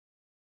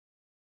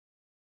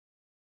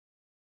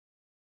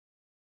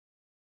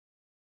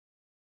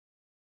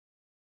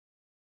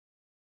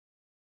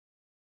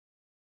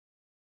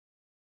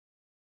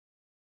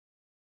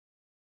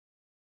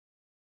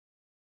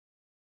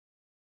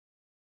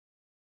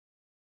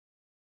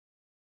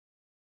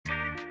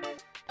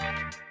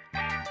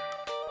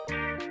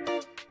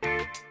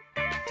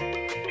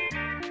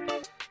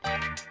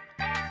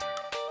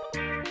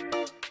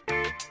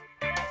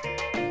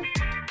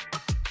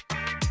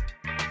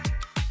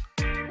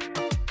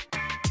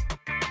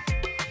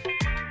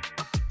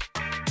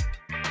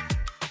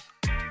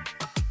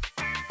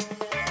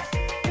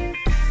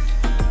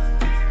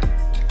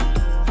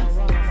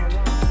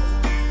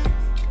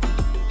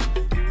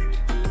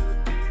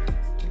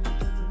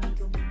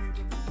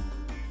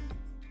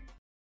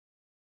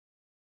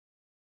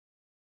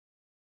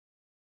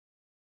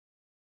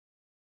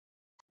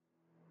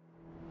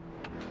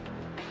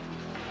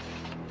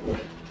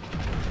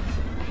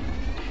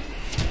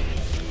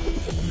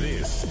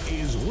This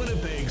is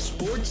Winnipeg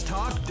Sports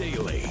Talk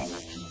Daily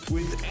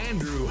with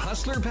Andrew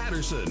Hustler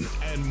Paterson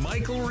and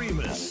Michael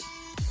Remus.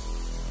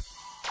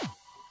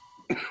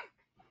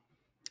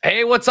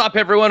 Hey, what's up,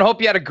 everyone?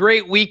 Hope you had a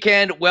great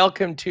weekend.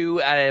 Welcome to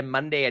a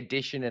Monday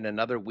edition and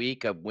another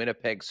week of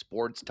Winnipeg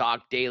Sports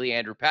Talk Daily.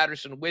 Andrew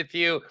Paterson with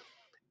you.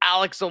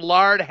 Alex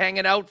Allard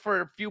hanging out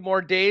for a few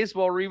more days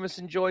while Remus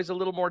enjoys a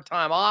little more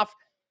time off.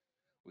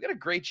 We got a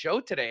great show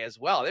today as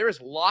well. There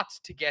is lots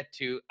to get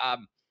to.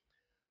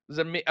 It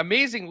was an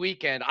amazing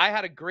weekend. I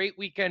had a great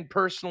weekend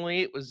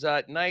personally. It was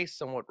nice,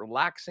 somewhat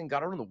relaxing.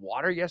 Got out on the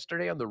water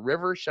yesterday on the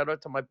river. Shout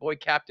out to my boy,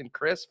 Captain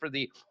Chris, for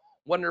the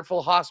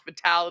wonderful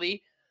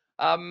hospitality.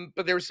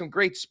 But there was some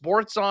great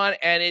sports on,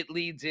 and it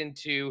leads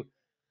into,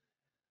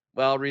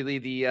 well, really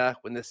the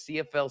when the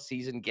CFL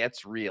season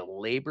gets real.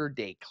 Labor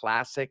Day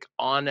Classic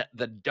on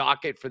the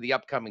docket for the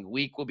upcoming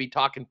week. We'll be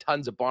talking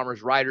tons of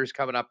Bombers Riders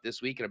coming up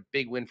this week, and a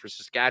big win for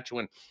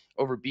Saskatchewan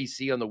over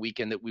BC on the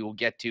weekend that we will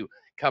get to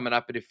coming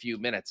up in a few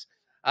minutes.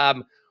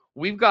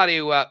 We've got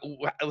to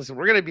listen.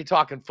 We're going to be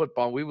talking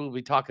football. We will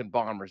be talking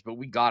Bombers, but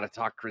we got to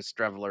talk Chris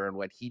Streveler and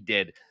what he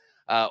did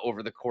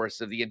over the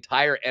course of the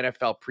entire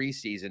NFL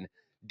preseason,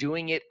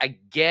 doing it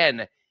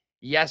again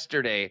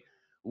yesterday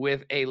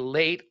with a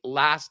late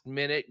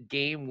last-minute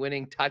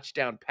game-winning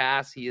touchdown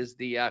pass. He is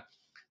the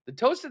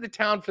toast of the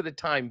town for the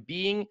time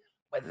being.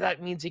 Whether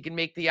that means he can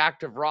make the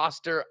active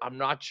roster, I'm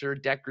not sure.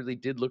 Deck really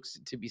did look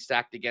to be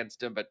stacked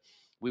against him, but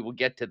we will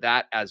get to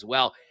that as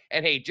well.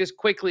 And hey, just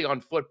quickly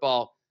on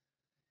football,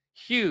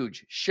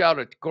 huge shout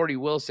out to Gordy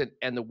Wilson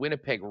and the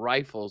Winnipeg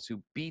Rifles,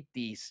 who beat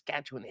the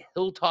Saskatchewan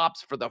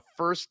Hilltops for the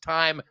first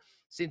time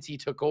since he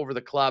took over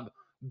the club.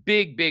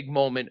 Big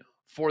moment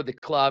for the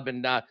club.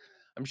 And I'm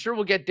sure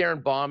we'll get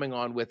Darren Bombing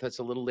on with us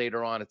a little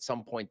later on at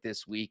some point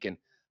this week. And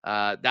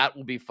that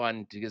will be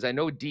fun because I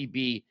know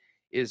DB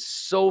is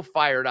so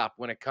fired up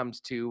when it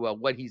comes to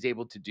what he's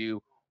able to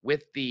do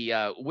with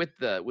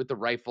the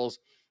Rifles.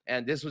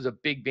 And this was a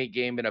big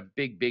game and a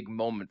big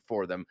moment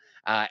for them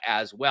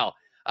as well.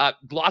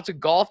 Lots of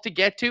golf to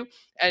get to.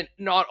 And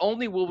not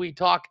only will we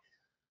talk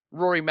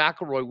Rory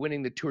McIlroy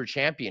winning the Tour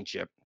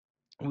Championship,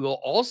 we will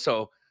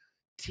also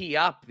tee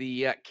up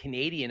the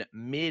Canadian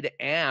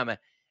Mid-Am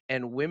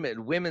and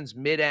women's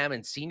Mid-Am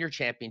and Senior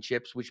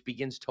Championships, which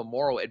begins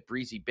tomorrow at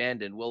Breezy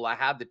Bend. And we'll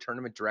have the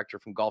tournament director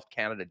from Golf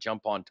Canada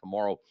jump on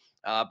tomorrow.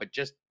 But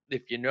just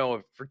if you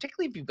know,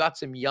 particularly if you've got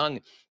some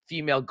young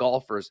female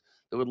golfers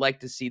that would like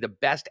to see the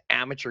best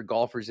amateur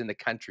golfers in the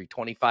country,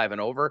 25 and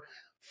over,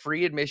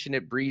 free admission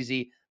at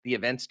Breezy. The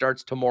event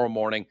starts tomorrow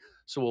morning,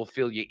 so we'll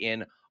fill you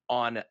in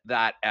on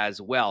that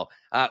as well.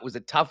 It was a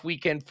tough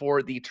weekend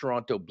for the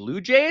Toronto Blue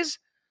Jays,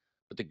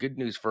 but the good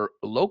news for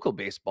local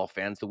baseball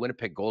fans, the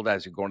Winnipeg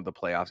Goldeyes are going to the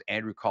playoffs.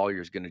 Andrew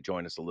Collier is going to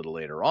join us a little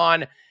later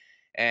on,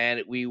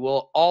 and we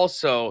will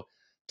also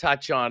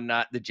touch on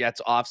the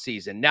Jets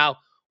offseason. Now,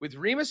 with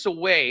Remus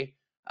away,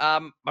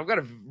 I've got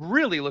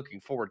really looking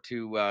forward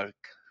to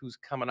who's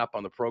coming up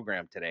on the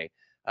program today.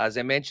 As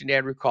I mentioned,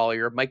 Andrew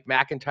Collier, Mike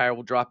McIntyre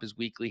will drop his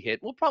weekly hit.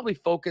 We'll probably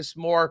focus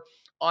more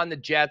on the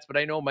Jets, but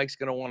I know Mike's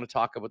going to want to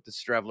talk about the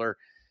Streveler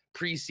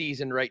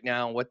preseason right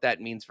now and what that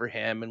means for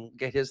him, and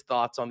get his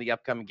thoughts on the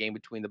upcoming game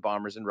between the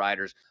Bombers and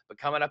Riders. But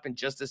coming up in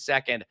just a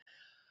second,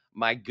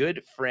 my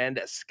good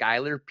friend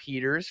Skylar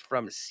Peters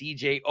from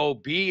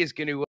CJOB is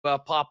going to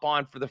pop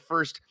on for the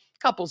first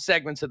couple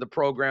segments of the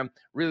program.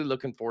 Really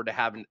looking forward to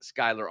having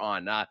Skylar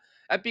on.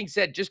 That being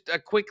said, just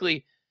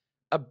quickly,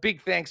 a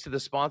big thanks to the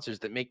sponsors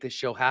that make this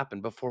show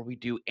happen before we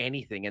do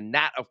anything. And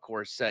that, of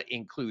course,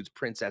 includes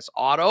Princess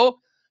Auto.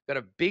 Got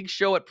a big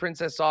show at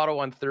Princess Auto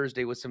on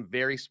Thursday with some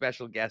very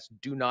special guests.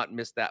 Do not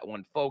miss that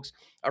one, folks.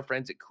 Our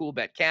friends at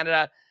Coolbet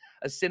Canada,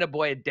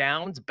 Assiniboia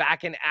Downs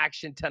back in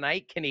action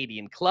tonight.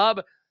 Canadian Club,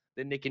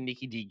 the Nick and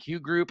Nikki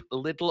DQ Group,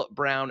 Little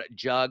Brown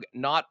Jug,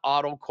 Not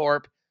Auto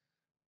Corp,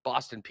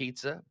 Boston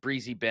Pizza,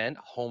 Breezy Bend,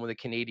 home of the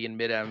Canadian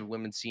Mid-Am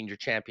Women's Senior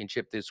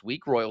Championship this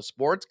week, Royal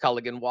Sports,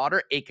 Culligan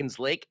Water, Aikens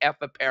Lake, F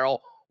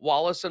Apparel,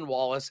 Wallace &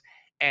 Wallace,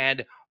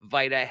 and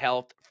Vita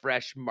Health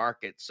Fresh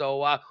Market.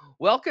 So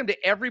welcome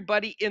to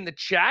everybody in the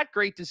chat.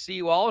 Great to see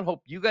you all, and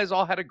hope you guys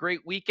all had a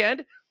great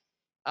weekend.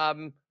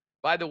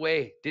 By the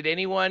way, did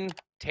anyone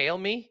tail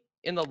me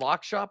in the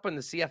lock shop on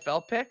the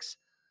CFL picks?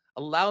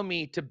 Allow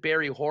me to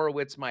Barry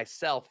Horowitz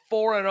myself.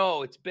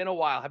 4-0. It's been a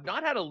while. Have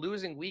not had a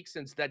losing week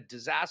since that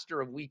disaster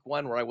of week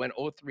one where I went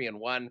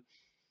 0-3-1.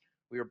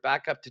 We were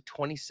back up to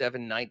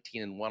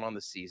 27-19-1 on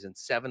the season,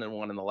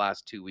 7-1 in the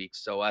last 2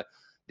 weeks. So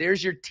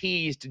there's your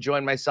tease to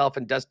join myself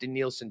and Dustin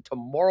Nielsen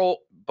tomorrow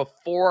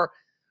before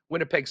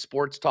Winnipeg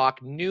Sports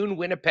Talk, noon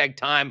Winnipeg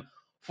time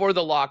for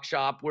the Lock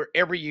Shop.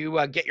 Wherever you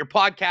get your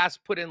podcast,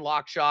 put in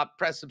Lock Shop,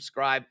 press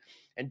subscribe.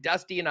 And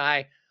Dusty and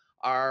I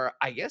are,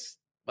 I guess,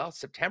 well,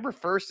 September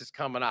 1st is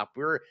coming up.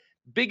 We're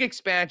big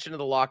expansion of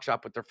the Lock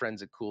Shop with our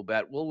friends at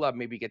Coolbet. We'll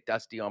maybe get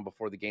Dusty on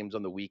before the games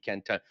on the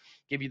weekend to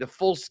give you the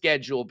full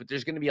schedule, but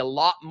there's going to be a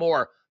lot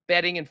more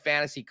betting and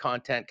fantasy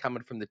content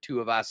coming from the two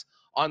of us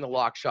on the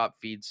Lock Shop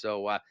feed.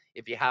 So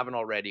if you haven't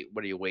already,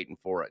 what are you waiting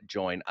for?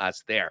 Join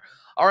us there.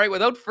 All right,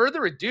 without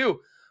further ado,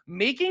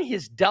 making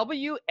his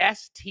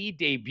WST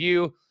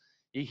debut,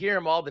 you hear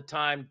him all the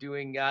time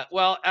doing,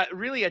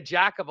 really a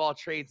jack of all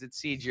trades at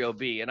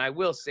CJOB. And I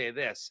will say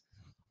this,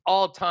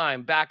 all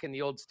time back in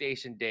the old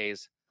station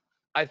days,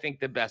 I think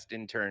the best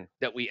intern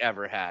that we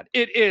ever had.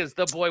 It is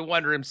the boy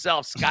wonder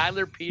himself,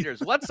 Skylar Peters.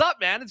 What's up,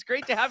 man? It's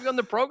great to have you on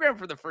the program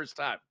for the first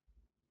time.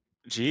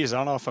 Geez, I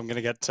don't know if I'm going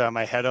to get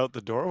my head out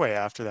the doorway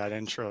after that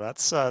intro.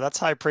 That's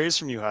high praise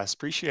from you, Huss.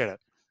 Appreciate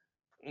it.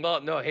 Well,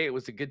 no, hey, it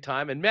was a good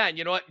time. And man,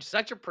 you know what?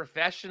 Such a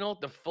professional,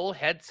 the full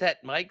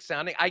headset mic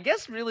sounding. I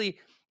guess really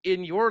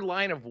in your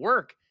line of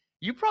work,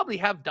 you probably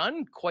have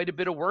done quite a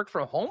bit of work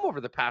from home over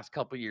the past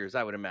couple of years,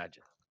 I would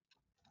imagine.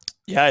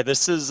 Yeah,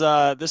 this is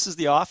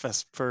the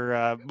office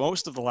for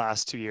most of the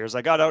last 2 years.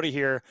 I got out of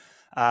here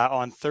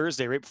on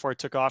Thursday, right before I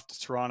took off to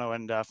Toronto,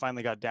 and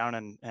finally got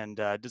down and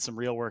did some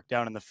real work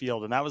down in the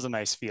field, and that was a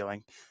nice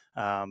feeling.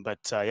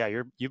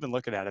 Yeah, you've been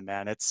looking at it,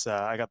 man. It's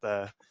I got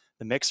the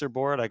mixer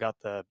board, I got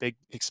the big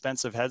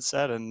expensive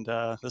headset, and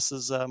this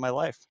is my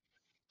life.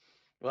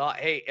 Well,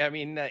 hey, I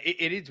mean,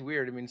 it is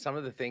weird. I mean, some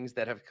of the things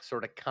that have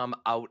sort of come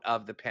out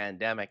of the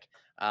pandemic,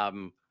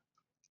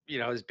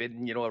 has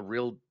been, a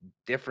real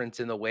difference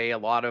in the way a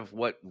lot of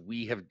what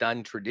we have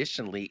done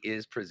traditionally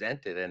is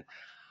presented. And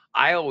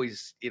I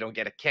always,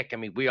 get a kick. I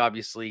mean, we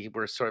obviously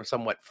were sort of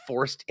somewhat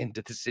forced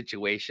into the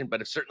situation, but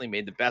have certainly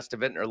made the best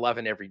of it and are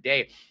loving every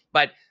day.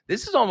 But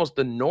this is almost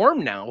the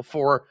norm now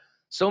for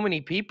so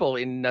many people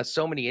in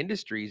so many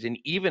industries, and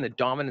even a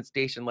dominant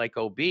station like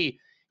OB,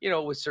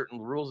 with certain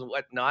rules and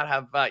whatnot,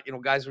 have,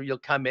 guys where you'll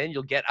come in,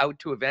 you'll get out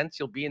to events,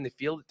 you'll be in the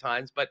field at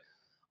times, but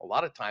a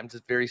lot of times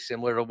it's very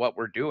similar to what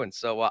we're doing.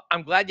 So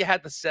I'm glad you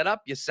had the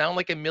setup. You sound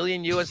like $1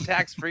 million US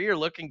tax free. You're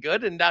looking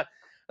good. And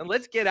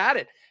let's get at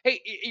it. Hey,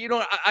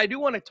 I do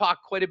want to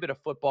talk quite a bit of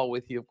football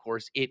with you. Of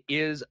course, it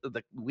is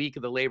the week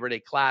of the Labor Day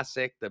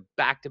Classic, the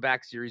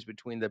back-to-back series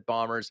between the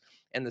Bombers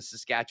and the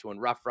Saskatchewan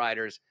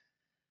Roughriders.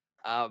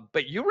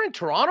 But you were in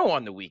Toronto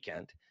on the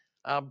weekend.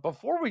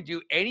 Before we do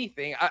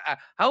anything,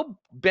 how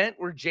bent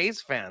were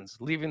Jays fans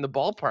leaving the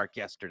ballpark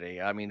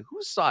yesterday? I mean,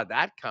 who saw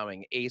that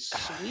coming? A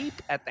sweep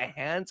at the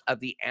hands of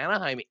the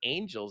Anaheim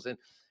Angels. And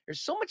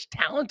there's so much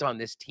talent on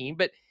this team,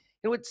 but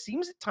it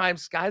seems at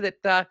times, Sky,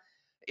 that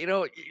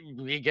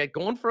you get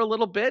going for a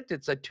little bit.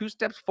 It's a 2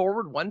 steps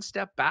forward, 1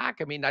 step back.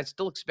 I mean, I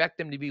still expect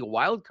them to be a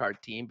wild card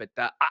team, but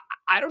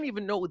I don't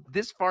even know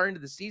this far into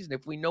the season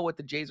if we know what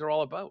the Jays are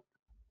all about.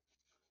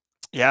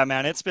 Yeah,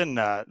 man, it's been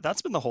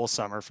that's been the whole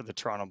summer for the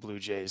Toronto Blue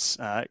Jays.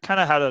 Kind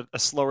of had a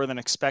slower than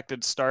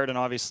expected start, and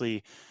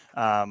obviously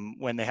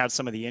when they had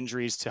some of the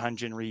injuries to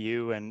Hyun-Jin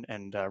Ryu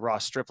and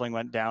Ross Stripling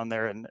went down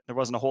there, and there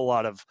wasn't a whole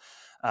lot of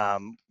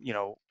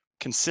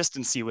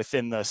consistency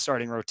within the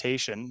starting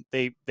rotation.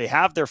 They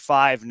have their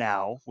 5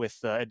 now with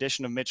the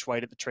addition of Mitch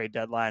White at the trade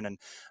deadline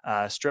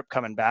and Strip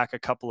coming back a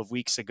couple of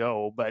weeks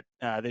ago, but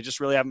they just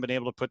really haven't been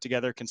able to put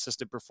together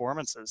consistent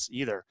performances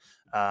either.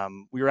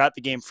 We were at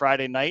the game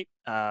Friday night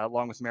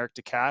along with Merrick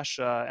DeCash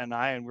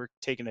and we're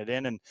taking it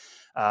in, and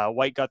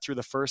White got through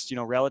the first,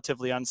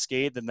 relatively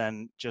unscathed, and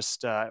then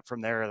just from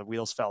there the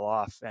wheels fell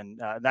off,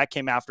 and that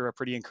came after a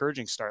pretty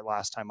encouraging start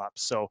last time up.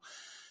 So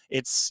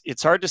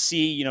it's hard to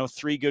see,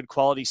 3 good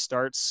quality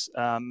starts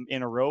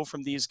in a row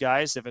from these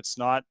guys if it's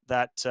not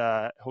that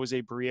Jose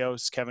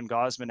Barrios, Kevin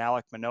Gausman,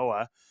 Alek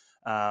Manoah,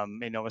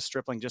 with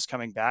Stripling just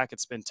coming back,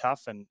 it's been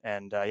tough. And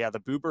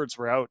the Boo Birds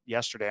were out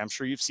yesterday. I'm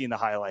sure you've seen the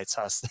highlights,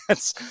 Huss.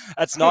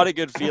 That's not a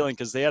good feeling,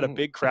 because they had a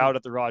big crowd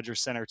at the Rogers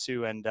Center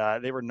too, and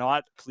they were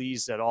not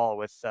pleased at all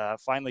with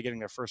finally getting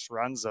their first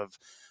runs of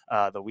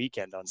the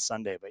weekend on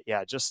Sunday. But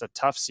yeah, just a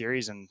tough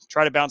series, and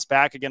try to bounce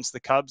back against the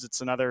Cubs.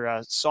 It's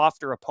another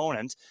softer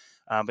opponent,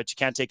 but you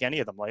can't take any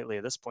of them lightly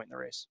at this point in the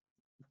race.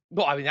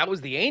 Well, I mean, that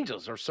was the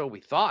Angels, or so we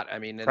thought. I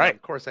mean, and right.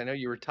 Of course, I know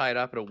you were tied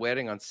up at a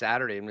wedding on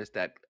Saturday and missed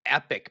that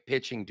epic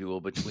pitching duel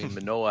between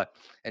Manoah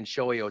and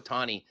Shohei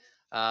Ohtani.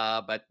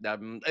 But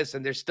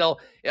listen, there's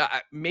still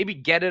maybe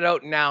get it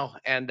out now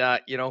and,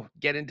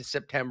 get into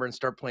September and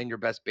start playing your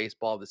best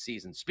baseball of the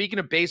season. Speaking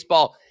of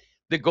baseball,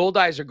 the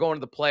Goldeyes are going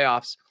to the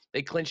playoffs.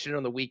 They clinched it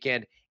on the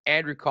weekend.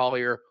 Andrew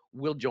Collier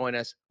will join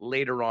us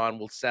later on.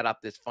 We'll set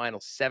up this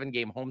final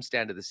 7-game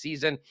homestand of the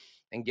season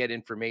and get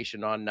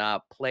information on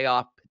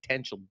playoff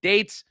potential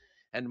dates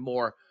and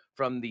more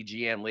from the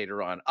GM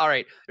later on. All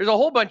right, there's a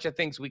whole bunch of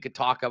things we could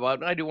talk about,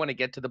 and I do want to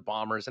get to the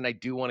Bombers, and I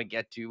do want to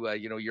get to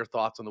your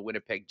thoughts on the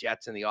Winnipeg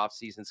Jets in the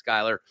offseason,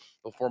 Skylar,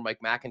 before Mike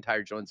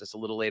McIntyre joins us a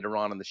little later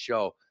on in the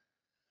show.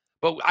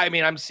 But I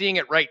mean, I'm seeing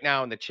it right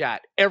now in the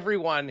chat.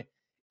 Everyone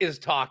is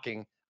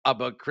talking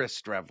about Chris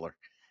Streveler,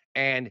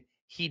 and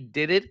he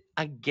did it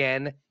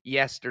again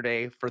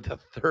yesterday for the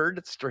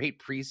third straight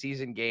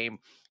preseason game.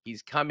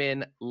 He's come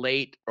in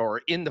late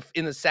or in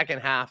the second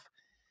half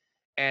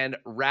and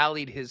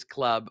rallied his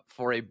club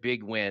for a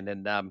big win.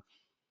 And,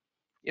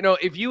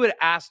 if you had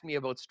asked me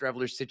about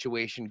Streveler's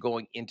situation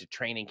going into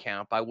training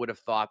camp, I would have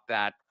thought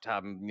that,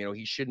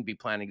 he shouldn't be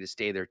planning to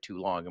stay there too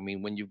long. I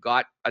mean, when you've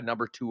got a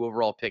number 2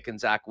 overall pick in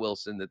Zach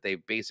Wilson that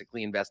they've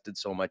basically invested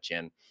so much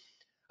in,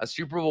 a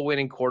Super Bowl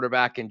winning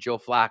quarterback in Joe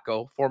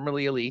Flacco,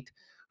 formerly elite,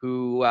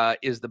 who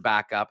is the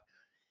backup,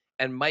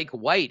 and Mike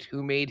White,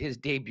 who made his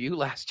debut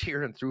last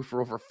year and threw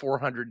for over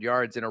 400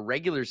 yards in a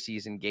regular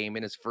season game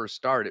in his first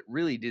start. It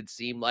really did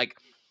seem like,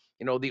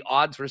 the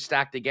odds were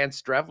stacked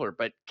against Streveler.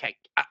 But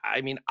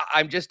I mean,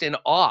 I'm just in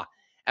awe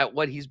at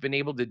what he's been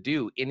able to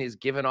do in his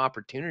given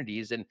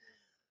opportunities. And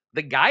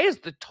the guy is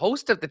the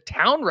toast of the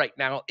town right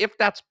now, if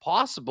that's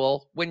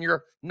possible, when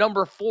you're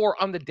number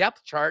 4 on the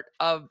depth chart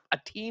of a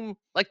team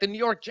like the New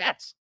York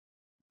Jets.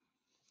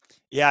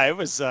 Yeah, it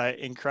was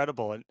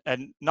incredible.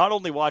 And not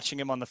only watching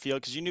him on the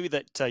field, because you knew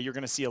that you're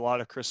going to see a lot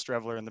of Chris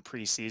Streveler in the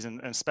preseason,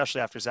 and especially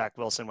after Zach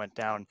Wilson went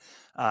down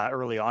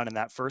early on in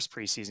that first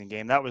preseason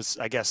game. That was,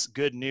 I guess,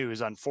 good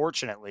news,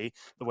 unfortunately,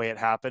 the way it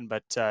happened.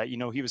 But,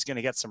 he was going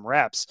to get some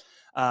reps.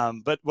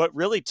 But what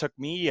really took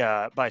me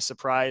by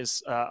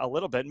surprise a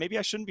little bit, maybe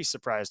I shouldn't be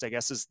surprised, I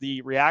guess, is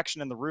the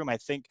reaction in the room. I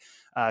think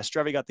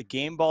Strevey got the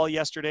game ball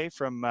yesterday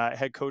from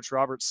head coach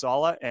Robert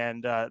Saleh,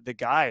 and the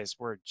guys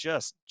were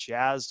just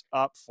jazzed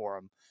up for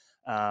him.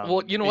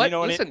 Well, you know what?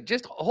 Listen,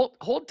 just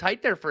hold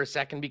tight there for a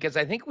second, because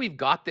I think we've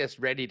got this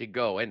ready to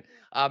go. And,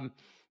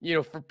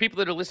 for people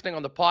that are listening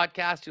on the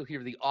podcast, you'll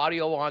hear the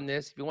audio on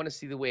this. If you want to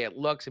see the way it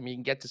looks, you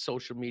can get to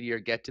social media or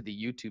get to the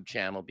YouTube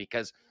channel,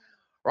 because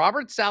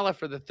Robert Saleh,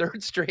 for the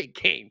third straight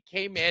game,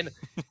 came in,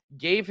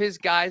 gave his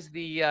guys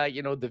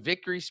the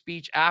victory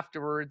speech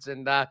afterwards.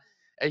 And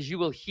as you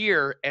will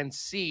hear and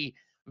see,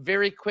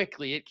 very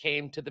quickly, it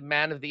came to the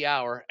man of the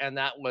hour, and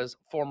that was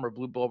former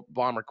Blue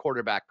Bomber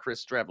quarterback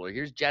Chris Streveler.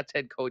 Here's Jets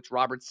head coach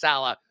Robert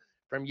Saleh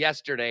from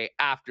yesterday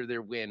after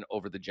their win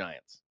over the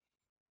Giants.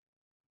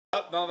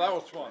 No, that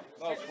was fun.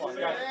 Guys,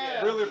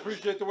 really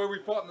appreciate the way we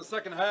fought in the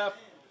second half.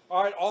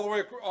 All right, all the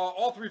way,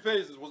 all 3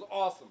 phases was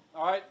awesome.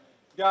 All right.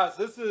 Guys,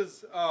 this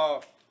is,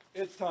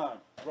 it's time,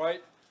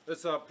 right?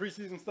 This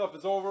preseason stuff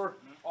is over.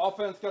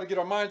 Offense got to get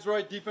our minds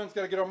right. Defense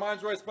got to get our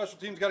minds right. Special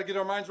teams got to get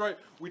our minds right.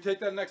 We take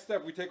that next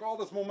step. We take all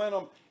this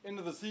momentum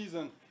into the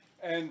season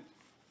and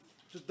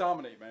just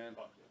dominate, man.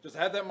 Just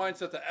have that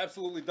mindset to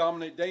absolutely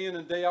dominate day in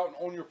and day out and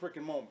own your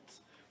freaking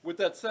moments. With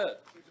that said,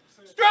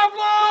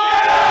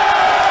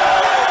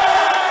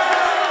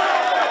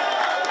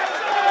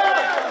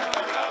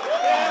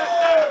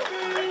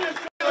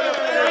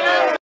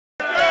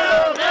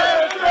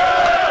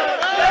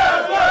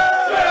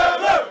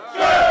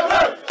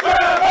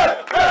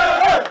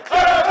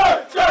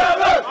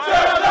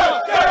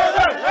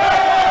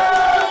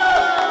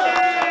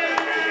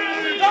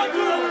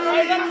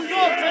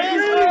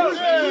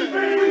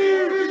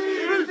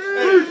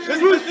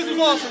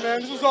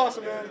 This was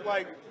awesome, man.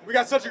 Like, we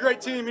got such a great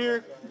team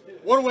here.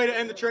 What a way to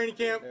end the training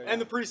camp, end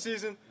the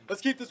preseason.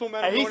 Let's keep this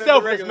momentum going into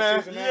the regular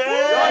season,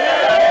 man.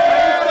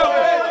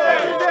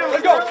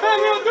 Let's go.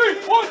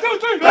 1, 2,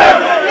 3.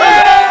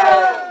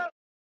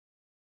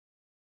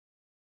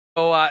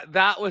 So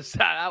that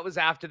was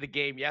after the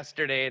game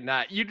yesterday, and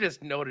you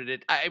just noted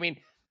it. I mean,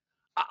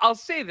 I'll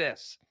say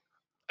this.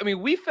 I mean,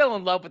 we fell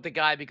in love with the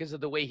guy because of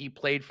the way he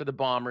played for the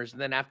Bombers,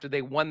 and then after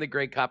they won the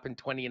Grey Cup in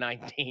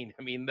 2019,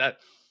 I mean,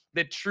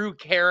 the true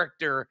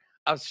character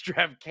of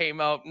Strev came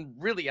out, and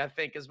really, I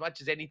think, as much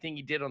as anything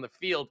he did on the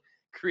field,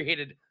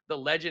 created the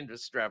legend of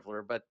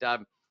Streveler. But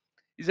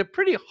he's a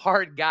pretty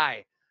hard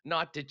guy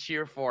not to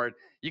cheer for it.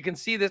 You can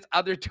see this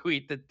other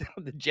tweet that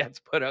the Jets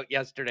put out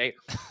yesterday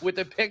with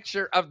a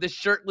picture of the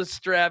shirtless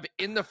Strev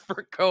in the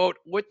fur coat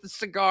with the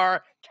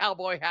cigar,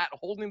 cowboy hat,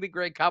 holding the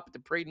Grey Cup at the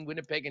parade in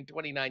Winnipeg in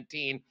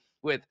 2019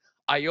 with,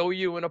 "I owe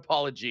you an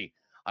apology.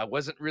 I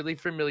wasn't really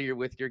familiar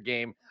with your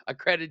game." A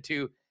credit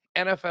to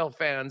NFL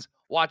fans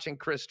watching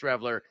Chris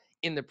Streveler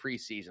in the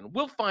preseason.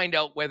 We'll find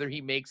out whether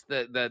he makes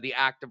the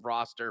active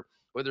roster,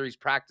 whether he's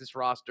practice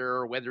roster,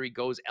 or whether he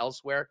goes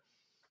elsewhere.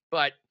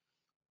 But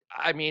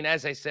I mean,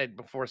 as I said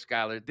before,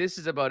 Skylar, this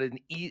is about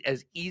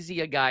as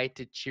easy a guy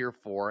to cheer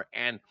for.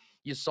 And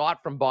you saw it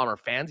from Bomber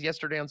fans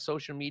yesterday on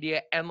social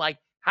media. And like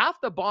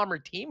half the Bomber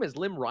team, as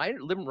Lim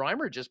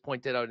Reimer just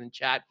pointed out in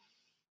chat,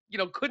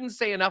 couldn't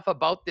say enough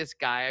about this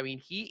guy. I mean,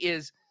 he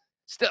is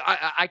still,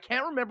 I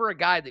can't remember a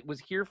guy that was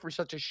here for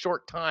such a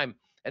short time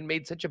and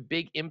made such a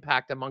big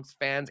impact amongst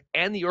fans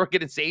and the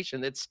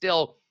organization that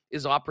still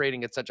is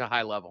operating at such a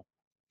high level.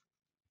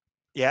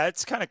 Yeah,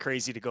 it's kind of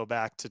crazy to go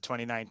back to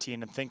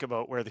 2019 and think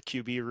about where the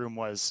QB room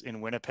was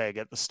in Winnipeg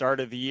at the start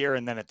of the year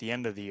and then at the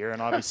end of the year.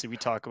 And obviously we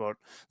talk about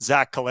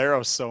Zach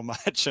Collier so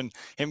much and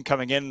him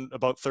coming in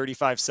about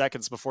 35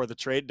 seconds before the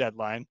trade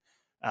deadline.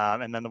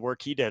 And then the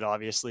work he did,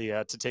 obviously,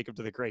 to take him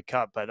to the Grey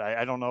Cup. But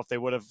I don't know if they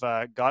would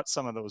have got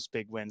some of those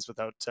big wins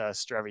without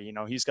Strevey. You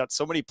know, he's got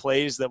so many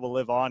plays that will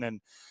live on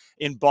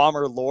in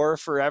Bomber lore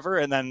forever.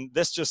 And then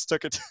this just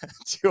took it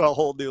to a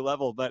whole new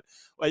level. But,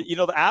 you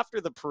know,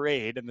 after the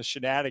parade and the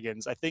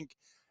shenanigans, I think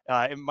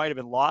it might have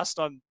been lost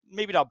on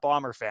maybe not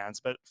Bomber fans,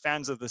 but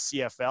fans of the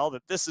CFL,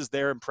 that this is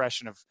their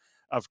impression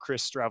of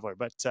Chris Streveler.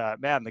 But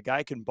man, the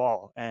guy can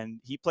ball, and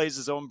he plays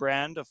his own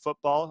brand of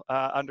football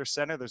under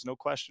center. There's no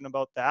question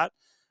about that.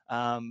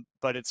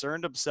 But it's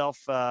earned himself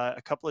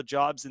a couple of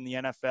jobs in the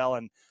NFL.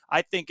 And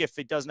I think if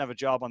he doesn't have a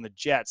job on the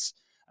Jets,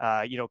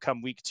 you know,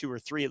 come week 2 or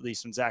 3, at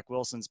least when Zach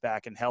Wilson's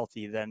back and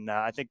healthy, then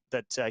I think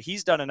that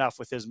he's done enough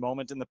with his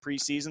moment in the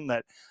preseason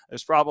that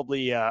there's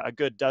probably a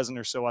good dozen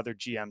or so other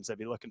GMs that'd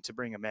be looking to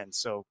bring him in.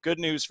 So good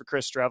news for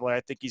Chris Streveler.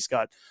 I think he's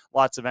got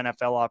lots of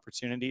NFL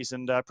opportunities,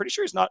 and pretty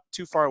sure he's not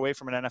too far away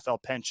from an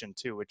NFL pension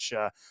too, which,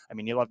 I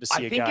mean, you love to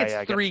see a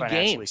guy get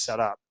financially set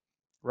up.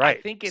 Right.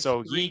 I think it's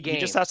so 3 games. He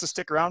just has to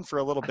stick around for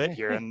a little bit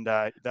here, and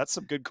that's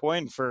some good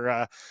coin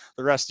for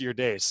the rest of your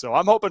days. So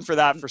I'm hoping for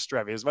that for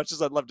Strevey. As much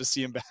as I'd love to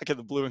see him back in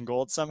the blue and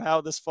gold somehow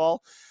this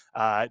fall,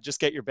 just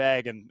get your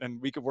bag,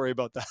 and we could worry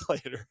about that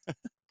later.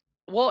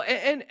 Well,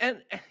 and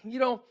you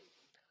know,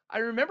 I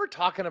remember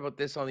talking about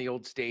this on the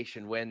old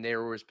station when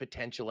there was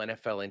potential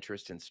NFL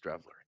interest in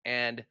Streveler.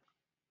 And,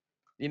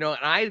 you know,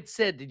 and I had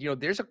said that, you know,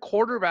 there's a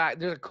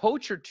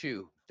coach or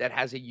two that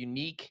has a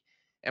unique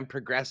and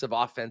progressive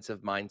offensive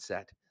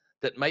mindset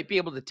that might be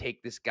able to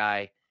take this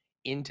guy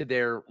into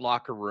their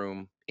locker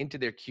room, into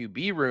their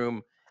QB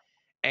room,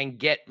 and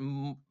get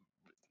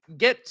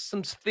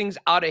some things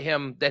out of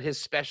him that his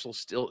special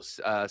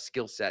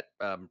skill set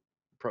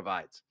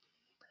provides.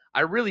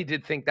 I really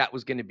did think that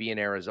was going to be in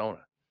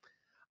Arizona.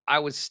 I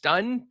was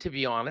stunned, to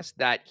be honest,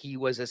 that he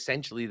was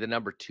essentially the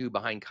number 2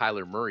 behind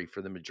Kyler Murray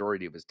for the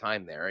majority of his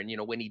time there. And, you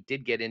know, when he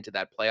did get into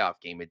that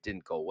playoff game, it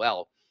didn't go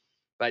well.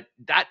 But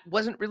that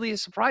wasn't really a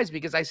surprise,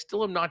 because I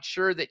still am not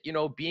sure that, you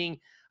know, being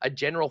a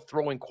general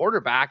throwing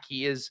quarterback,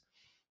 he is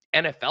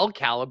NFL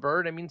caliber.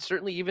 And I mean,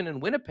 certainly even in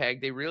Winnipeg,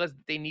 they realized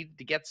that they needed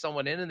to get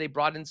someone in, and they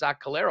brought in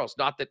Zach Collier.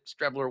 Not that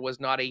Streveler was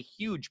not a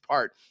huge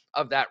part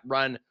of that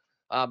run,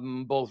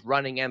 both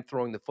running and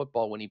throwing the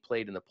football when he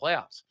played in the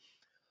playoffs.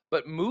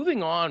 But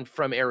moving on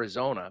from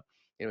Arizona,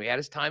 you know, he had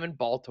his time in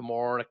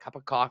Baltimore and a cup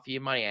of coffee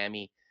in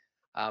Miami.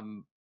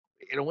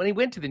 You know, when he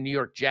went to the New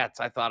York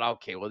Jets, I thought,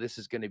 okay, well, this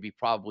is going to be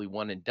probably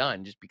one and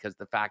done, just because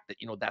the fact that,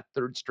 you know, that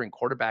third string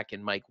quarterback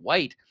in Mike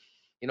White,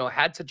 you know,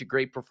 had such a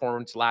great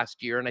performance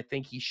last year. And I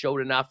think he showed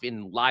enough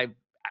in live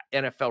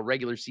NFL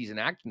regular season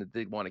action that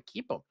they'd want to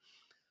keep him.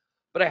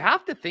 But I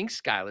have to think,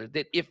 Skylar,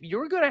 that if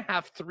you're going to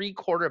have 3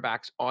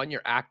 quarterbacks on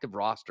your active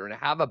roster and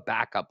have a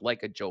backup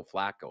like a Joe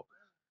Flacco,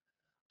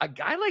 a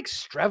guy like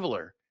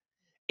Streveler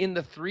in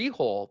the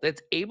 3-hole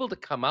that's able to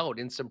come out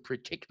in some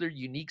particular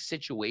unique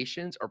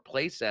situations or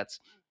play sets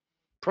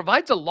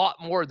provides a lot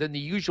more than the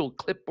usual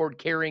clipboard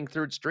carrying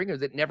third stringer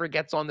that never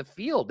gets on the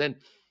field. And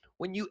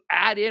when you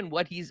add in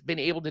what he's been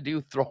able to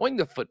do throwing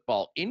the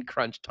football in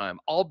crunch time,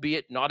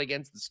 albeit not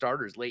against the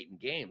starters late in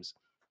games,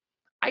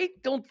 I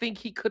don't think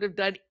he could have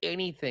done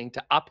anything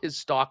to up his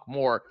stock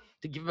more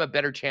to give him a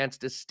better chance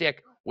to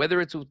stick, whether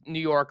it's with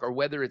New York or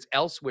whether it's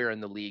elsewhere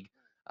in the league,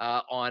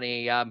 on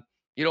a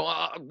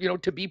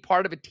to be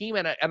part of a team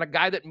and a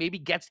guy that maybe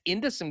gets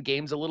into some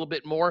games a little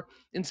bit more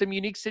in some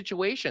unique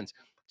situations.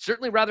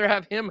 Certainly rather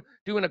have him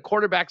doing a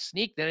quarterback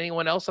sneak than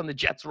anyone else on the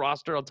Jets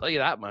roster. I'll tell you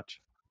that much.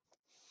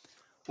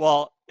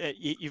 Well,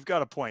 you've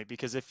got a point,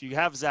 because if you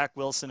have Zach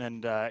Wilson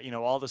and, you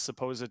know, all the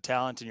supposed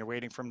talent, and you're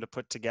waiting for him to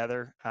put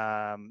together,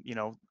 you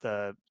know,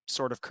 the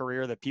sort of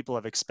career that people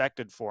have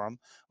expected for him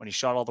when he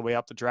shot all the way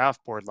up the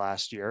draft board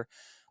last year,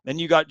 then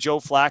you got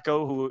Joe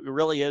Flacco, who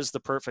really is the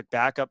perfect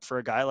backup for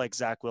a guy like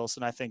Zach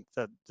Wilson. I think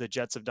that the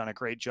Jets have done a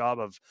great job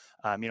of,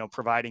 you know,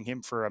 providing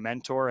him for a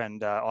mentor,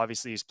 and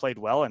obviously he's played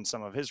well in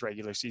some of his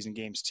regular season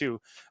games too.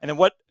 And then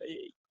what,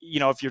 you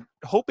know, if you're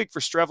hoping for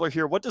Streveler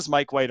here, what does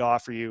Mike White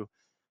offer you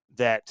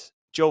that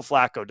Joe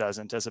Flacco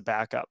doesn't as a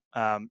backup?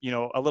 You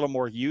know, a little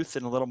more youth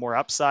and a little more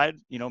upside.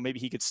 You know, maybe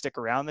he could stick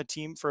around the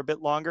team for a bit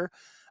longer.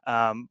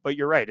 But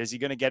you're right. Is he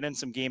going to get in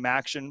some game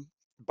action,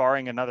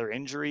 barring another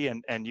injury,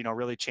 and you know,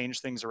 really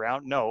change things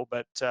around? No,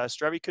 but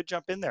Strevey could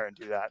jump in there and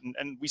do that.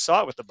 And we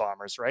saw it with the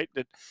Bombers, right?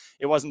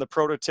 It wasn't the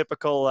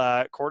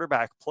prototypical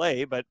quarterback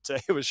play, but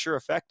it was sure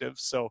effective.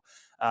 So,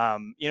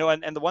 you know,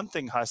 and the one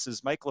thing, Huss,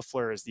 is Mike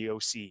LaFleur is the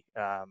OC,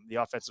 the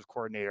offensive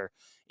coordinator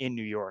in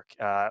New York.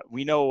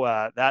 We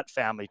know that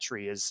family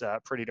tree is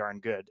pretty darn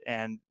good.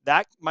 And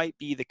that might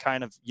be the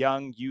kind of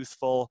young,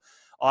 youthful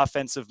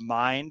offensive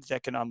mind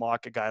that can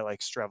unlock a guy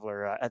like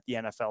Streveler at the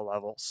NFL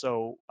level.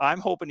 So I'm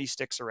hoping he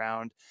sticks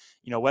around,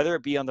 whether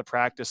it be on the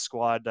practice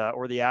squad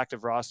or the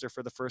active roster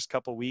for the first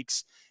couple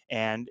weeks.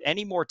 And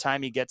any more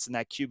time he gets in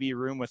that QB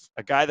room with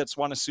a guy that's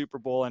won a Super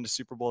Bowl and a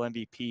Super Bowl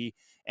MVP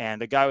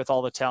and a guy with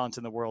all the talent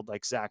in the world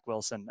like Zach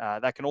Wilson,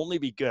 that can only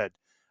be good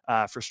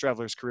for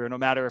Streveler's career, no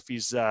matter if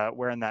he's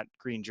wearing that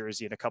green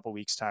jersey in a couple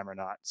weeks' time or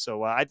not.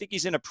 So I think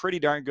he's in a pretty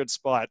darn good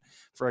spot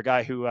for a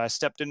guy who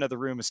stepped into the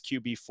room as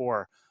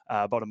QB4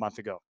 about a month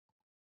ago.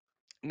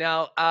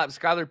 Now,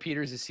 Skylar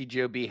Peters is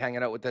CJOB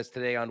hanging out with us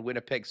today on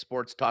Winnipeg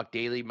Sports Talk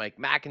Daily. Mike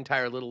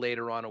McIntyre a little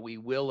later on, and we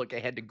will look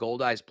ahead to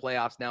Goldeyes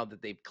playoffs now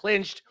that they've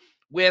clinched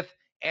with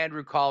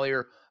Andrew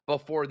Collier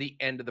before the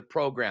end of the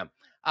program.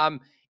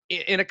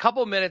 In a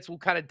couple of minutes, we'll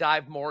kind of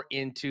dive more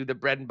into the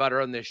bread and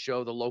butter on this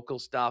show, the local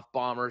stuff,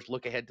 Bombers,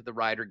 look ahead to the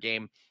Rider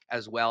game,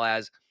 as well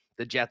as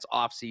the Jets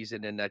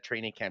offseason and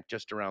training camp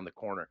just around the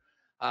corner.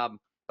 But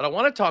I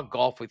want to talk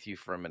golf with you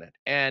for a minute.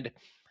 And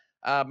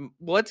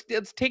let's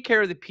take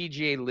care of the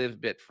PGA Live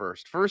bit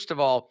first. First of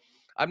all,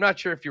 I'm not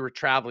sure if you were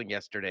traveling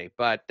yesterday,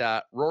 but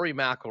Rory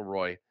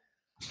McIlroy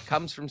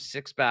comes from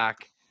 6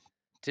 back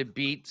to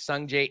beat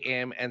Sungjae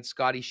Im and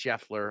Scotty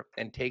Scheffler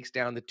and takes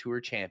down the Tour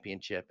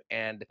Championship.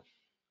 And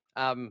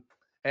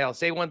hey, I'll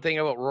say one thing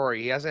about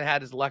Rory. He hasn't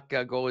had his luck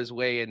go his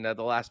way in the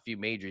last few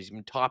majors. He's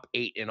been top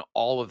 8 in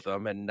all of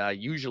them, and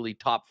usually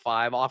top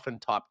 5, often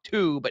top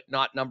 2, but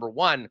not number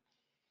 1.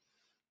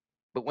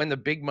 But when the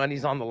big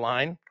money's on the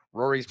line,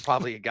 Rory's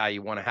probably a guy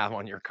you want to have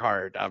on your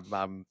card.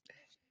 And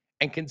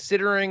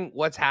considering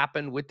what's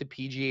happened with the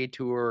PGA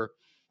Tour,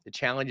 the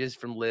challenges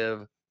from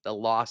Live, the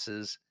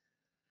losses,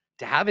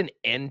 to have an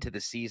end to the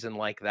season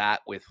like that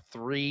with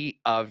 3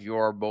 of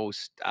your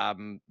most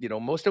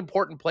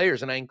important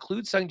players, and I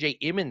include Sungjae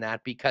Im in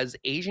that because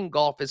Asian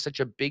golf is such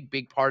a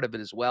big part of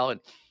it as well. And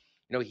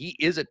he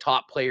is a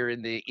top player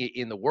in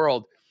the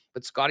world.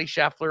 But Scotty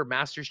Scheffler,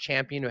 Masters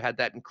champion, who had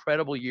that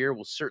incredible year,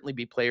 will certainly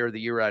be player of the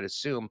year, I'd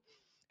assume.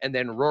 And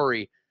then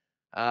Rory,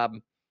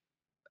 and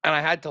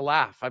I had to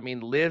laugh. I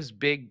mean, Liv's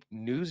big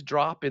news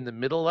drop in the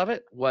middle of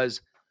it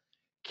was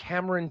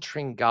Cameron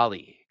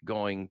Tringali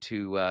going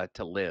to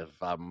Live.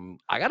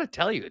 I got to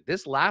tell you,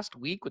 this last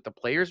week with the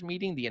players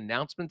meeting, the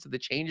announcements of the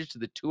changes to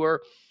the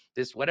tour,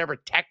 this whatever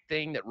tech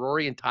thing that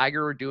Rory and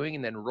Tiger were doing,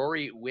 and then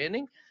Rory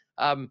winning,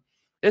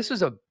 this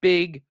was a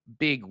big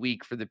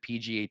week for the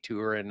PGA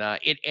Tour, and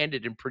it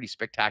ended in pretty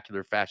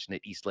spectacular fashion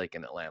at East Lake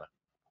in Atlanta.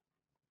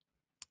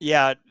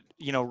 Yeah,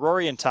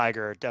 Rory and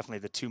Tiger are definitely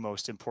the 2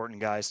 most important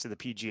guys to the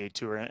PGA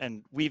Tour.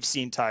 And we've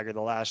seen Tiger the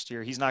last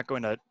year. He's not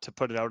going to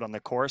put it out on the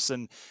course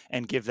and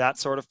give that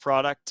sort of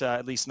product,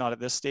 at least not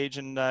at this stage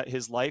in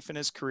his life and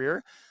his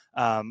career.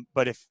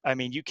 But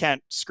you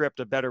can't script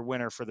a better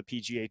winner for the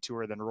PGA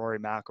Tour than Rory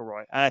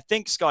McIlroy. And I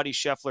think Scotty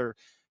Scheffler,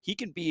 he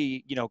can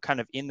be,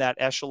 kind of in that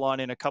echelon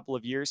in a couple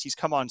of years. He's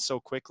come on so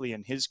quickly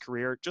in his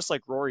career, just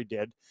like Rory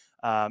did,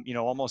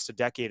 almost a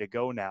decade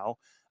ago now.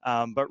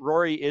 But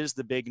Rory is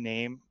the big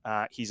name.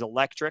 He's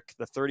electric.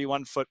 The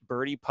 31-foot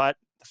birdie putt,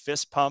 the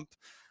fist pump,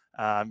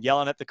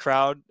 yelling at the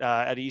crowd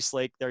at East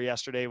Lake there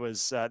yesterday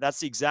was that's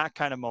the exact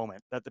kind of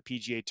moment that the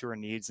PGA Tour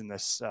needs in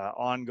this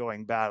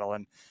ongoing battle.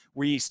 And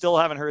we still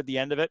haven't heard the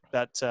end of it.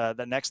 That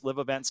the next Live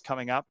event's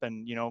coming up,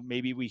 and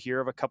maybe we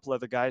hear of a couple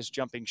other guys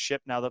jumping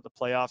ship now that the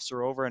playoffs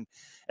are over and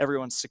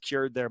everyone's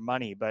secured their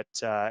money. But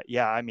that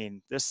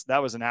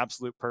was an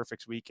absolute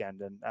perfect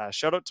weekend. And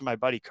shout out to my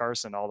buddy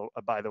Carson,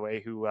 by the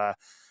way, who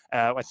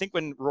I think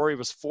when Rory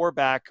was 4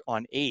 back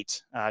on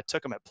 8,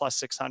 took him at plus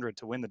 600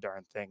 to win the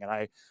darn thing. And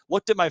I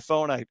looked at my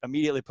phone. I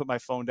immediately put my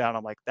phone down.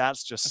 I'm like,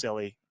 that's just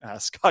silly.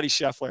 Scotty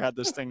Scheffler had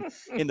this thing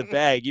in the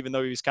bag, even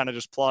though he was kind of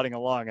just plodding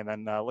along. And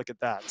then look at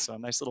that. So a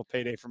nice little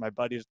payday for my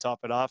buddy to top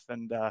it off.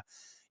 And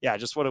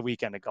just what a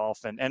weekend of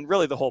golf. And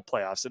really the whole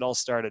playoffs. It all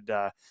started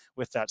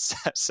with that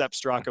Sepp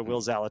Straka,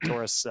 Will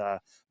Zalatoris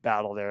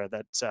battle there.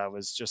 That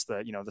was just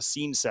the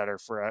scene setter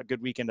for a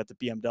good weekend at the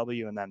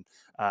BMW, and then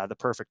the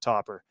perfect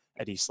topper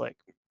at East Lake.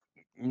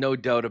 No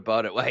doubt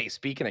about it. Well, hey,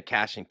 speaking of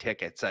cashing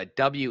tickets,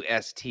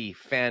 WST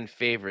fan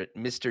favorite,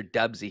 Mr.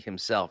 Dubsy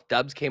himself.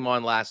 Dubs came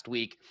on last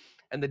week,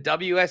 and the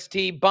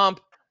WST bump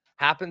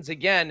happens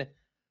again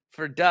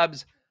for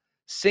Dubs.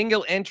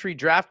 Single entry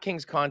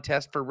DraftKings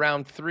contest for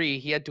round 3.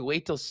 He had to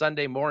wait till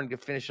Sunday morning to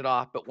finish it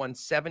off, but won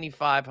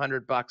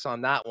 $7,500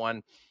 on that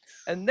one.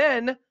 And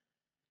then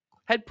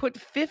had put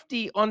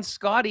 50 on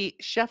Scotty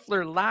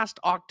Scheffler last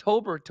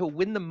October to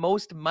win the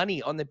most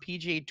money on the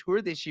PGA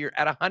Tour this year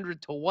at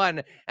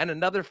 100-1, and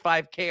another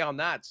 5K on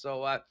that.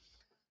 So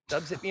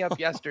Dubs hit me up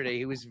yesterday.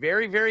 He was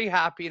very, very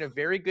happy, in a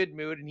very good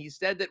mood, and he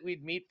said that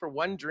we'd meet for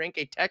one drink,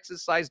 a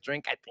Texas-sized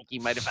drink. I think he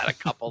might have had a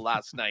couple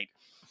last night,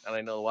 and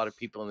I know a lot of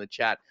people in the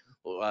chat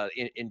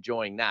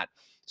enjoying that.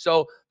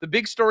 So the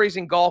big stories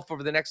in golf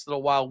over the next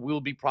little while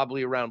will be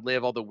probably around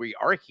Live, although we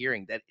are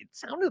hearing that it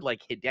sounded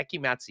like Hideki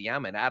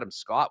Matsuyama and Adam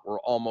Scott were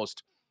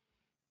almost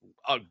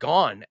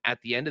gone at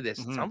the end of this.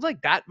 It sounds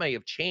like that may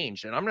have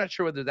changed, and I'm not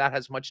sure whether that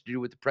has much to do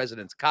with the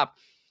President's Cup.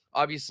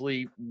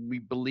 Obviously, we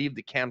believe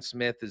that Cam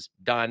Smith is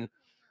done,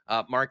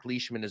 Mark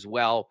Leishman as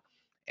well,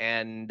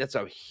 And that's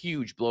a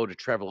huge blow to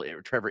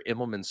Trevor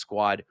Immelman's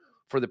squad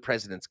for the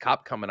President's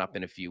Cup coming up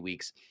in a few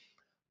weeks.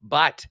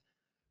 But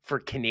for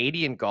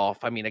Canadian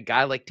golf, I mean, a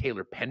guy like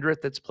Taylor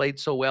Pendrith that's played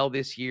so well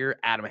this year,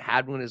 Adam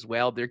Hadwin as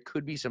well, there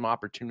could be some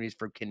opportunities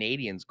for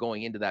Canadians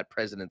going into that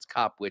President's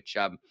Cup, which,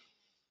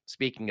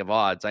 speaking of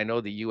odds, I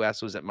know the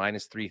U.S. was at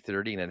minus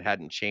 330 and it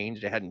hadn't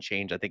changed. It hadn't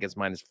changed. I think it's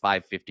minus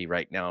 550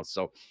 right now.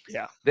 So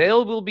Yeah, they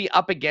will be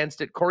up against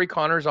it. Corey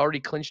Connor's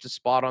already clinched a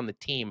spot on the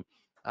team.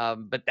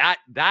 But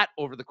that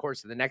over the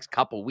course of the next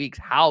couple weeks,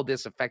 how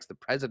this affects the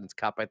President's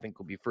Cup, I think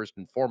will be first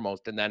and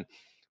foremost. And then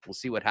we'll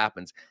see what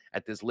happens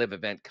at this live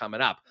event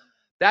coming up.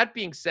 That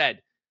being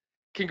said,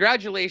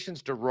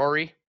 congratulations to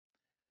Rory,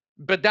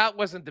 but that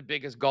wasn't the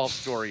biggest golf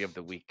story of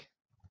the week.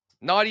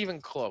 Not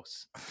even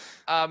close.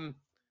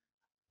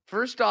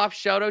 First off,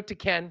 shout out to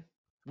Ken,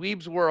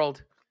 Weeb's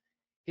World.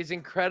 His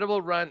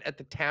incredible run at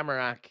the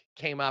Tamarack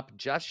came up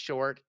just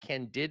short.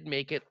 Ken did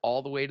make it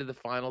all the way to the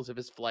finals of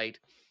his flight.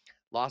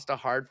 Lost a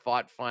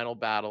hard-fought final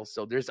battle.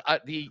 So there's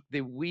the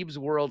Weeb's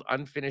World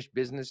Unfinished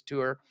Business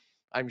Tour,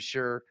 I'm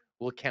sure,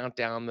 will count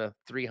down the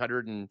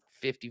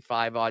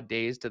 355 odd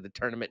days to the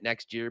tournament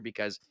next year,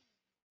 because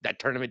that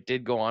tournament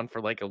did go on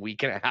for like a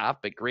week and a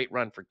half, but great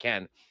run for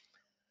Ken.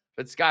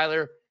 But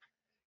Skylar,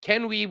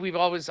 Ken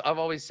Weeb, I've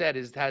always said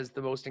has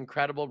the most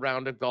incredible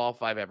round of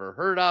golf I've ever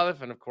heard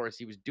of. And of course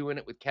he was doing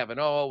it with Kevin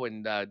O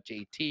and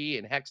JT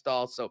and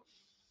Hextall. So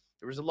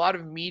there was a lot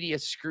of media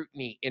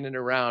scrutiny in and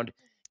around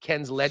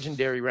Ken's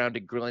legendary round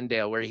at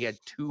Glendale, where he had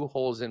 2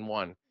 holes in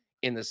one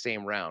in the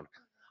same round.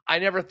 I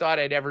never thought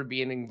I'd ever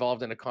be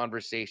involved in a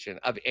conversation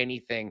of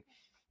anything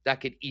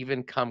that could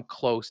even come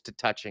close to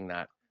touching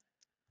that.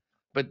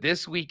 But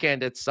this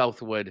weekend at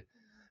Southwood,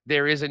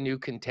 there is a new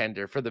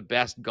contender for the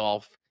best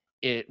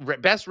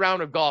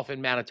round of golf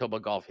in Manitoba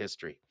golf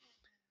history.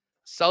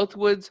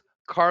 Southwood's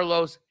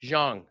Carlos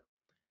Zhang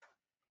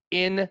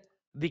in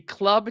the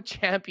club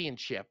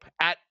championship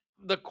at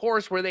the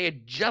course where they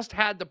had just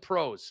had the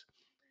pros.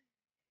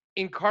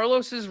 In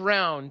Carlos's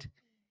round,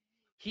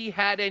 he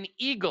had an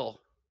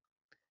eagle,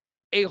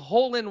 a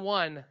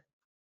hole-in-one,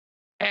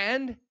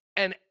 and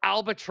an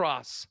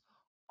albatross,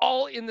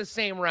 all in the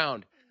same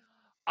round.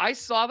 I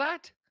saw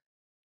that.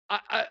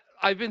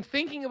 I've been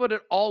thinking about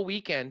it all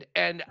weekend,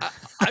 and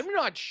I'm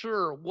not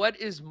sure what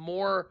is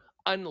more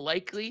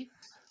unlikely,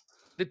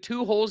 the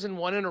 2 holes in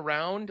one in a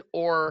round,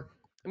 or,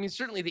 I mean,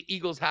 certainly the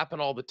eagles happen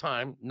all the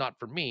time, not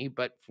for me,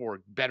 but for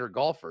better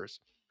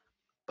golfers.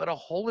 But a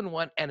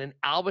hole-in-one and an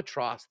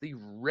albatross, the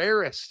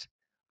rarest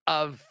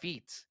of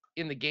feats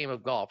in the game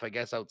of golf, I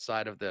guess,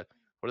 outside of the,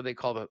 what do they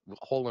call the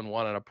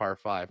hole-in-one on a par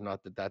 5?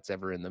 Not that that's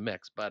ever in the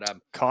mix, but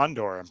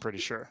Condor, I'm pretty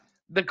sure.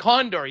 The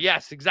Condor,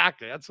 yes,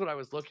 exactly. That's what I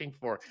was looking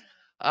for.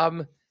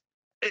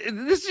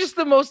 This is just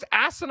the most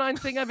asinine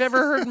thing I've ever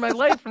heard in my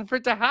life, and for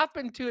it to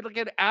happen to like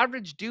an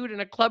average dude in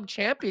a club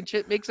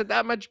championship makes it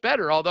that much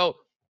better. Although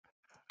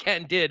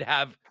Ken did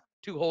have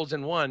 2 holes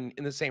in one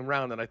in the same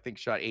round, and I think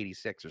shot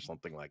 86 or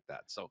something like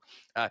that. So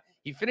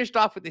he finished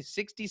off with a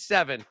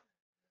 67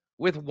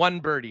 with 1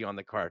 birdie on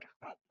the card.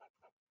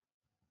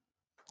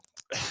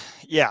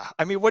 Yeah,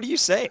 I mean, what do you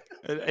say?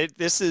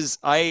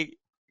 I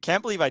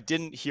can't believe I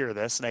didn't hear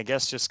this, and I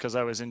guess just because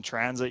I was in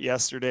transit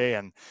yesterday,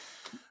 and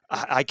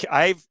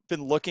I've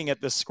been looking at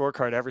this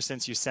scorecard ever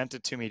since you sent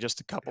it to me just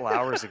a couple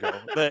hours ago.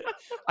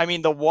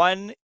 The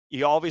one,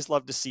 you always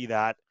love to see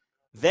that.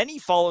 Then he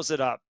follows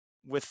it up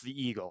with the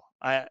eagle.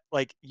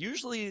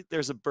 Usually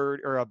there's a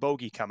bird or a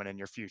bogey coming in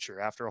your future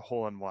after a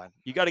hole in one.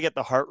 You got to get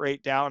the heart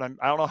rate down.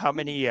 I don't know how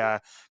many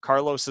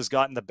Carlos has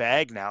got in the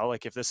bag now,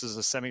 like if this is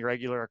a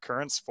semi-regular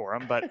occurrence for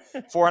him, but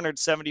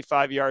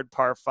 475-yard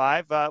par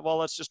 5. Well,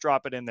 let's just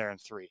drop it in there in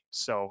 3.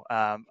 So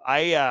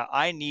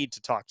I need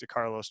to talk to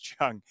Carlos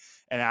Chung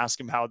and ask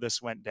him how this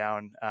went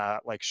down,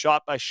 like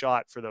shot by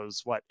shot for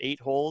those 8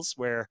 holes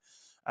where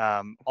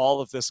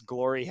all of this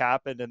glory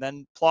happened, and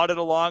then plotted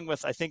along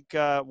with, I think,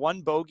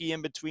 1 bogey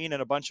in between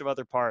and a bunch of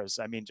other pars.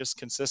 I mean, just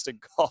consistent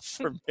golf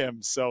from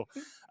him. So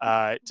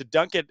to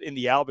dunk it in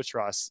the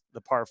albatross,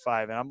 the par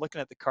 5, and I'm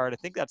looking at the card, I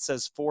think that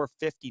says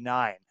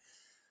 459.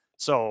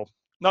 So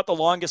not the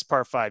longest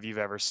par 5 you've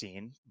ever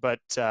seen,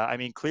 but I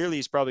mean, clearly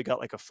he's probably got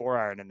like a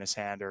 4-iron in his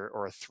hand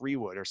or a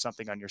 3-wood or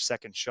something on your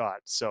second shot.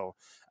 So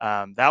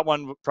that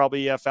one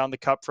probably found the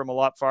cup from a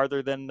lot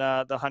farther than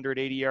the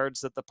 180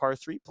 yards that the par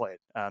 3 played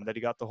that he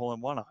got the hole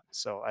in one on.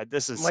 So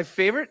this is my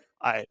favorite.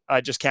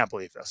 I just can't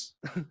believe this.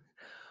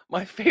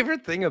 My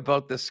favorite thing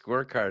about this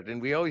scorecard,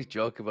 and we always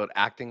joke about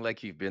acting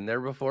like you've been there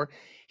before,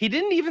 he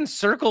didn't even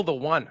circle the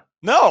 1.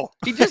 No,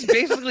 he just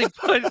basically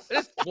put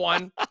this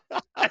 1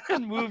 and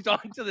then moved on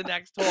to the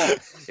next hole.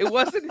 It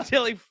wasn't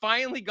until he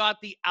finally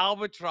got the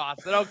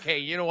albatross that, okay,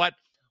 you know what,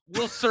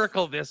 we'll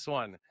circle this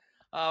one.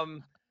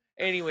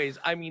 Anyways,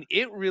 I mean,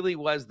 it really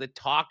was the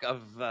talk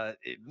of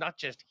not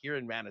just here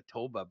in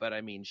Manitoba, but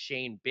I mean,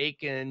 Shane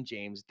Bacon,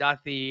 James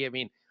Duthie, I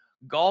mean,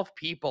 golf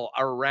people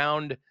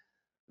around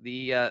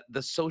the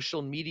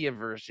social media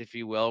verse, if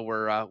you will,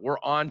 we're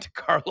on to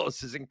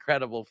Carlos's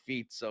incredible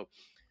feat. So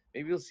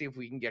maybe we'll see if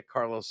we can get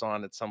Carlos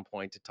on at some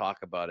point to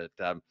talk about it.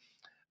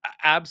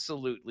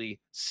 absolutely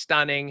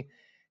stunning.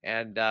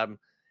 And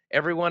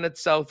everyone at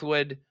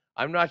Southwood,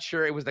 I'm not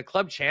sure it was the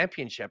club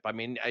championship. I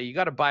mean, you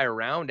got to buy a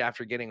round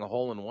after getting a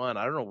hole in one.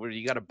 I don't know where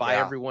you got to buy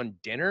everyone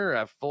dinner,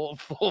 a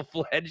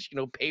full-fledged,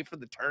 pay for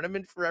the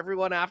tournament for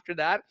everyone after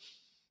that.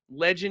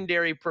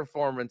 Legendary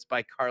performance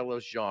by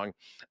Carlos Zhang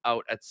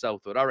out at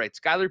Southwood. All right,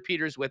 Skylar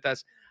Peters with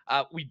us.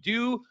 We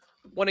do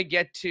want to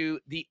get to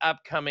the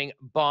upcoming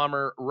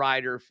Bomber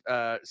Rider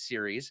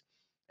series,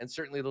 and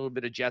certainly a little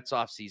bit of Jets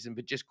off season.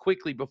 But just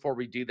quickly before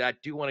we do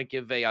that, do want to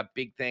give a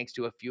big thanks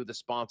to a few of the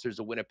sponsors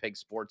of Winnipeg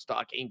Sports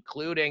Talk,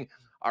 including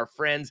our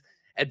friends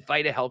at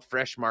Vita Health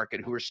Fresh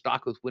Market, who are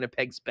stocked with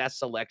Winnipeg's best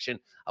selection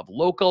of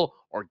local,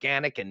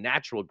 organic, and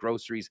natural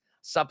groceries,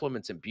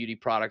 supplements, and beauty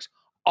products,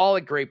 all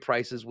at great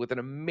prices with an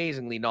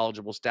amazingly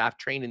knowledgeable staff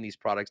trained in these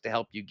products to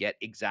help you get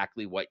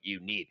exactly what you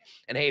need.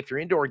 And hey, if you're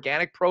into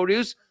organic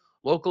produce,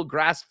 local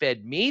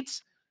grass-fed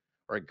meats,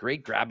 or a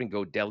great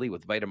grab-and-go deli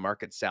with Vita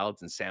Market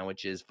salads and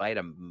sandwiches,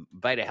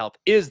 Vita Health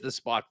is the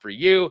spot for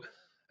you.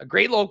 A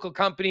great local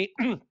company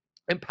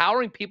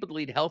empowering people to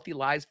lead healthy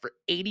lives for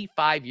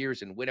 85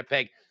 years in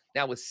Winnipeg,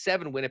 now with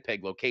 7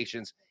 Winnipeg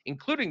locations,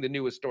 including the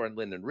newest store in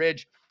Linden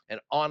Ridge, and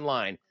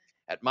online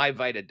at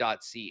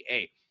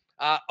myvita.ca.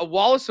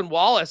 Wallace &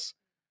 Wallace,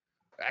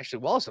 actually,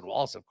 Wallace &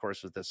 Wallace, of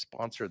course, was the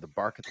sponsor of the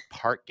Bark at the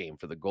Park game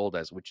for the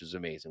Goldeyes, which is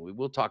amazing. We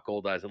will talk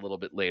Goldeyes a little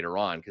bit later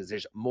on because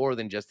there's more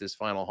than just this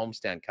final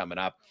homestand coming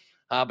up.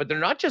 But they're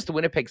not just the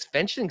Winnipeg's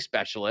fencing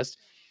specialist.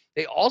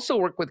 They also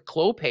work with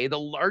Clopay, the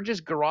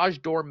largest garage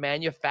door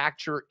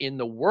manufacturer in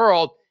the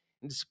world.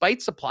 And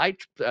despite supply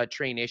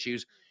chain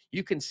issues,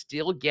 you can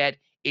still get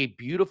a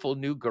beautiful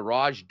new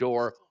garage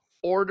door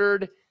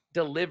ordered,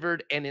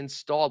 delivered, and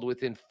installed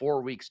within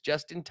 4 weeks,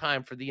 just in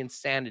time for the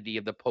insanity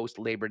of the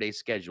post-Labor Day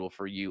schedule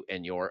for you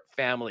and your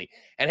family.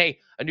 And hey,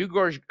 a new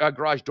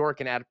garage door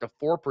can add up to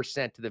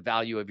 4% to the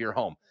value of your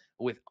home.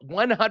 With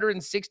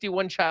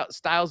 161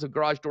 styles of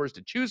garage doors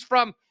to choose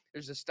from,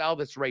 there's a style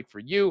that's right for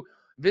you.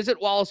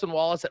 Visit Wallace &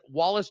 Wallace at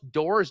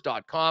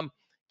wallacedoors.com.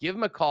 Give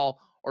them a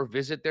call or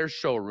visit their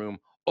showroom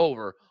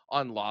over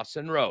on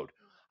Lawson Road.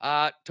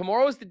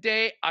 Tomorrow is the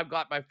day. I've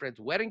got my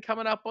friend's wedding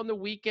coming up on the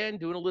weekend,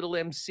 doing a little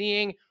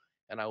emceeing,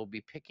 and I will be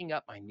picking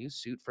up my new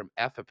suit from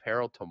F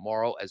Apparel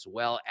tomorrow, as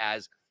well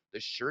as the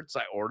shirts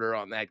I order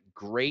on that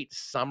great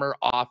summer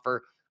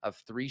offer of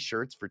 3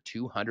 shirts for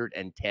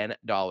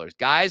 $210.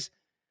 Guys,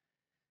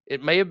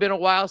 it may have been a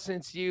while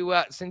since you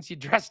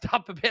dressed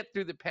up a bit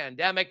through the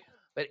pandemic,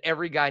 but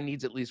every guy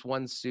needs at least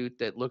one suit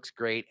that looks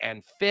great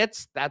and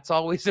fits. That's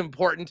always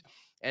important.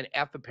 And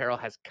F Apparel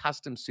has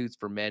custom suits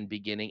for men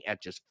beginning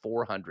at just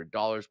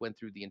 $400. Went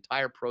through the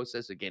entire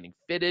process of getting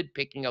fitted,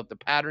 picking out the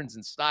patterns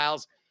and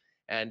styles,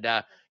 and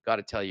got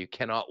to tell you,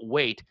 cannot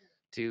wait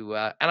to.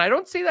 And I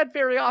don't say that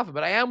very often,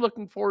 but I am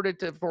looking forward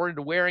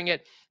to wearing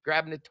it,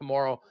 grabbing it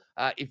tomorrow.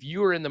 If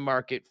you are in the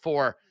market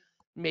for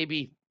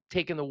maybe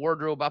taking the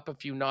wardrobe up a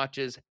few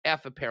notches,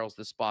 F Apparel's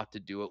the spot to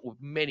do it,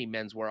 with many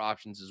menswear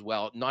options as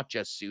well, not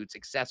just suits,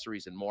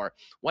 accessories, and more.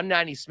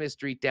 190 Smith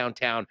Street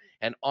downtown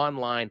and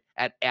online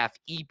at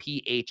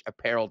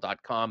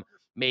fepapparel.com.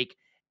 Make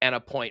an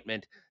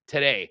appointment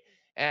today.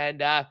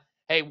 And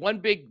hey, one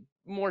big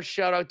more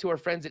shout out to our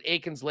friends at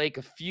Aikens Lake.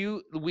 A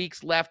few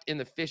weeks left in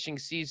the fishing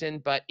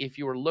season, but if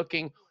you are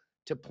looking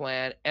to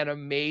plan an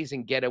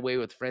amazing getaway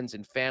with friends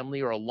and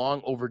family or a long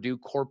overdue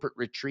corporate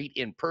retreat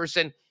in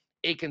person,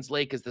 Aikens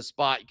Lake is the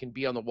spot. You can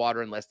be on the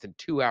water in less than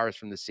 2 hours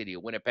from the city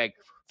of Winnipeg.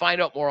 Find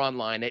out more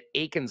online at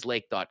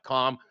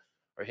aikenslake.com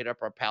or hit up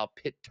our pal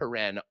Pitt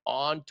Terren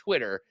on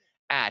Twitter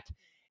at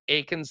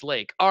Aikens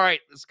Lake. All right,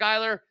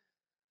 Skylar,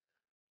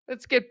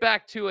 let's get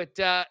back to it.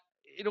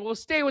 We'll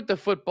stay with the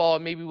football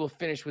and maybe we'll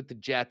finish with the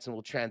Jets and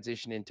we'll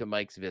transition into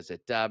Mike's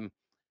visit.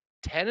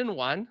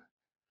 10-1.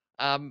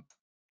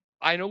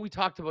 I know we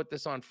talked about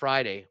this on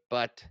Friday,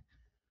 but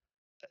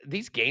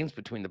these games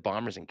between the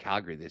Bombers and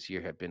Calgary this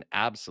year have been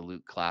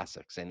absolute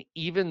classics. And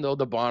even though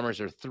the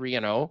Bombers are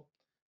 3-0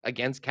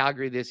 against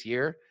Calgary this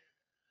year,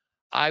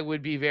 I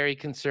would be very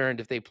concerned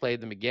if they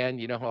played them again.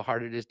 You know how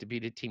hard it is to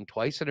beat a team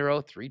twice in a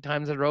row, 3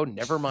 times in a row,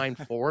 never mind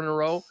 4 in a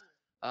row.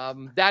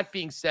 That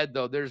being said,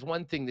 though, there's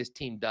one thing this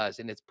team does,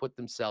 and it's put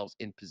themselves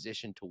in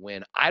position to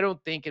win. I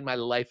don't think in my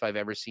life I've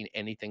ever seen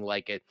anything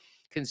like it.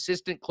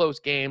 Consistent close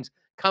games.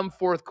 Come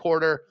fourth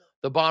quarter,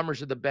 the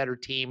Bombers are the better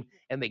team,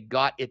 and they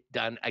got it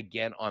done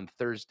again on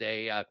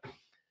Thursday.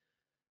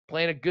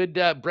 Playing a good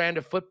brand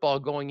of football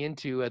going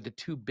into the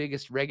 2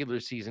 biggest regular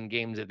season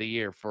games of the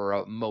year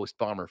for most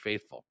Bomber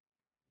faithful.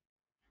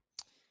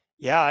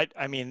 Yeah,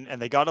 I mean, and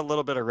they got a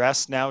little bit of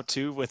rest now,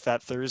 too, with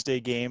that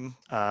Thursday game,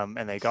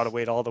 and they got to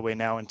wait all the way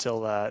now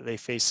until they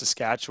face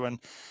Saskatchewan.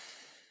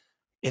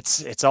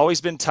 It's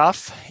always been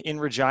tough in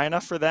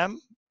Regina for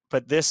them,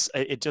 but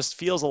it just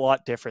feels a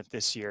lot different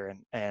this year.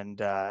 And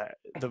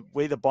the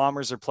way the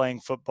Bombers are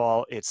playing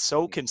football, it's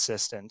so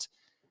consistent,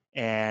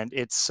 and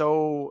it's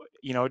so,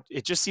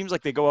 it just seems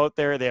like they go out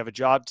there, they have a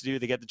job to do,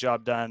 they get the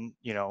job done,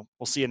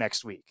 we'll see you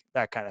next week,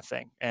 that kind of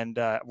thing. And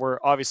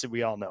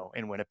we all know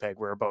in Winnipeg,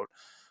 we're about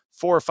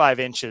 4 or 5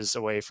 inches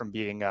away from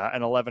being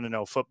an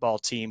 11-0 football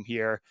team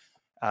here.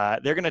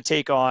 They're going to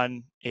take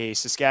on a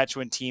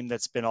Saskatchewan team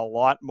that's been a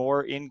lot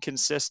more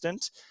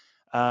inconsistent.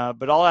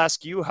 But I'll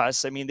ask you,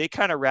 Huss. I mean, they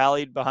kind of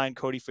rallied behind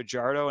Cody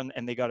Fajardo,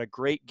 and they got a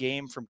great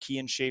game from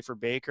Kean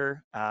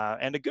Schaefer-Baker,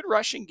 and a good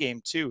rushing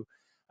game too.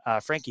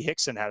 Frankie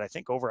Hickson had, I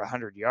think, over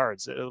 100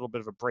 yards, a little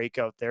bit of a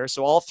breakout there.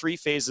 So all 3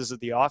 phases of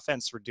the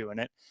offense were doing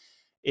it.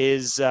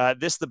 Is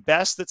this the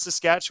best that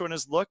Saskatchewan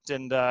has looked?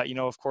 And,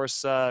 of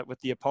course,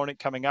 with the opponent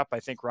coming up, I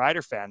think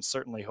Rider fans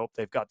certainly hope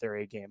they've got their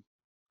A game.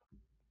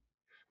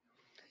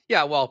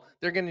 Yeah, well,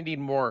 they're going to need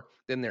more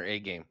than their A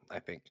game, I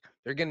think.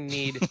 They're going to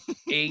need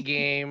A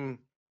game,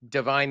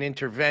 divine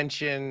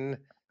intervention,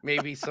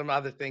 maybe some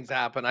other things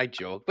happen. I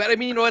joke. But, I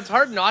mean, it's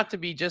hard not to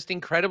be just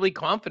incredibly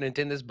confident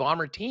in this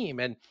Bomber team.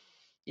 And,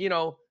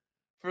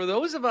 for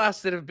those of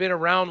us that have been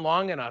around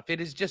long enough,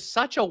 it is just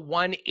such a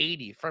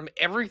 180 from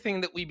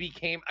everything that we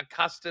became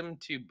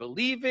accustomed to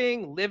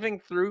believing, living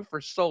through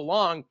for so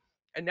long.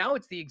 And now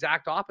it's the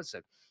exact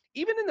opposite.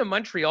 Even in the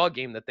Montreal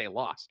game that they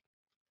lost,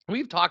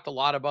 we've talked a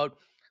lot about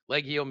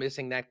Legio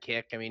missing that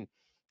kick. I mean,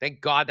 thank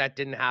God that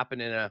didn't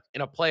happen in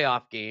a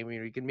playoff game.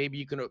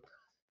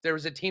 There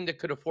was a team that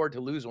could afford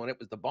to lose one. It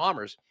was the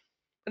Bombers.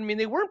 I mean,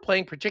 they weren't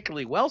playing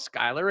particularly well,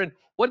 Skylar. And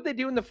what did they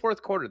do in the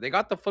fourth quarter? They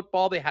got the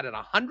football. They had a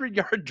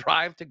 100-yard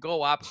drive to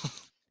go up,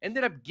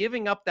 ended up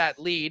giving up that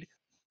lead,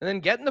 and then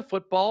getting the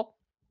football,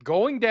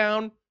 going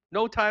down,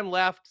 no time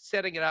left,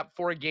 setting it up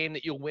for a game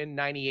that you'll win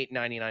 98,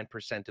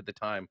 99% of the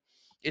time.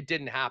 It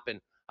didn't happen.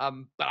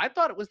 But I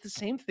thought it was the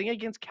same thing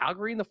against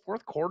Calgary in the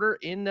fourth quarter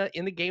in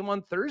the game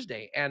on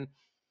Thursday. And,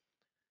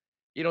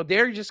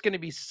 they're just going to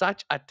be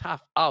such a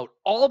tough out.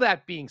 All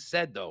that being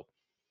said, though,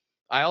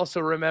 I also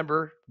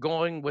remember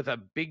going with a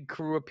big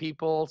crew of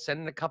people,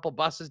 sending a couple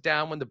buses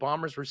down when the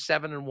Bombers were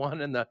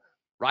 7-1 and the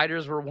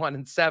Riders were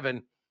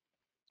 1-7.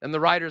 And the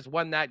Riders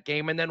won that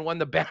game and then won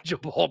the Banjo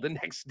Bowl the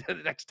next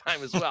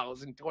time as well. It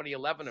was in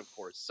 2011, of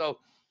course. So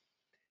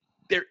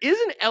there is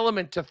an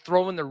element to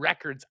throwing the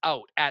records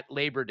out at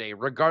Labor Day,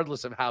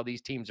 regardless of how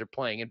these teams are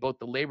playing in both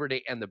the Labor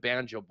Day and the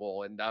Banjo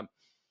Bowl. And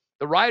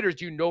the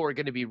Riders, are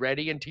going to be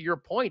ready. And to your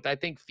point, I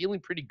think feeling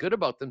pretty good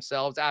about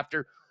themselves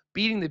after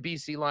beating the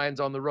BC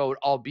Lions on the road,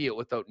 albeit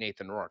without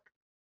Nathan Rourke.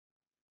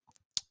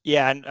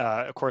 Yeah, and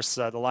of course,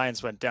 the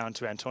Lions went down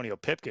to Antonio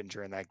Pipkin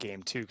during that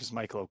game too, because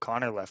Michael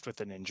O'Connor left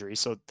with an injury.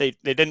 So they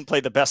didn't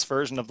play the best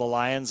version of the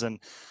Lions, and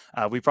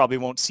we probably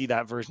won't see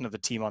that version of the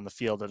team on the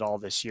field at all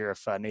this year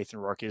if Nathan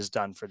Rourke is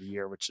done for the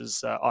year, which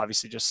is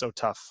obviously just so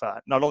tough,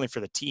 not only for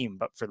the team,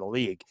 but for the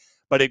league.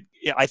 But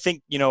I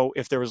think,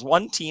 if there was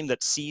one team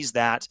that sees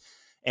that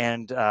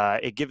and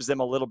it gives them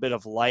a little bit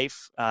of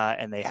life,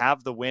 and they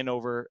have the win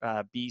over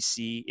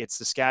BC, it's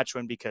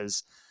Saskatchewan,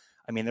 because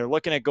I mean, they're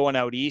looking at going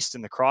out east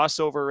in the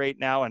crossover right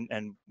now,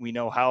 and we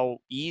know how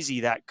easy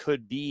that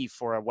could be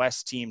for a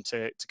West team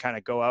to kind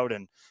of go out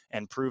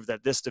and prove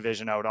that this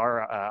division out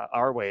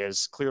our way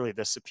is clearly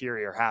the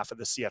superior half of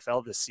the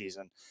CFL this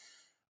season.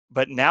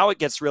 But now it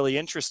gets really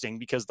interesting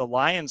because the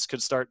Lions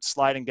could start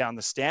sliding down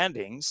the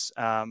standings.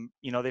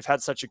 They've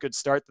had such a good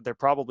start that they're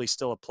probably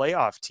still a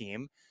playoff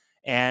team.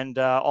 And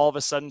all of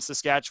a sudden,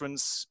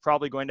 Saskatchewan's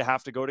probably going to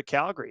have to go to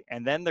Calgary.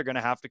 And then they're going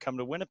to have to come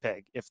to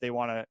Winnipeg if they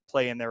want to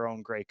play in their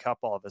own Grey Cup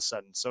all of a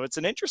sudden. So it's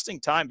an interesting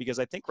time because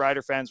I think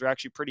Rider fans were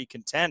actually pretty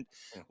content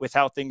with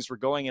how things were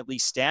going, at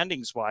least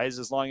standings-wise,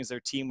 as long as their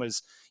team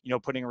was,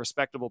 putting a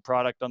respectable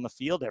product on the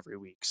field every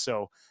week.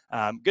 So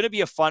going to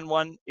be a fun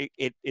one.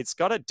 It's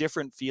got a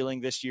different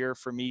feeling this year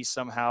for me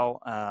somehow.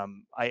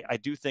 I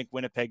do think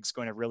Winnipeg's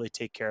going to really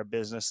take care of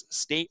business.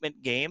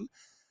 Statement game.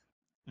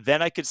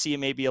 Then I could see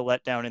maybe a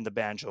letdown in the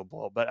Banjo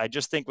Bowl. But I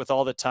just think with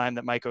all the time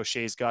that Mike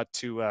O'Shea's got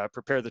to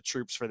prepare the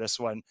troops for this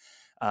one,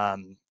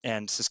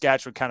 and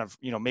Saskatchewan kind of,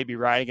 maybe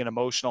riding an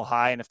emotional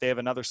high. And if they have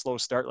another slow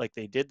start like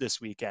they did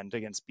this weekend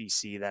against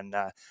BC, then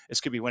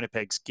this could be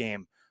Winnipeg's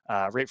game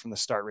right from the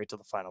start, right to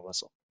the final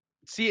whistle.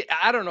 See,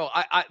 I don't know.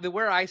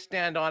 Where I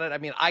stand on it, I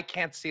mean, I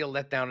can't see a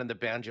letdown in the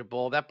Banjo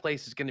Bowl. That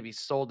place is going to be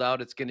sold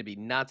out. It's going to be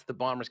nuts. The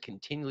Bombers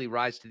continually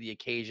rise to the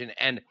occasion.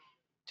 And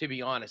to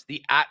be honest,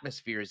 the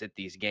atmospheres at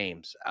these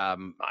games,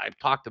 I've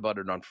talked about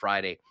it on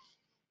Friday.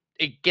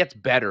 It gets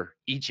better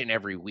each and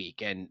every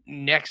week. And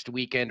next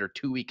weekend or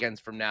 2 weekends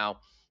from now,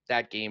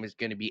 that game is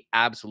going to be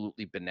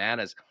absolutely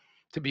bananas.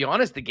 To be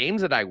honest, the games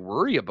that I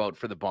worry about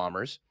for the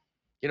Bombers,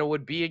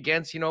 would be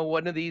against,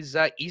 one of these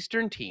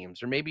Eastern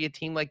teams, or maybe a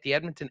team like the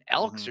Edmonton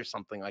Elks or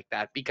something like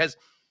that, because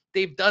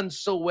they've done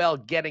so well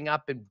getting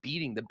up and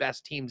beating the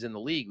best teams in the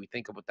league. We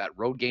think about that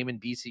road game in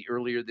BC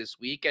earlier this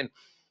week, and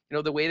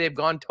the way they've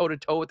gone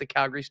toe-to-toe with the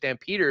Calgary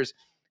Stampeders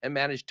and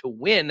managed to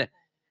win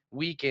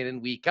week in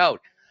and week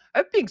out.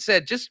 That being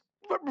said, just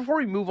before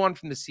we move on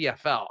from the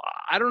CFL,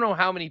 I don't know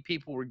how many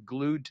people were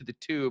glued to the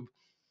tube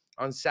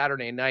on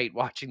Saturday night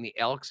watching the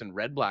Elks and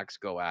Red Blacks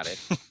go at it.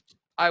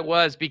 I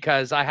was,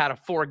 because I had a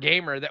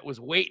 4-gamer that was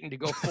waiting to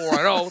go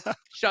 4-0.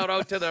 Shout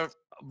out to the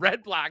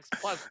Red Blacks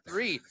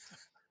 +3.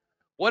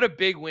 What a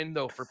big win,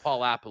 though, for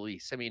Paul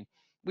Lapolice. I mean,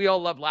 we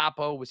all love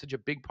Lapo. Was such a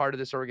big part of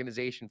this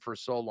organization for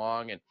so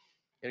long, and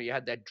you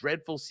had that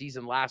dreadful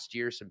season last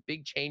year, some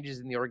big changes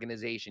in the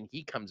organization.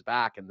 He comes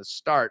back, and the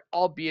start,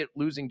 albeit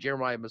losing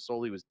Jeremiah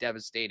Masoli, was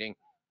devastating.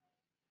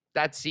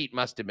 That seat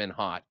must have been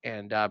hot.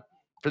 And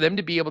for them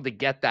to be able to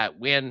get that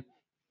win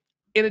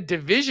in a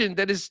division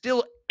that is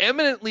still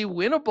eminently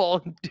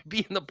winnable to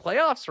be in the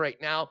playoffs right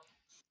now,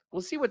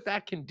 we'll see what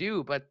that can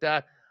do. But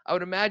I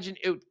would imagine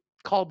it would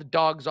call the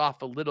dogs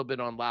off a little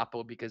bit on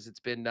Lapo, because it's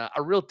been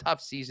a real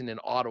tough season in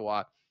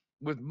Ottawa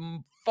with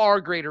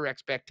far greater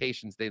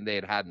expectations than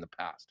they had in the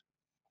past.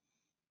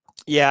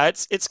 Yeah,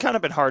 it's kind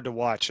of been hard to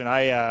watch, and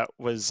I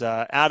was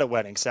at a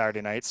wedding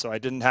Saturday night, so I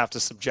didn't have to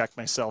subject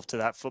myself to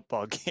that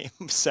football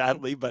game,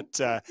 sadly. But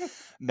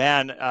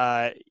man,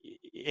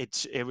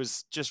 it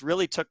was just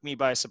really took me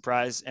by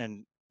surprise.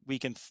 And we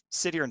can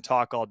sit here and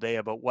talk all day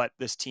about what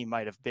this team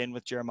might have been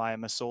with Jeremiah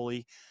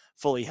Masoli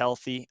fully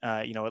healthy,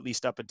 at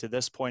least up until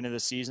this point of the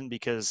season,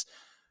 because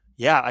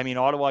yeah, I mean,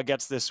 Ottawa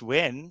gets this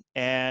win,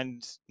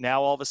 and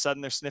now all of a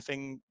sudden they're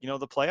sniffing,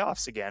 the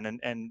playoffs again,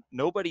 and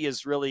nobody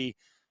has really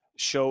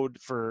showed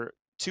for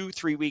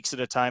 2-3 weeks at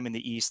a time in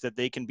the East that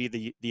they can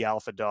be the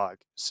alpha dog.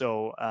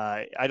 So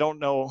I don't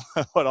know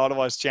what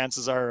Ottawa's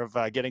chances are of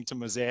getting to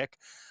Mosaic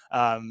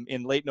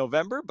in late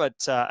November,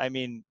 but I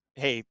mean,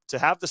 hey, to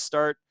have the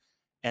start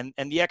and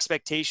the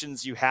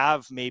expectations you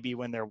have maybe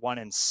when they're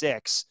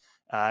 1-6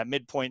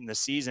 midpoint in the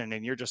season,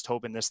 and you're just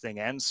hoping this thing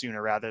ends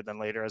sooner rather than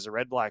later as a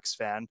Red Blacks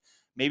fan.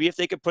 Maybe if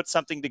they could put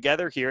something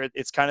together here,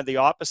 it's kind of the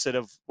opposite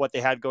of what they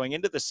had going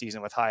into the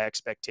season with high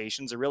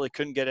expectations. It really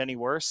couldn't get any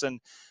worse. And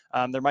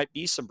there might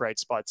be some bright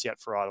spots yet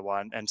for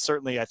Ottawa. And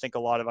certainly I think a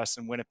lot of us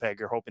in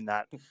Winnipeg are hoping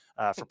that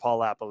for Paul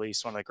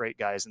LaPolice, one of the great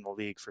guys in the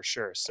league for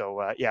sure.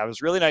 So yeah, it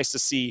was really nice to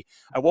see.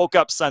 I woke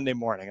up Sunday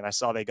morning and I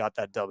saw they got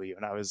that W,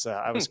 and I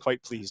was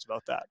quite pleased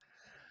about that.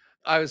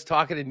 I was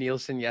talking to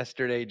Nielsen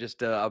yesterday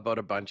just about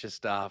a bunch of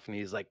stuff, and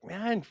he's like,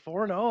 man,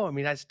 4-0. I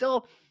mean, it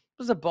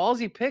was a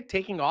ballsy pick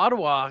taking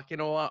Ottawa,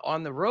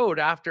 on the road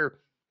after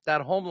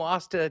that home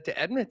loss to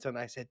Edmonton.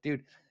 I said,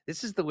 dude,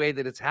 this is the way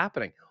that it's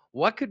happening.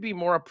 What could be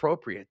more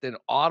appropriate than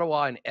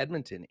Ottawa and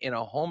Edmonton in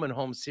a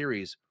home-and-home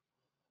series,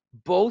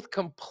 both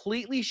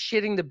completely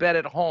shitting the bed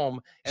at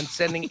home and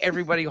sending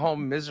everybody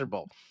home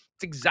miserable?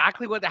 It's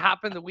exactly what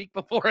happened the week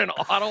before in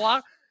Ottawa,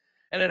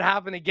 and it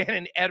happened again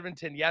in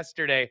Edmonton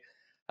yesterday.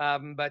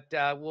 But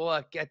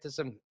we'll get to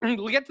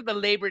the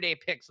Labor Day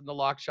picks in the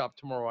lock shop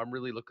tomorrow. I'm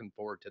really looking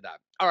forward to that.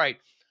 All right.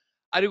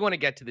 I do want to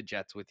get to the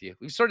Jets with you.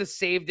 We've sort of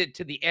saved it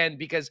to the end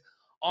because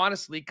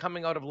honestly,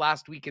 coming out of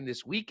last week and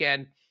this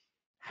weekend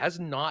has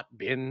not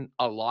been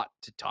a lot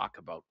to talk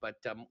about. But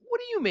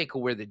what do you make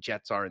of where the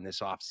Jets are in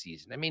this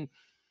offseason? I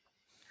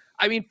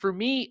mean, for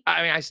me,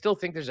 I still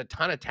think there's a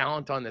ton of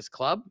talent on this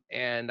club,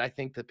 and I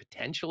think the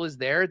potential is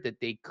there that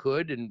they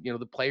could, and,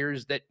 the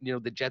players that,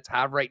 the Jets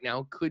have right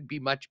now could be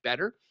much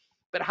better.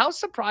 But how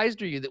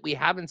surprised are you that we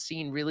haven't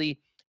seen really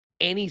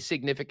any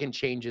significant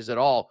changes at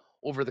all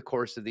over the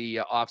course of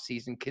the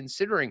offseason,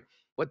 considering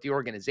what the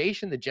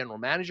organization, the general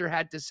manager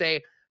had to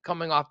say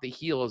coming off the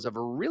heels of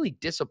a really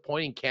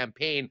disappointing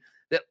campaign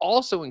that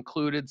also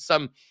included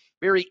some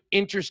very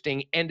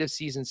interesting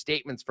end-of-season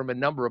statements from a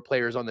number of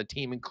players on the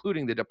team,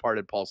 including the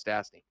departed Paul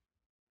Stastny.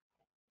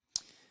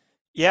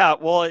 Yeah,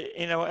 well,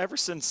 ever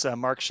since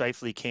Mark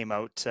Scheifele came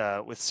out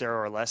with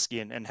Sarah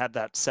Orlesky and had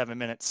that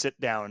 7-minute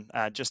sit-down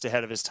just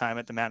ahead of his time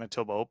at the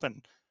Manitoba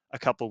Open a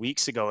couple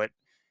weeks ago, it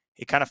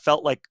kind of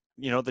felt like,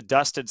 the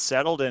dust had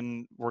settled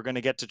and we're going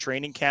to get to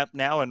training camp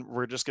now and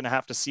we're just going to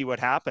have to see what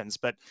happens.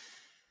 But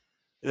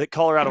the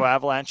Colorado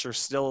Avalanche are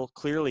still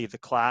clearly the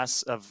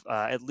class of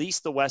at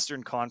least the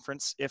Western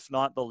Conference, if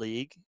not the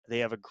league. They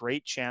have a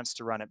great chance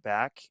to run it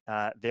back.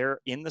 They're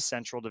in the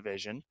Central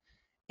Division.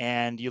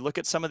 And you look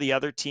at some of the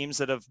other teams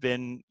that have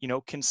been,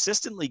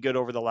 consistently good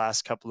over the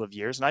last couple of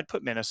years. And I'd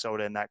put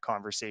Minnesota in that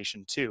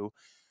conversation too,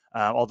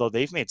 although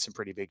they've made some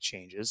pretty big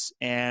changes.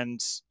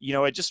 And,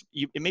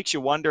 it makes you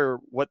wonder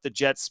what the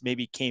Jets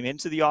maybe came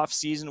into the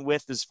offseason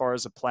with as far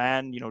as a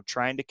plan,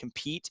 trying to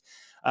compete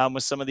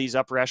with some of these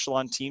upper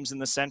echelon teams in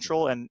the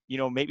Central. And,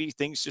 maybe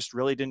things just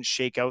really didn't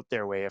shake out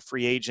their way. A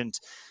free agent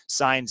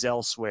signs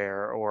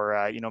elsewhere,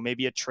 or,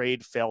 maybe a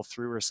trade fell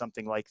through or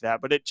something like that.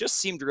 But it just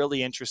seemed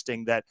really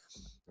interesting that,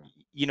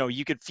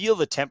 you could feel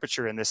the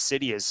temperature in this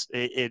city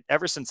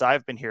ever since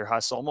I've been here,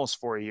 Huss, almost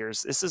 4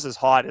 years. This is as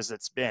hot as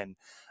it's been,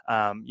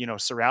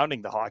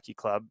 surrounding the hockey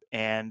club.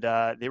 And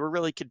they were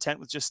really content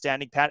with just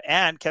standing pat.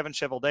 And Kevin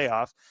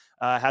Cheveldayoff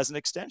has an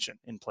extension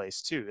in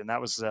place too. And that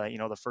was,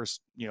 the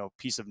first,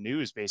 piece of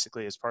news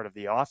basically as part of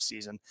the off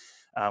season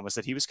was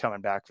that he was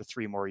coming back for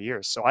 3 more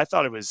years. So I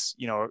thought it was,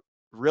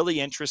 really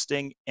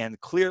interesting, and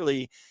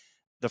clearly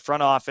the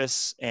front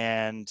office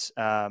and,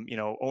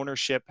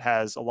 ownership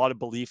has a lot of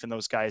belief in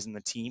those guys in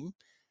the team,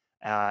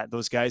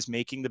 those guys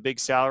making the big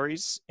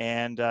salaries,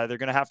 and they're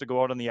going to have to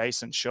go out on the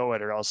ice and show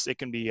it, or else it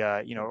can be,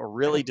 a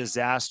really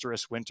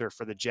disastrous winter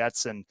for the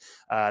Jets. And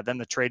then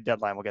the trade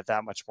deadline will get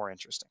that much more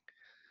interesting.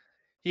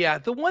 Yeah.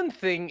 The one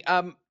thing,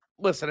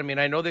 listen,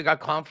 I know they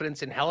got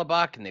confidence in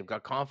Hellebuck, and they've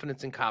got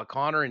confidence in Kyle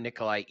Connor and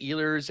Nikolai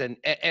Ehlers,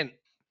 and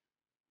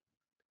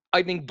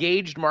an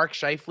engaged Mark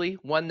Scheifele,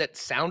 one that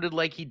sounded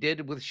like he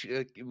did with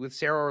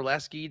Sarah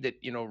Orlesky, that,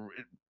 you know,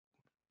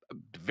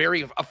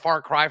 a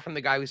far cry from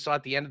the guy we saw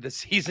at the end of the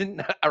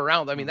season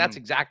around. I mean, that's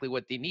exactly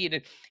what they need.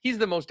 And he's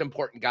the most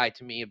important guy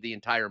to me of the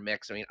entire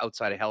mix. I mean,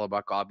 outside of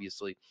Hellebuck,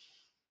 obviously,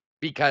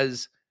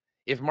 because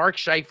if Mark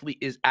Scheifele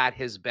is at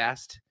his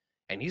best,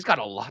 and he's got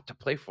a lot to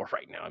play for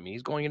right now. I mean,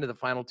 he's going into the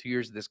final 2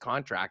 years of this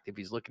contract. If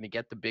he's looking to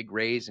get the big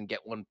raise and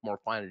get one more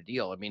final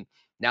deal, I mean,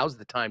 now's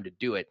the time to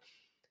do it.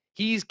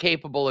 He's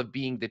capable of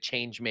being the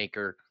change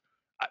maker,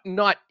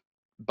 not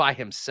by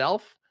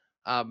himself,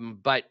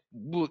 but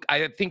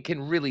I think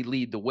can really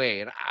lead the way.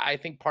 And I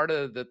think part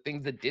of the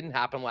things that didn't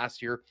happen last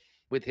year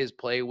with his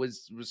play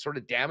was sort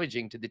of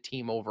damaging to the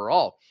team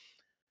overall.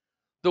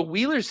 The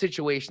Wheeler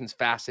situation's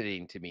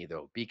fascinating to me,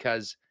 though,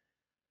 because,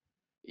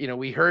 you know,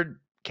 we heard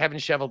Kevin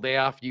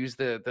Cheveldayoff use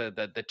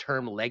the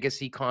term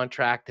legacy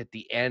contract at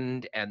the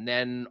end, and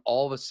then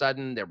all of a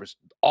sudden there was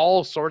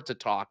all sorts of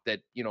talk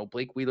that, you know,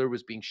 Blake Wheeler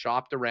was being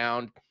shopped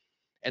around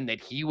and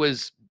that he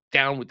was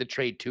down with the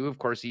trade too. Of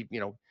course, he, you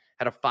know,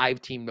 had a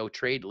 5-team no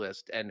trade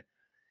list, and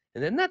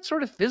then that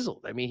sort of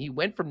fizzled. I mean, he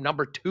went from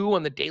number 2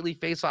 on the daily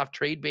faceoff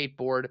trade bait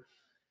board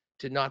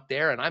to not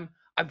there, and I'm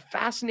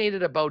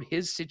fascinated about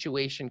his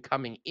situation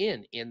coming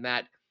in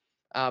that,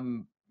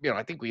 you know,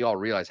 I think we all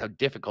realize how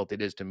difficult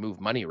it is to move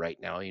money right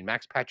now. I mean,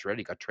 Max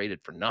Pacioretty got traded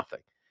for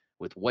nothing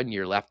with 1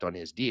 year left on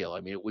his deal.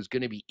 I mean, it was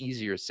going to be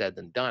easier said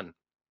than done.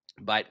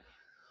 But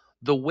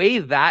the way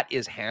that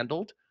is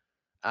handled,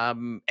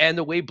 and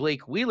the way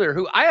Blake Wheeler,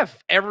 who I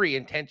have every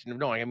intention of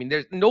knowing, I mean,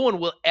 there's no one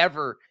will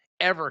ever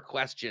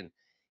question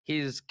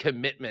his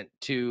commitment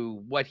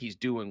to what he's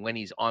doing when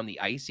he's on the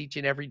ice each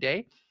and every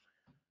day.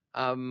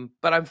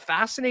 But I'm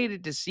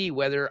fascinated to see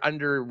whether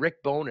under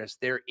Rick Bowness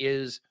there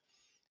is,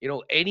 you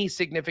know, any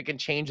significant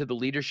change of the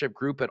leadership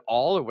group at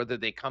all, or whether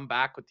they come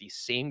back with the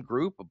same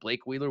group of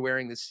Blake Wheeler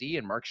wearing the C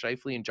and Mark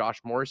Scheifele and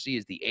Josh Morrissey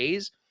as the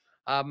A's,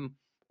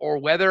 or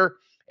whether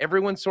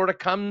everyone sort of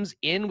comes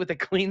in with a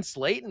clean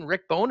slate and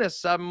Rick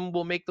Bowness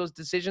will make those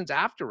decisions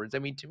afterwards. I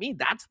mean, to me,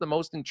 that's the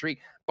most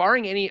intriguing,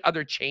 barring any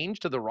other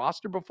change to the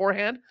roster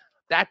beforehand.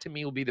 That to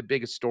me will be the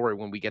biggest story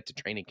when we get to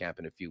training camp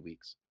in a few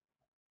weeks.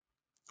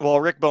 Well,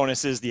 Rick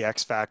Bowness is the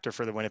X factor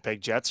for the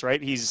Winnipeg Jets,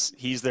 right?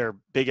 He's their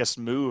biggest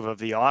move of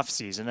the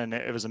offseason, and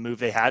it was a move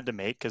they had to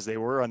make because they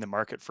were on the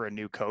market for a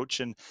new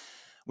coach. And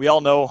we all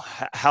know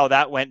how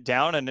that went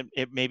down, and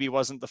it maybe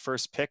wasn't the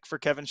first pick for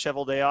Kevin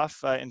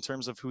Cheveldayoff in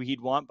terms of who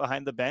he'd want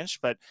behind the bench,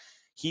 but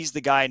he's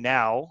the guy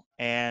now.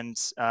 And,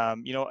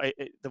 you know,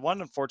 the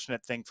one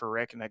unfortunate thing for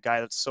Rick, and a guy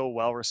that's so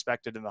well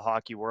respected in the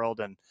hockey world,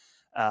 and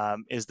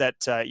is that,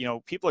 you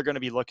know, people are going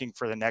to be looking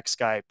for the next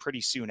guy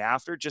pretty soon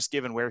after, just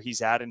given where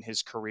he's at in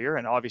his career.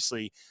 And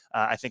obviously,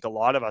 I think a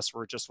lot of us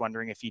were just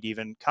wondering if he'd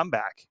even come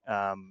back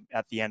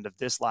at the end of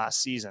this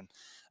last season.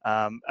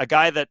 A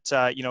guy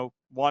that, you know,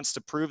 wants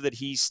to prove that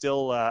he's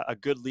still a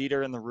good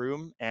leader in the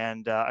room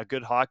and a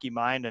good hockey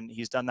mind, and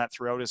he's done that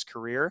throughout his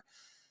career.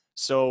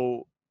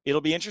 So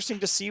it'll be interesting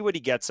to see what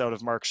he gets out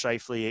of Mark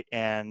Scheifele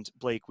and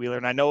Blake Wheeler.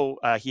 And I know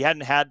he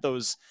hadn't had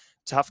those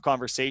tough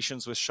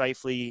conversations with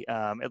Scheifele,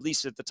 at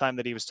least at the time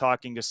that he was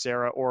talking to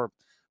Sarah, or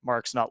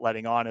Mark's not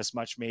letting on as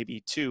much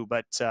maybe too.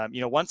 But,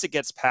 you know, once it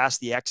gets past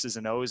the X's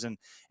and O's and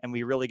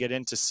we really get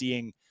into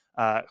seeing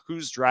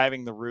who's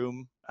driving the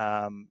room,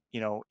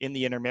 you know, in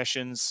the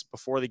intermissions,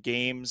 before the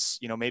games,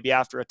 you know, maybe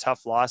after a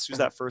tough loss, who's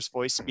that first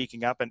voice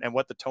speaking up, and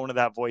what the tone of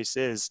that voice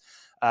is,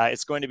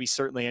 it's going to be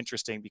certainly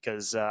interesting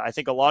because I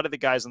think a lot of the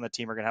guys on the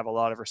team are going to have a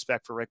lot of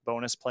respect for Rick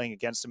Bowness playing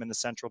against him in the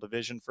Central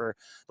Division for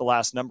the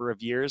last number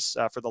of years,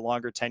 for the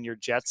longer tenured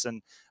Jets,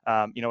 and,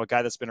 you know, a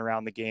guy that's been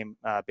around the game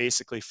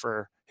basically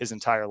for his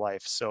entire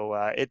life. So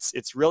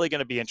it's really going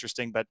to be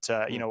interesting, but,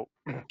 you know,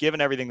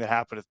 given everything that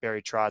happened with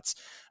Barry Trotz,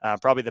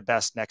 probably the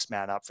best next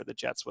man up for the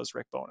Jets was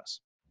Rick Bowness.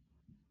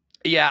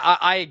 Yeah,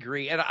 I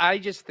agree. And I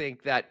just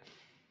think that,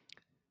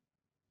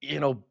 you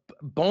know,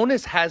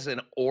 Bowness has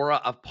an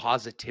aura of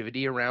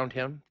positivity around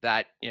him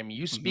that, I mean,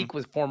 you speak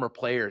with former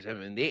players, I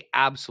mean, they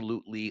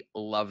absolutely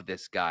love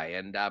this guy.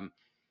 And,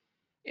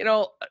 you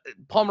know,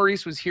 Paul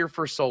Maurice was here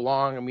for so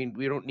long. I mean,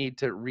 we don't need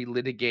to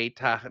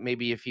relitigate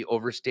maybe if he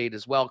overstayed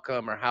his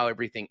welcome or how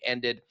everything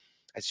ended.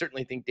 I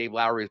certainly think Dave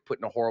Lowry was put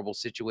in a horrible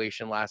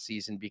situation last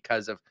season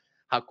because of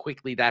how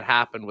quickly that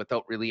happened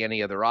without really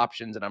any other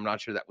options. And I'm not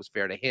sure that was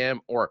fair to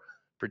him or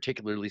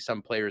particularly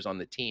some players on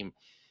the team.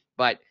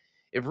 But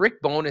if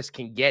Rick Bowness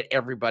can get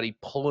everybody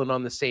pulling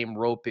on the same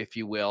rope, if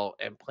you will,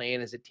 and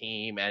playing as a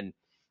team and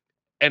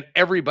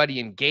everybody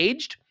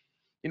engaged,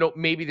 you know,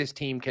 maybe this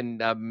team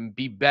can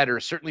be better,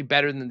 certainly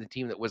better than the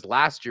team that was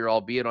last year,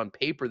 albeit on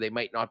paper they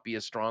might not be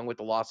as strong with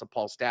the loss of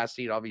Paul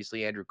Stastny and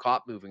obviously Andrew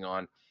Kopp moving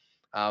on.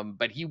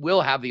 But he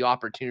will have the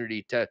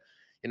opportunity to,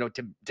 you know,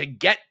 to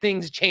get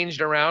things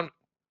changed around,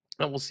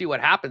 and we'll see what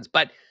happens.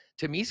 But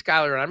to me,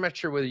 Skylar, and I'm not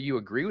sure whether you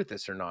agree with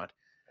this or not,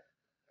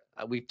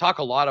 we talk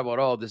a lot about,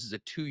 oh, this is a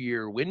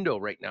 2-year window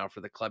right now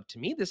for the club. To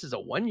me, this is a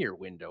 1-year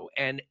window,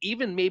 and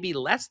even maybe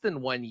less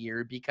than 1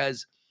 year,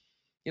 because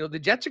the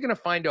Jets are going to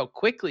find out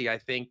quickly, I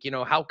think,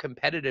 how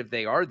competitive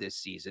they are this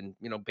season,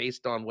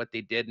 based on what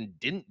they did and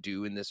didn't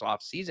do in this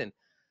offseason.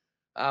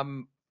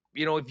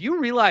 If you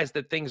realize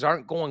that things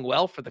aren't going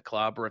well for the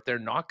club, or if they're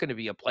not going to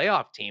be a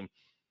playoff team,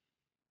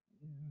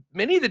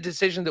 many of the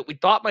decisions that we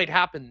thought might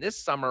happen this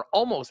summer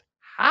almost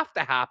have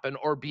to happen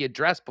or be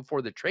addressed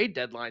before the trade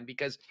deadline.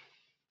 Because,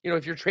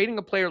 if you're trading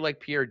a player like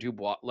Pierre-Luc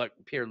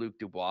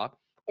Dubois,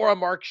 or a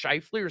Mark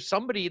Scheifele, or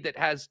somebody that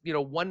has,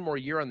 one more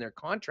year on their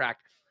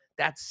contract,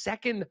 that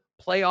second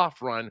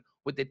playoff run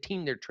with the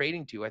team they're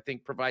trading to, I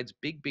think provides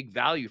big, big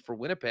value for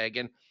Winnipeg.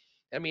 And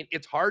I mean,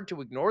 it's hard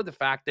to ignore the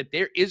fact that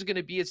there is going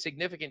to be a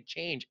significant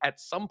change at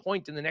some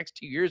point in the next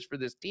 2 years for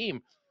this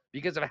team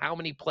because of how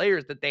many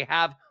players that they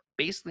have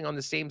basically on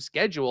the same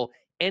schedule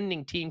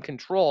ending team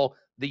control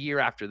the year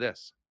after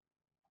this.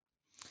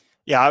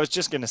 Yeah, I was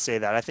just going to say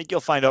that. I think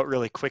you'll find out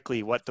really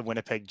quickly what the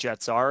Winnipeg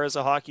Jets are as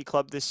a hockey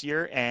club this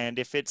year. And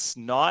if it's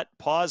not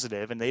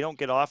positive and they don't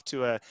get off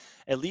to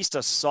at least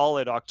a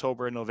solid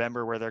October and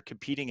November where they're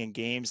competing in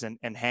games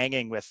and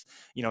hanging with,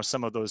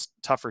 some of those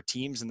tougher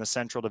teams in the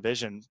Central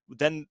Division,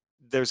 then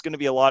there's going to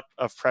be a lot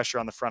of pressure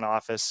on the front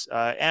office.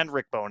 And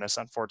Rick Bowness,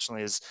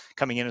 unfortunately, is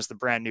coming in as the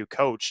brand new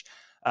coach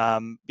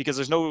because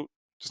there's no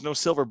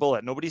silver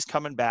bullet. Nobody's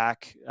coming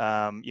back,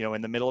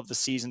 in the middle of the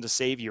season to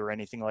save you or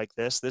anything like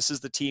this. This is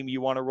the team you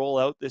want to roll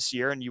out this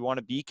year, and you want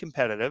to be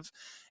competitive,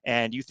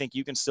 and you think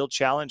you can still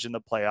challenge in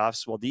the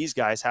playoffs. Well, these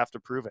guys have to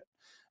prove it.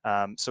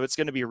 So it's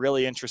going to be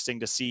really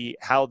interesting to see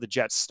how the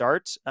Jets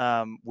start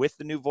with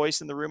the new voice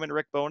in the room and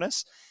Rick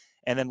Bowness.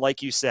 And then,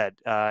 like you said,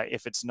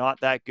 if it's not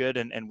that good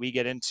and we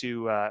get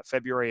into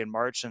February and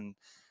March and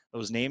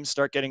those names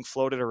start getting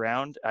floated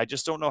around, I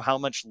just don't know how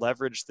much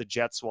leverage the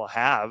Jets will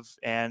have.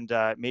 And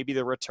maybe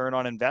the return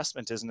on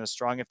investment isn't as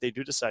strong if they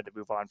do decide to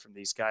move on from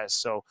these guys.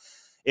 So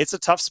it's a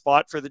tough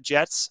spot for the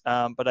Jets.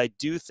 But I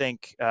do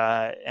think,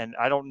 and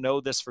I don't know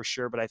this for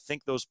sure, but I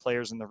think those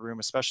players in the room,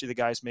 especially the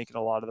guys making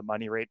a lot of the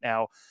money right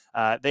now,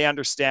 they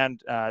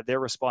understand their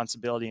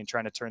responsibility in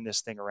trying to turn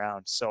this thing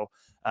around. So,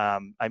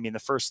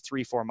 the first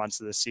 3-4 months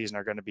of the season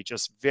are going to be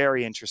just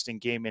very interesting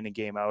game in and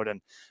game out.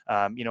 And,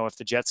 if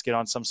the Jets get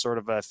on some sort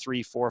of a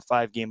 3, 4,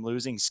 5 game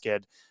losing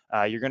skid,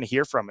 you're going to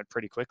hear from it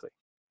pretty quickly.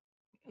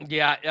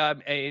 Yeah.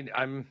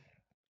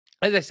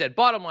 As I said,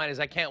 bottom line is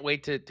I can't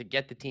wait to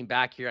get the team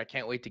back here. I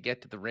can't wait to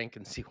get to the rink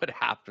and see what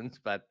happens.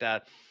 But,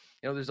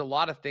 there's a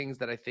lot of things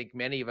that I think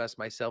many of us,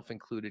 myself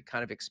included,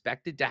 kind of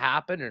expected to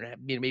happen and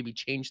maybe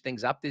change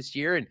things up this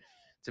year. And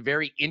it's a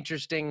very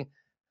interesting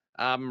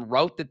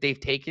route that they've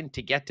taken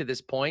to get to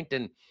this point.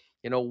 And,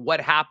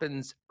 what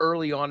happens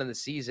early on in the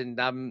season,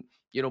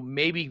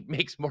 maybe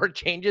makes more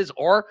changes,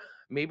 or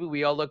maybe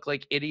we all look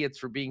like idiots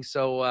for being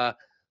so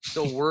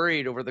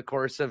worried over the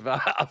course of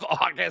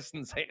August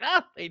and saying,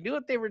 they knew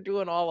what they were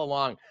doing all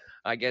along.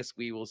 I guess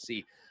we will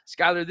see.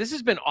 Skylar, this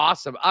has been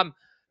awesome.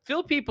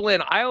 Fill people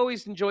in. I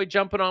always enjoy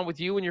jumping on with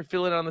you when you're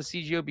filling on the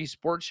CJOB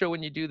Sports Show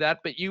when you do that,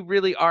 but you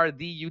really are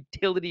the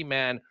utility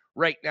man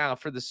right now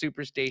for the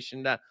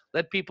Superstation.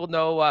 Let people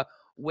know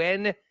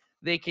when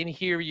they can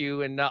hear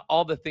you and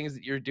all the things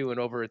that you're doing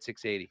over at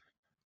 680.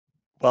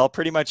 Well,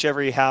 pretty much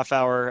every half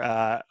hour,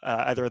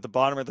 either at the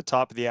bottom or the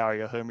top of the hour,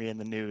 you'll hear me in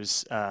the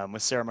news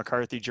with Sarah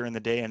McCarthy during the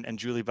day and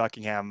Julie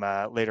Buckingham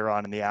later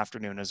on in the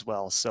afternoon as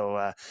well.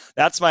 So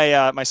that's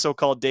my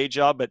so-called day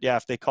job. But yeah,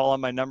 if they call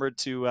on my number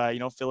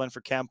to fill in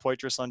for Cam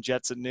Poitras on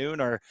Jets at noon,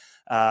 or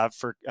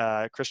for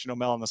Christian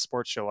O'Mell on the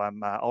Sports Show,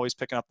 I'm always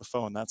picking up the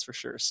phone. That's for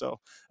sure. So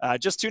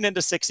just tune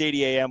into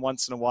 680 AM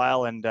once in a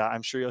while, and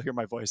I'm sure you'll hear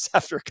my voice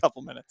after a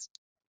couple minutes.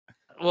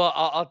 Well,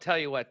 I'll tell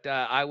you what,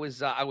 I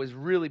was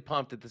really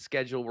pumped that the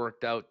schedule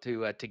worked out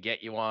to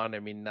get you on. I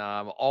mean,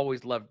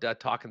 always loved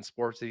talking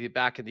sports with you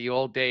back in the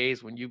old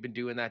days when you've been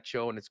doing that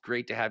show, and it's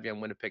great to have you on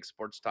Winnipeg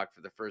Sports Talk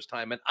for the first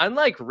time. And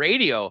unlike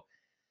radio,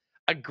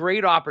 a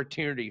great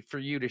opportunity for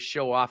you to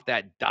show off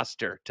that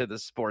duster to the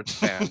sports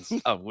fans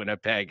of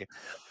Winnipeg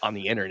on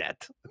the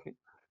internet.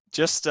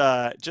 Just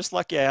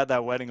lucky I had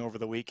that wedding over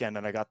the weekend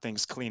and I got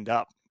things cleaned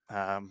up.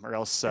 Or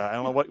else I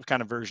don't know what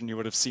kind of version you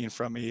would have seen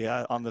from me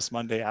on this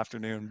Monday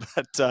afternoon,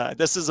 but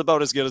this is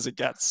about as good as it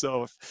gets.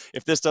 So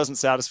if this doesn't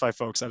satisfy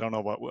folks, I don't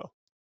know what will.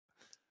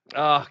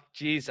 Oh,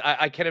 geez.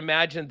 I can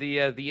imagine the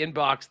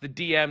inbox, the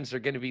DMs are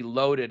going to be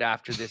loaded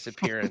after this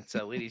appearance.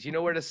 Ladies, you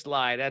know where to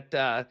slide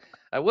at.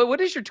 What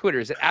is your Twitter?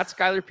 Is it at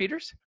Skylar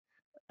Peters?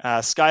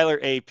 Skylar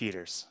A.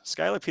 Peters.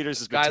 Skylar Peters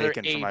has been Skylar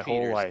taken A. for my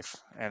Peters. whole life,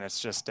 and it's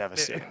just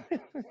devastating.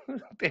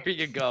 There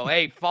you go.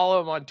 Hey,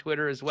 follow him on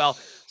Twitter as well.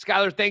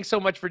 Skylar, thanks so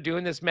much for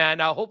doing this, man.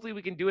 Now, hopefully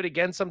we can do it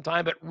again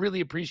sometime, but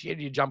really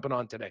appreciated you jumping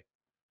on today.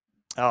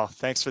 Oh,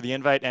 thanks for the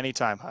invite.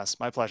 Anytime, Huss.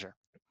 My pleasure.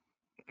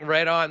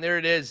 Right on. There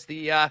it is.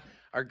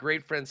 Our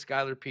great friend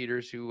Skylar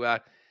Peters, who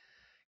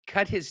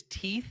cut his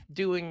teeth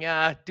doing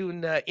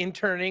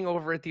interning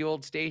over at the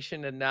old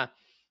station. And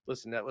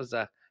listen, that was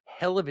a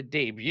hell of a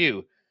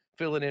debut,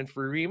 filling in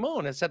for Remo.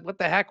 And I said, what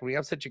the heck? We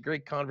have such a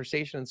great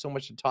conversation and so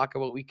much to talk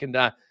about. We can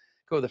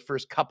go the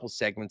first couple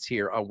segments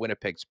here on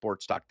Winnipeg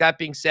Sports Talk. That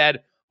being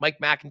said, Mike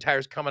McIntyre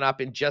is coming up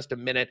in just a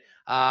minute.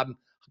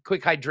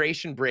 quick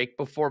hydration break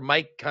before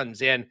Mike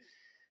comes in.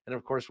 And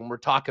of course, when we're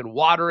talking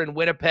water in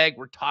Winnipeg,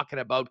 we're talking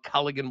about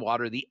Culligan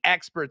Water, the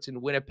experts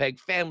in Winnipeg,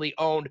 family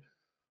owned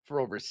for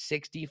over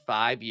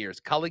 65 years.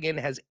 Culligan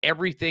has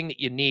everything that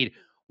you need.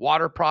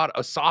 Water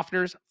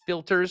softeners,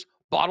 filters,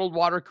 bottled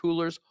water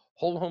coolers,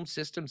 whole home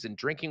systems, and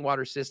drinking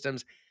water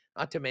systems,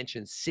 not to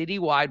mention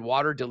citywide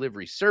water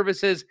delivery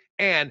services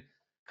and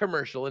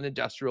commercial and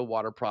industrial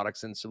water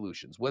products and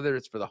solutions. Whether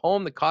it's for the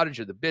home, the cottage,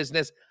 or the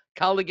business,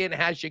 Culligan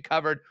has you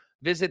covered.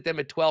 Visit them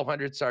at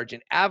 1200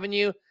 Sargent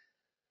Avenue,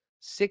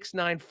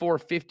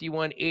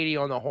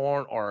 694-5180 on the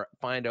horn, or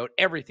find out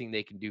everything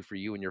they can do for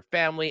you and your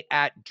family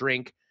at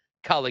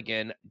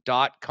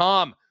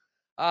drinkculligan.com.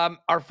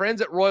 Our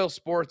friends at Royal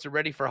Sports are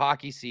ready for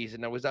hockey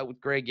season. I was out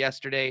with Greg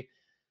yesterday.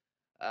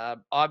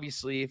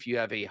 Obviously, if you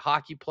have a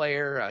hockey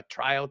player,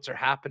 tryouts are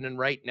happening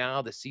right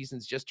now. The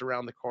season's just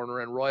around the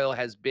corner, and Royal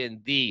has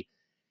been the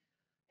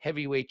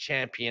heavyweight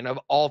champion of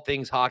all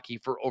things hockey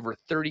for over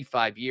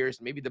 35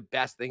 years. Maybe the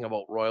best thing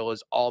about Royal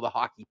is all the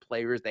hockey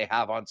players they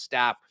have on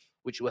staff,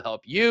 which will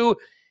help you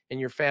and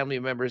your family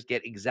members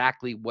get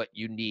exactly what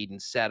you need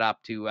and set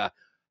up to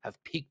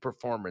have peak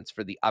performance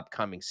for the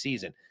upcoming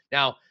season.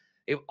 Now,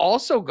 they've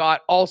also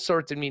got all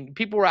sorts. I mean,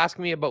 people were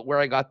asking me about where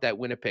I got that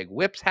Winnipeg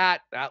Whips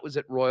hat. That was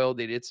at Royal.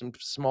 They did some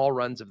small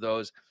runs of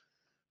those.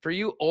 For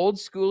you old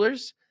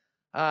schoolers,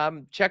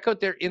 check out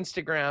their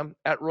Instagram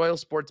at Royal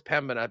Sports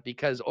Pembina,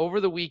 because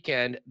over the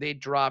weekend they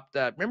dropped,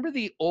 remember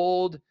the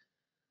old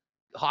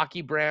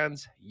hockey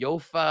brands,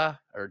 Jofa,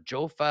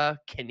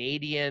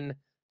 Canadian,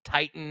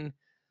 Titan?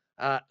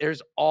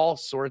 There's all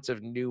sorts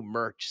of new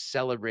merch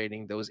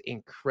celebrating those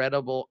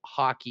incredible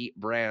hockey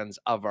brands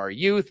of our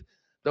youth.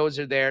 Those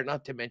are there,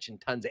 not to mention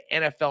tons of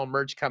NFL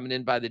merch coming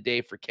in by the day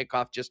for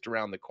kickoff just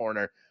around the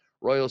corner.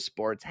 Royal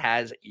Sports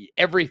has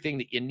everything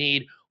that you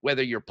need,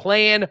 whether you're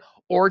playing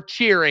or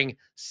cheering.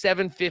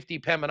 750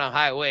 Pembina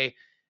Highway,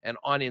 and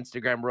on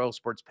Instagram, Royal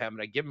Sports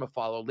Pembina. Give them a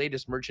follow.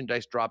 Latest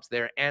merchandise drops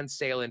there and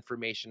sale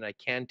information. I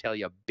can tell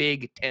you,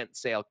 big tent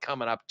sale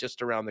coming up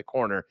just around the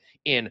corner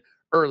in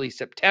early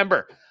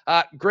September.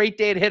 Great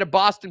day to hit a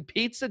Boston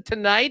Pizza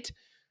tonight.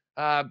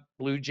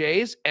 Blue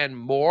Jays and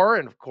more.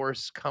 And of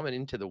course, coming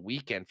into the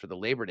weekend for the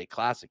Labor Day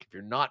Classic. If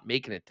you're not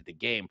making it to the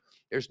game,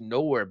 there's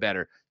nowhere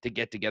better to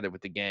get together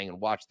with the gang and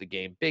watch the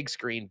game. Big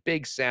screen,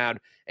 big sound,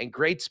 and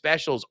great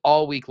specials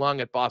all week long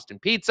at Boston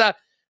Pizza.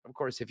 Of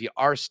course, if you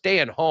are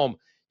staying home,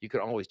 you can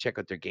always check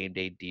out their game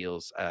day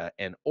deals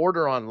and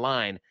order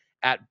online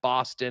at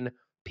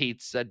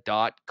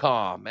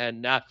bostonpizza.com.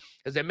 And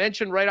as I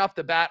mentioned right off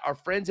the bat, our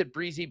friends at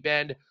Breezy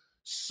Bend,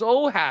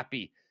 so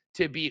happy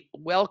to be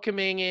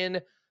welcoming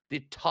in the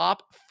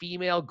top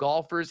female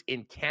golfers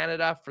in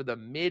Canada for the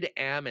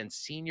Mid-Am and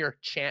Senior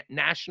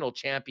National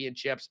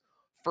Championships.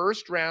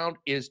 First round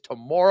is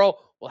tomorrow.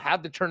 We'll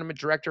have the tournament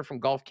director from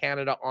Golf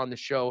Canada on the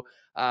show.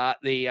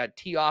 They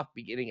tee off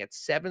beginning at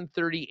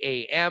 7:30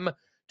 a.m.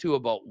 to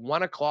about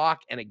 1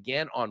 o'clock. And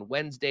again on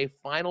Wednesday,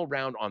 final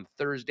round on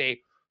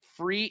Thursday,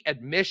 free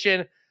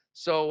admission.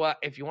 So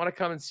if you want to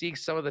come and see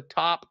some of the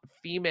top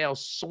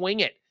females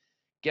swing it,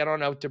 get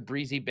on out to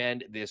Breezy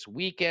Bend this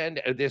week,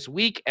 and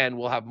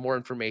we'll have more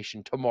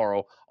information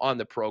tomorrow on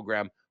the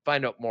program.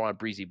 Find out more on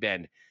Breezy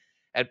Bend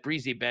at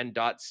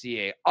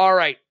breezybend.ca. All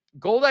right,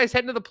 Goldeyes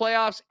heading to the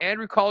playoffs.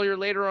 Andrew Collier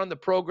later on the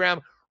program.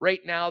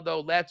 Right now,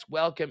 though, let's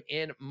welcome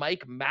in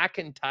Mike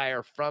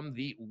McIntyre from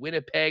the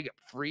Winnipeg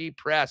Free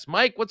Press.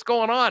 Mike, what's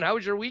going on? How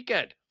was your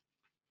weekend?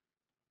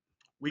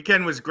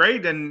 Weekend was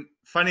great, and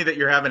funny that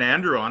you're having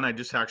Andrew on. I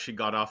just actually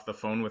got off the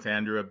phone with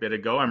Andrew a bit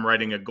ago. I'm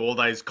writing a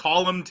Goldeyes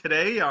column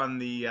today on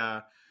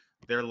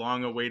their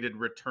long-awaited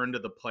return to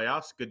the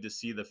playoffs. Good to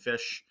see the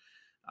Fish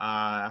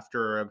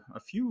after a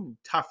few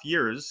tough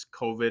years,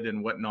 COVID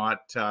and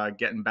whatnot,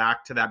 getting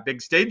back to that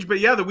big stage. But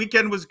yeah, the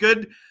weekend was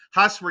good.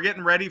 Huss, we're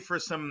getting ready for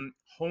some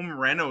home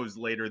renos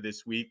later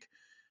this week.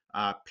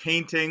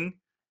 Painting.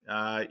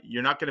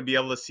 You're not going to be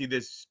able to see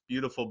this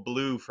beautiful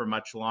blue for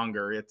much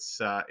longer.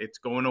 It's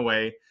going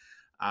away.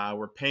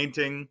 We're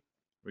painting.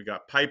 We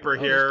got Piper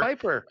here.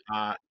 Piper.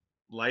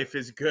 Life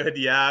is good.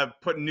 Yeah,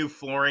 putting new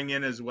flooring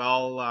in as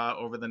well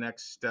over the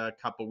next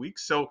couple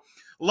weeks. So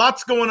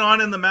lots going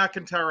on in the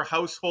McIntyre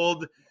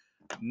household.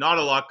 Not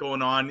a lot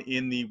going on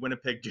in the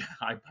Winnipeg.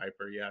 Hi,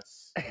 Piper.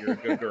 Yes, you're a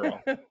good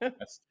girl.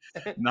 Yes.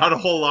 Not a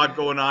whole lot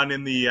going on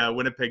in the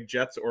Winnipeg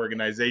Jets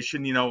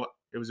organization. You know,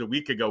 it was a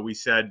week ago we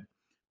said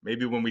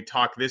maybe when we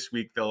talk this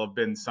week there'll have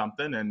been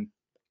something, and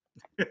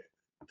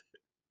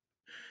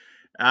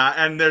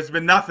and there's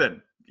been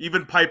nothing.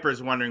 Even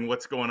Piper's wondering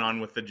what's going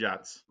on with the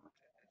Jets.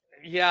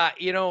 Yeah,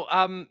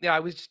 I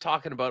was just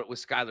talking about it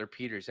with Skylar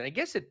Peters, and I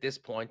guess at this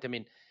point, I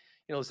mean,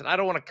 listen, I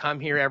don't want to come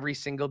here every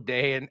single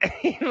day, and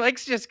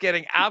Mike's just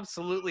getting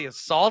absolutely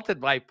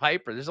assaulted by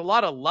Piper. There's a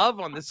lot of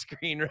love on the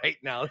screen right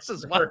now. This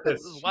is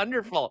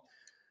wonderful.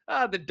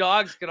 The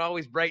dogs can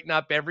always brighten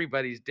up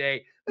everybody's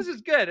day. This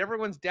is good.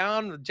 Everyone's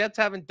down. The Jets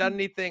haven't done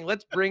anything.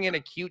 Let's bring in a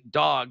cute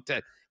dog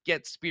to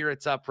get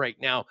spirits up right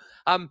now.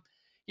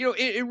 you know,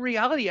 in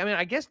reality, I mean,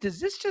 I guess, does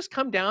this just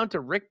come down to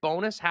Rick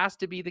Bowness has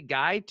to be the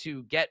guy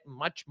to get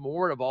much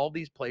more of all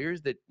these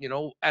players that, you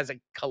know, as a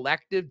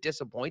collective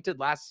disappointed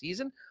last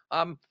season?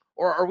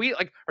 Or are we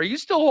like, are you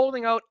still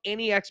holding out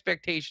any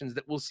expectations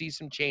that we'll see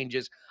some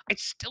changes? I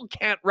still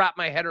can't wrap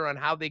my head around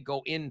how they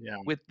go in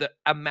with the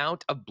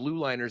amount of blue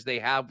liners they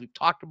have. We've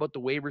talked about the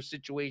waiver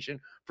situation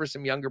for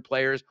some younger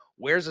players.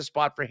 Where's a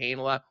spot for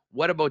Hainala?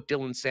 What about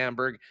Dylan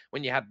Sandberg?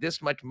 When you have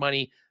this much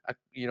money,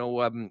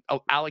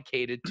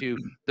 allocated to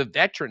the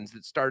veterans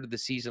that started the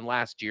season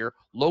last year,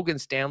 Logan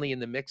Stanley in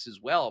the mix as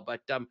well.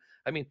 But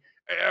I mean,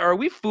 are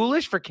we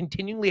foolish for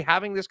continually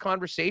having this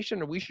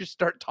conversation, or we should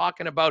start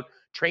talking about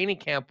training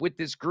camp with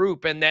this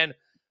group, and then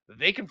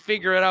they can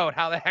figure it out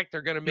how the heck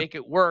they're going to make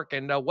it work,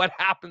 and what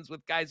happens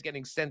with guys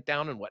getting sent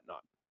down and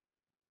whatnot?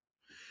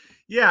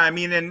 Yeah, I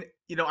mean, and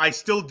you know, I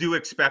still do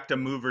expect a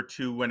move or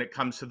two when it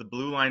comes to the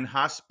blue line,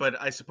 Huss.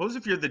 But I suppose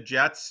if you're the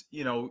Jets,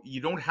 you know,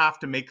 you don't have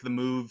to make the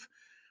move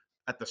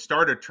at the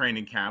start of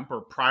training camp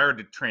or prior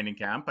to training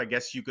camp. I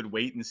guess you could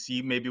wait and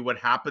see maybe what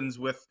happens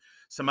with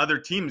some other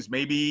teams.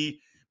 Maybe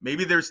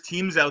there's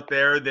teams out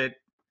there that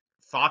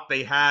thought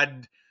they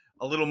had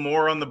a little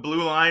more on the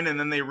blue line, and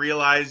then they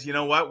realize, you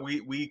know what,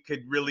 we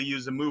could really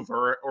use a move,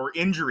 or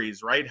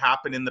injuries, right,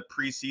 happen in the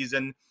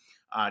preseason.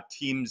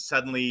 Teams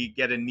suddenly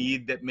get a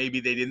need that maybe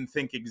they didn't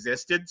think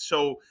existed.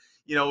 So,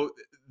 you know,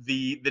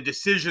 the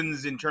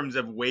decisions in terms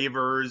of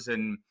waivers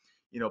and,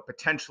 you know,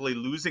 potentially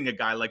losing a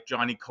guy like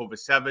Johnny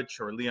Kovacevic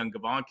or Leon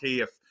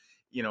Gavanke,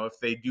 if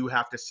they do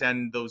have to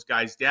send those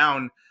guys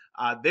down,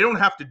 they don't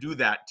have to do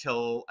that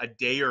till a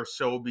day or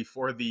so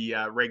before the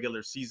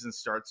regular season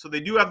starts. So they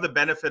do have the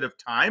benefit of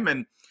time.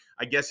 And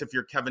I guess if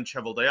you're Kevin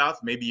Cheveldayoff,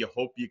 maybe you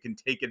hope you can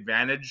take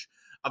advantage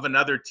of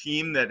another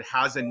team that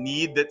has a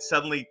need that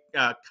suddenly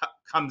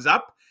comes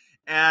up,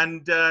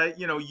 and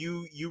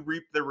you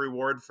reap the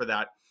reward for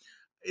that.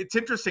 It's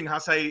interesting,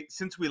 Huss.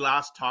 Since we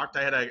last talked,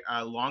 I had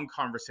a long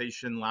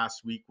conversation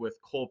last week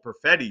with Cole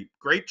Perfetti.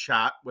 Great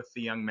chat with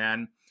the young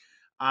man.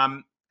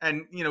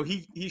 And, you know,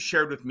 he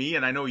shared with me,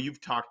 and I know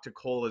you've talked to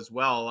Cole as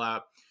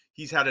well.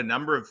 He's had a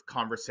number of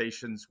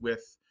conversations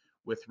with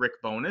Rick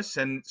Bowness,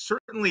 and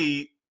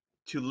certainly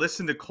to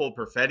listen to Cole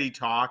Perfetti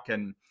talk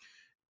and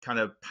kind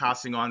of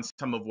passing on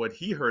some of what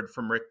he heard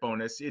from Rick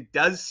Bowness, it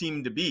does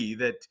seem to be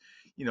that,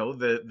 you know,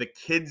 the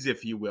kids,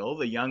 if you will,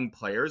 the young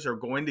players are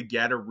going to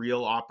get a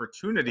real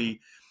opportunity,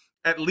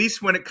 at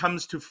least when it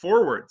comes to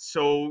forwards.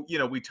 So, you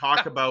know, we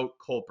talk about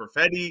Cole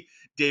Perfetti,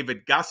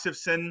 David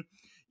Gustafson.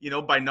 You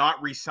know, by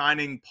not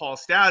re-signing Paul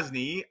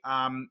Stastny,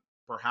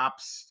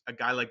 perhaps a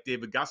guy like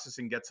David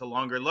Gustafson gets a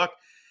longer look.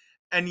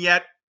 And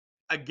yet,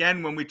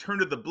 again, when we turn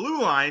to the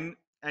blue line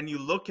and you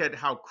look at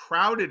how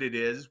crowded it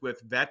is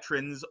with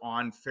veterans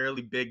on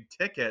fairly big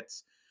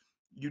tickets,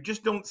 you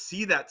just don't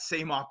see that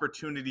same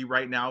opportunity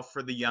right now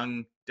for the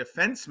young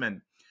defensemen,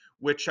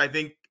 which I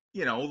think,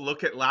 you know,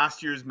 look at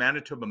last year's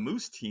Manitoba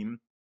Moose team.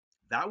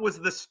 That was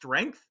the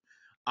strength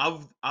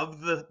of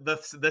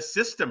the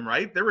system,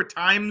 right? There were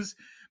times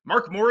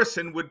Mark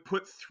Morrison would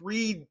put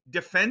 3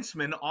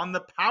 defensemen on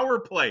the power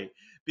play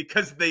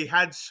because they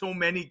had so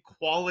many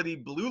quality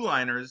blue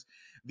liners.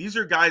 These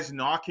are guys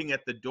knocking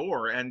at the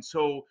door. And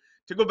so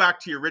to go back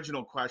to your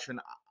original question,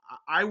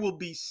 I will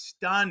be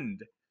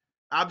stunned,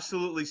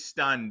 absolutely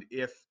stunned,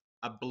 if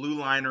a blue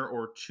liner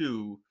or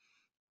 2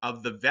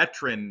 of the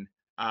veteran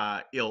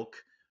ilk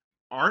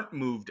aren't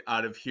moved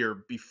out of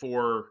here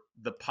before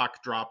the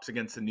puck drops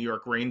against the New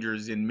York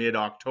Rangers in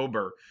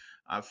mid-October,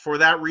 for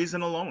that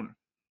reason alone.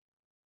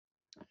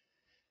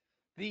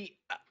 The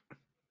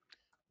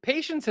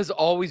patience has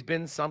always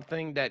been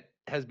something that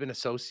has been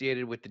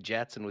associated with the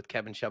Jets and with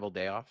Kevin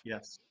Cheveldayoff.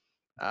 Yes.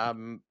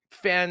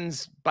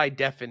 Fans, by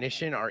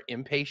definition, are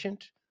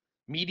impatient.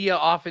 Media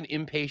often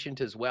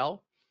impatient as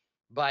well.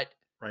 But,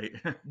 right.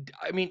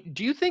 I mean,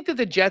 do you think that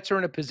the Jets are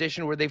in a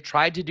position where they've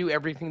tried to do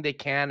everything they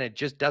can, it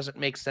just doesn't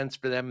make sense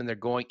for them and they're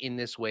going in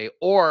this way?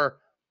 Or,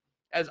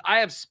 as I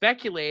have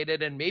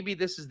speculated, and maybe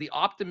this is the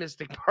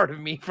optimistic part of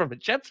me from a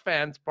Jets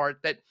fan's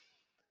part, that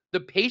the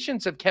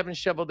patience of Kevin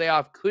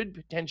Cheveldayoff could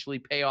potentially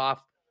pay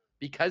off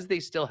because they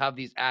still have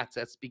these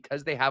assets,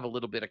 because they have a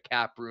little bit of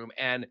cap room.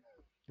 And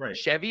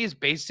Chevy is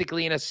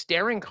basically in a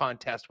staring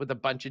contest with a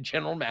bunch of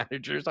general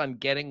managers on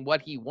getting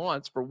what he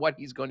wants for what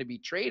he's going to be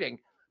trading.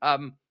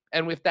 And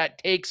if that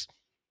takes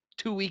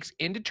 2 weeks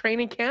into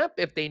training camp,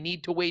 if they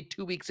need to wait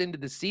 2 weeks into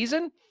the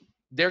season,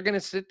 they're going to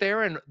sit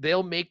there and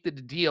they'll make the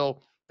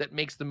deal that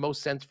makes the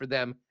most sense for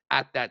them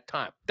at that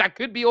time. That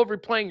could be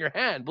overplaying your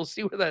hand. We'll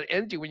see where that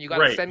ends you when you got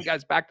to send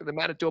guys back to the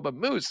Manitoba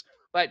Moose.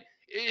 But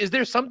is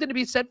there something to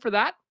be said for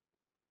that?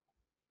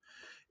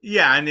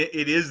 Yeah, and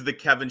it is the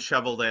Kevin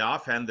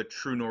Cheveldayoff and the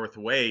True North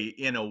way.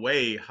 In a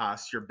way,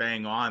 Huss, you're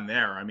bang on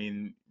there. I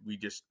mean, we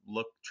just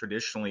look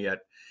traditionally at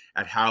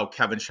how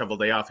Kevin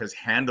Cheveldayoff has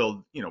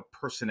handled, you know,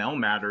 personnel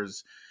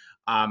matters.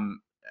 And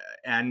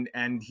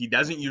he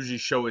doesn't usually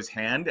show his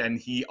hand, and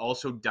he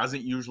also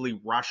doesn't usually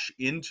rush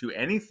into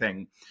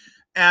anything.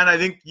 And I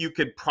think you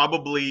could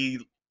probably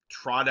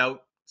trot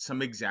out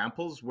some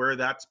examples where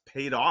that's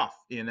paid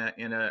off in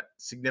a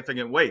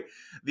significant way.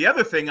 The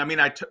other thing, I mean,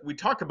 we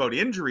talk about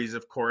injuries,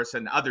 of course,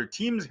 and other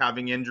teams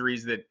having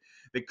injuries that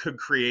could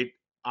create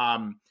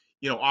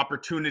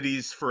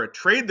opportunities for a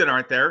trade that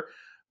aren't there.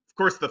 Of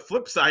course, the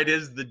flip side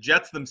is the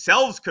Jets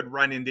themselves could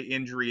run into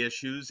injury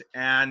issues,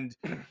 and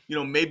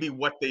maybe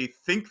what they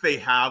think they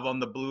have on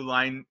the blue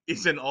line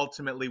isn't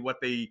ultimately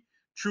what they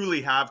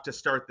truly have to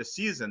start the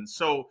season.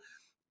 So,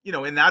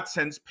 in that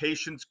sense,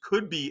 patience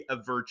could be a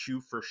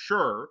virtue for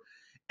sure.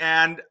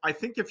 And I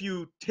think if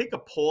you take a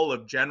poll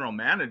of general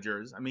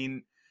managers, I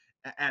mean,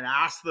 and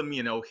ask them,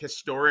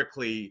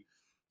 historically,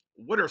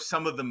 what are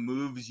some of the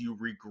moves you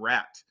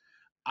regret?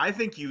 I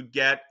think you'd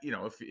get,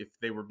 if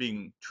they were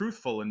being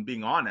truthful and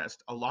being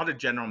honest, a lot of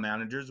general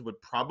managers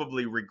would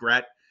probably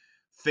regret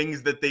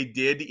things that they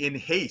did in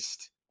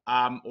haste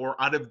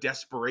or out of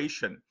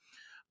desperation.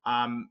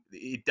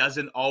 It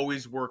doesn't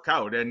always work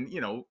out. And,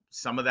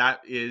 some of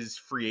that is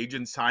free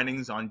agent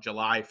signings on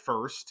July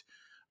 1st,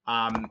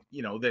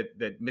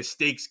 that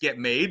mistakes get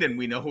made. And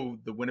we know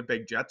the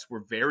Winnipeg Jets were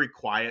very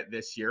quiet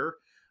this year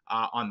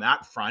on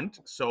that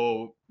front.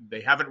 So they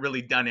haven't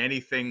really done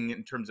anything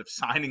in terms of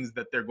signings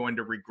that they're going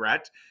to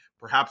regret.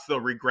 Perhaps they'll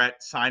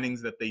regret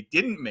signings that they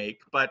didn't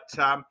make. But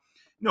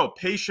no,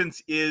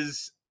 patience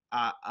is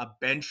a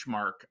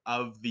benchmark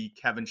of the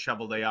Kevin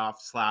Cheveldayoff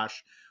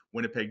 /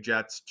 Winnipeg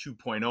Jets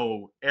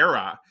 2.0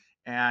 era.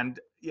 And,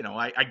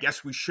 I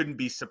guess we shouldn't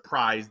be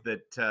surprised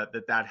that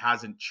that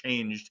hasn't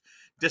changed,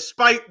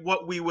 despite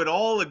what we would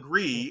all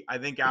agree, I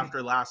think,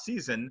 after last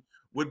season,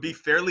 would be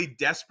fairly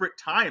desperate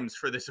times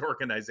for this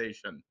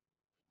organization.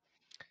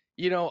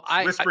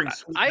 Whispering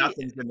sweet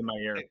nothings into my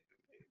ear.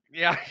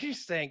 Yeah,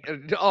 she's saying,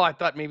 I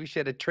thought maybe she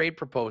had a trade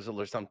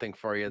proposal or something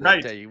for you.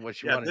 Right. What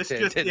she wanted this to,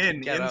 just to in,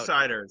 get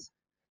insiders.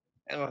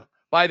 Out.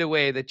 By the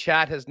way, the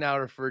chat has now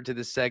referred to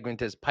this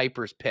segment as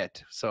Piper's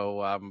Pit.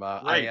 So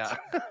right.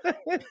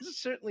 I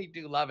certainly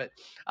do love it.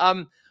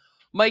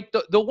 Mike,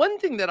 the one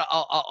thing that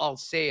I'll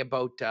say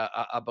about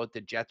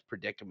the Jets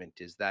predicament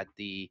is that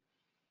the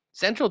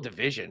Central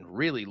Division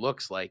really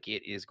looks like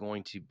it is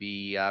going to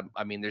be,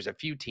 there's a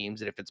few teams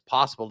that if it's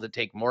possible to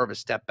take more of a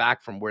step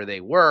back from where they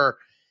were,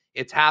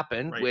 it's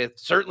happened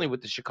certainly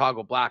with the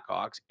Chicago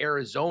Blackhawks.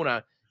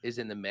 Arizona is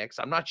in the mix.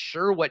 I'm not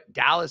sure what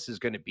Dallas is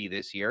going to be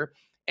this year.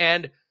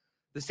 And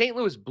the St.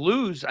 Louis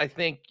Blues, I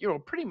think,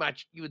 pretty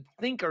much you would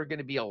think are going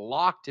to be a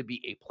lock to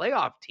be a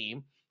playoff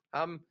team.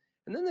 And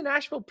then the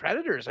Nashville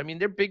Predators,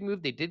 their big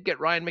move, they did get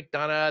Ryan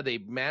McDonough. They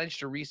managed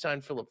to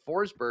re-sign Philip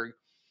Forsberg.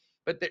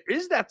 But there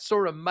is that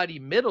sort of muddy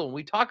middle. When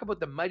we talk about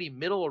the muddy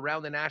middle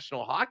around the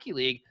National Hockey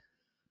League,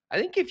 I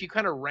think if you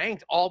kind of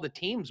ranked all the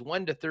teams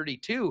 1 to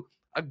 32,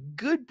 a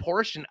good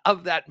portion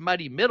of that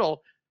muddy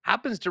middle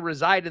happens to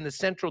reside in the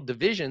Central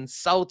Division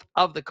south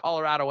of the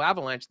Colorado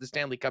Avalanche, the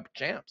Stanley Cup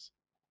champs.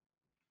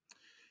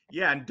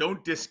 Yeah, and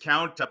don't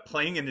discount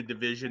playing in a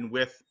division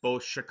with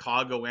both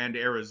Chicago and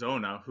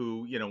Arizona,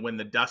 who, when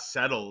the dust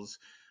settles,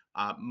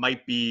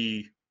 might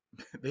be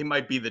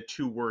the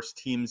two worst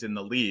teams in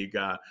the league.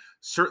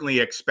 Certainly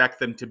expect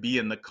them to be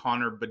in the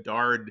Connor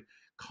Bedard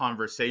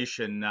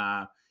conversation,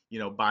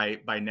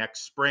 by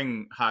next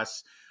spring,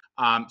 Huss.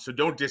 So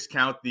don't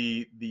discount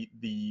the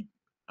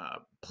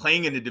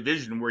playing in a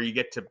division where you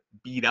get to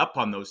beat up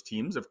on those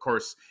teams. Of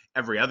course,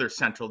 every other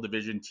Central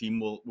Division team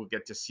will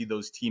get to see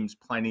those teams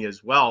plenty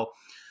as well.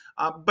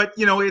 But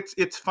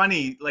it's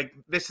funny. Like,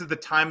 this is the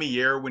time of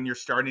year when you're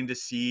starting to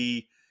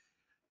see,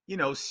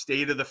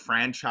 state of the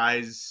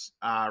franchise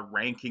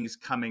rankings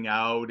coming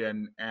out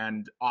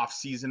and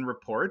off-season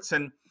reports.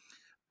 And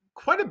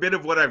quite a bit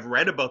of what I've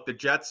read about the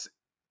Jets,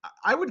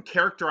 I would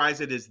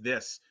characterize it as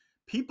this.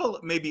 People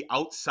maybe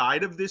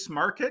outside of this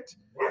market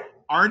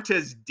aren't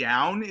as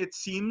down, it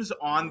seems,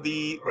 on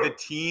the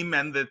team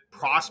and the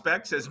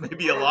prospects as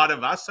maybe a lot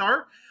of us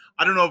are.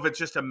 I don't know if it's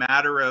just a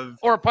matter of,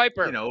 or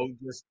Piper, I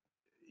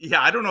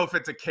don't know if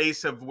it's a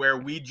case of where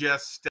we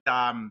just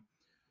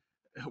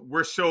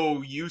we're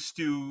so used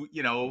to,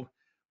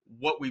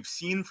 what we've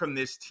seen from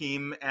this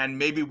team, and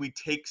maybe we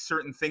take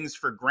certain things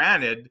for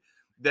granted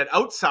that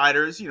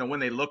outsiders, when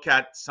they look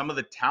at some of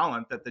the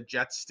talent that the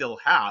Jets still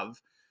have,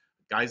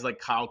 guys like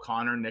Kyle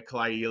Connor,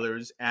 Nikolai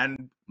Ehlers,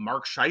 and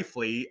Mark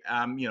Scheifele,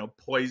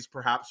 poised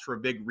perhaps for a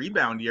big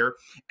rebound year,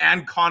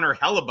 and Connor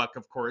Hellebuck,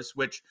 of course,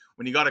 which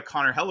when you got a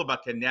Connor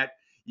Hellebuck in net,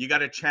 you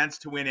got a chance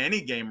to win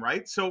any game,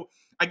 right? So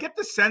I get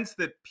the sense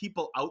that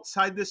people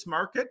outside this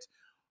market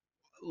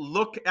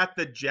look at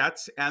the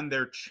Jets and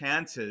their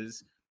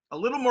chances a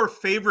little more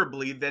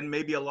favorably than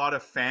maybe a lot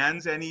of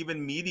fans and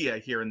even media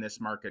here in this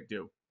market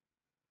do.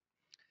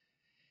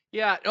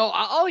 Yeah, no,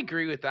 I'll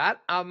agree with that.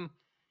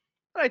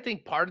 I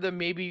think part of them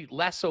may be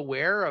less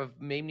aware of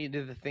maybe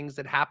the things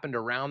that happened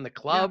around the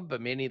club, but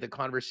many of the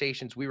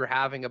conversations we were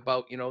having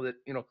about,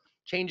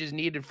 change is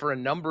needed for a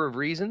number of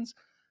reasons.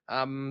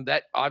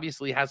 That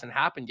obviously hasn't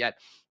happened yet.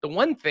 The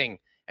one thing,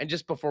 and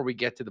just before we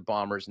get to the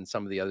Bombers and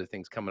some of the other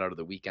things coming out of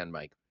the weekend,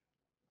 Mike,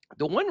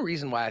 the one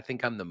reason why I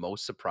think I'm the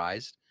most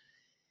surprised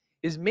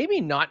is maybe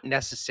not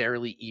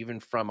necessarily even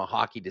from a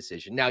hockey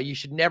decision. Now, you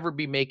should never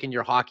be making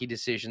your hockey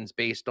decisions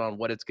based on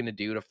what it's going to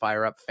do to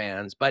fire up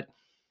fans, but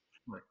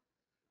Right.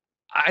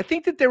 I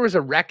think that there was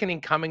a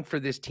reckoning coming for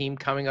this team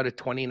coming out of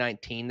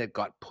 2019 that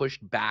got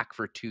pushed back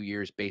for 2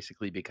 years,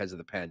 basically because of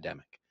the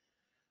pandemic.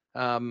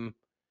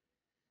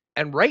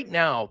 And right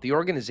now, the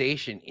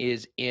organization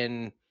is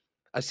in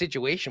a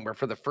situation where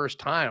for the first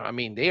time, I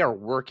mean, they are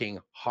working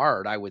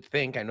hard, I would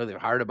think. I know they've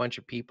hired a bunch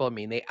of people. I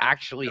mean, they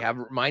actually have,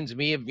 reminds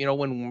me of,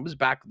 when I was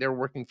back there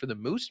working for the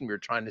Moose and we were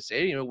trying to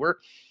say, we're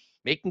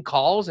making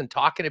calls and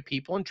talking to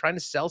people and trying to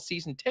sell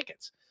season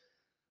tickets.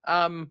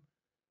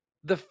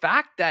 The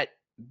fact that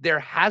there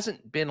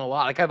hasn't been a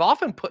lot, like I've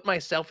often put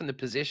myself in the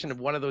position of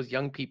one of those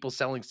young people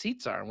selling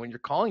seats are, and when you're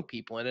calling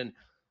people and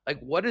like,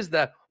 what is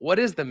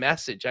the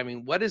message? I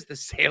mean, what is the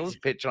sales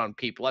pitch on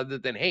people other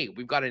than, hey,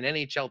 we've got an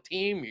NHL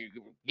team,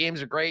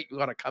 games are great, you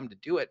got to come to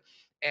do it.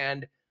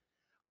 And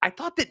I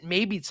thought that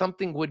maybe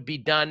something would be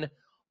done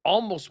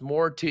almost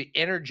more to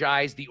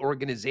energize the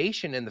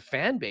organization and the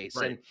fan base.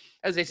 Right. And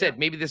as I said,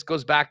 maybe this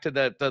goes back to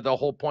the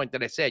whole point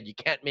that I said, you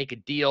can't make a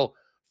deal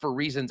for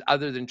reasons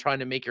other than trying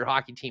to make your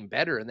hockey team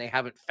better. And they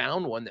haven't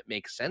found one that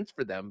makes sense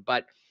for them.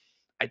 But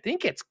I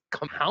think it's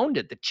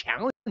compounded the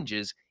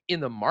challenges in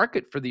the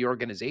market for the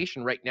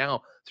organization right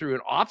now through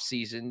an off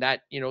season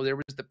that, there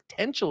was the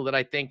potential that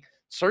I think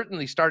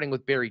certainly starting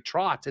with Barry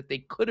Trotz, that they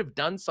could have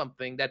done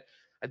something that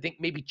I think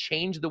maybe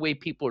changed the way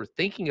people are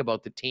thinking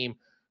about the team,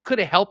 could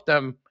have helped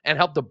them and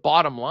helped the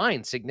bottom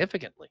line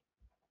significantly.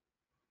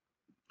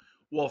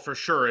 Well, for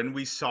sure. And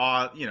we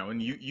saw,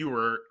 and you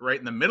were right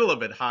in the middle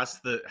of it,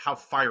 Huss, how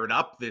fired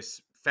up this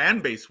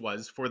fan base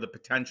was for the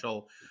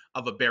potential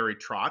of a Barry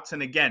Trotz.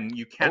 And again,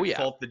 you can't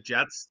fault the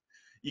Jets.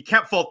 You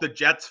can't fault the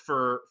Jets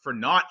for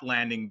not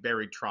landing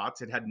Barry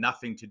Trotz. It had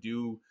nothing to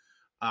do,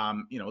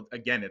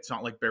 again, it's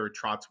not like Barry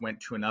Trotz went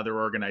to another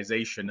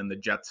organization and the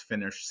Jets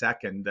finished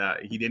second.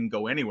 He didn't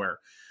go anywhere.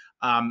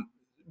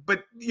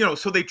 But,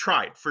 so they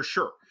tried for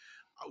sure.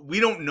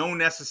 We don't know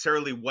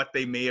necessarily what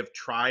they may have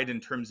tried in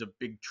terms of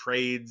big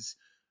trades.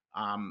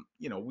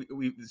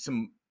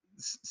 Some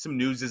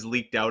news is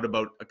leaked out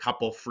about a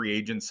couple free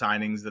agent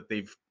signings that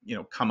they've,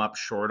 come up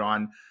short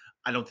on.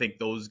 I don't think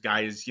those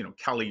guys,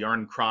 Kelly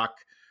Yarncroc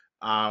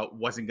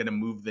wasn't going to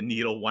move the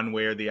needle one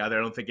way or the other.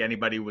 I don't think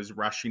anybody was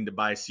rushing to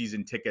buy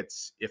season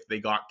tickets if they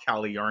got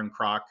Kelly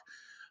Yarncroc.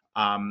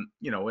 And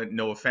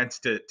no offense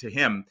to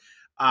him.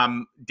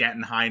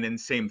 Danton Heinen,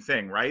 same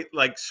thing, right?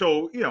 Like,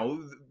 so,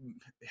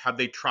 have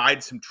they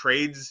tried some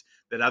trades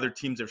that other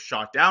teams have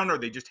shot down, or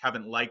they just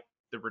haven't liked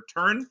the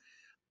return?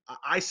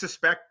 I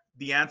suspect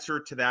the answer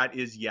to that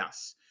is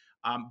yes.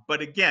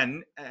 But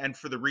again, and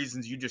for the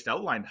reasons you just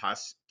outlined,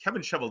 Huss,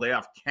 Kevin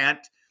Cheveldayoff can't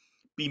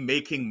be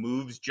making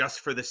moves just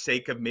for the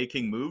sake of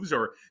making moves,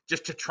 or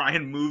just to try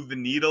and move the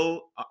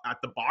needle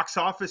at the box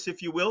office,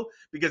 if you will,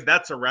 because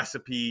that's a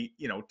recipe,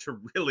 to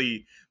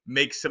really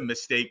make some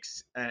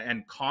mistakes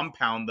and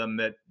compound them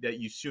that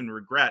you soon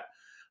regret.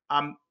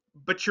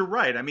 But you're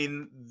right. I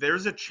mean,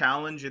 there's a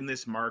challenge in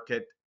this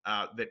market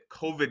that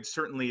COVID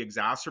certainly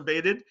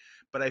exacerbated,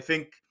 but I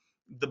think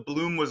the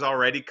bloom was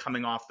already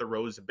coming off the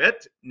rose a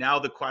bit. Now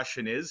the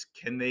question is,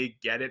 can they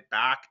get it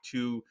back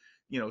to,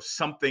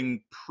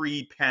 something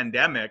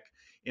pre-pandemic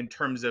in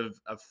terms of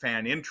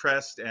fan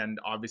interest and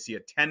obviously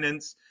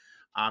attendance?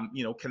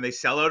 Can they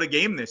sell out a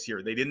game this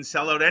year? They didn't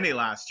sell out any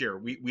last year.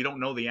 We don't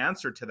know the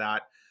answer to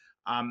that.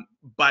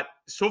 But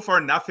so far,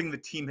 nothing the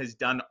team has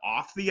done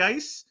off the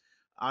ice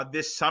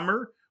this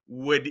summer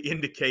would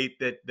indicate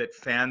that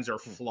fans are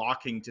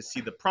flocking to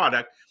see the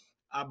product.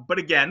 But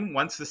again,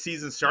 once the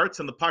season starts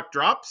and the puck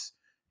drops,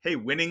 hey,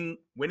 winning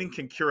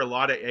can cure a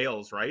lot of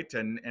ails, right?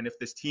 And if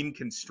this team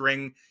can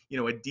string,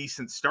 a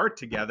decent start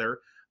together,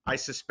 I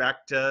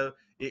suspect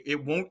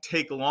it won't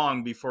take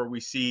long before we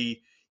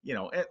see,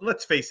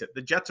 let's face it,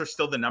 the Jets are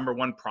still the number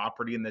one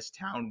property in this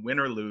town, win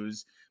or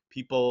lose.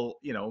 People,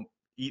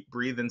 eat,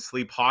 breathe, and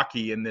sleep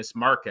hockey in this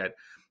market.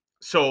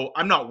 So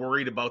I'm not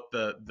worried about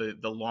the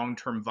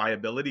long-term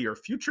viability or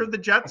future of the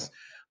Jets,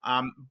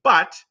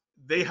 but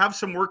they have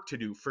some work to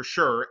do for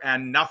sure,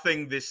 and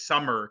nothing this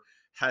summer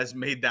has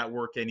made that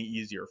work any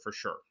easier for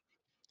sure.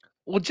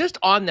 Well, just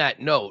on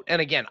that note,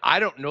 and again, I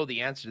don't know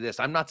the answer to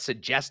this. I'm not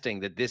suggesting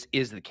that this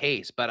is the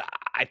case, but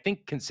I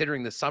think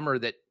considering the summer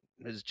that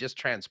has just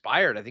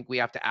transpired, I think we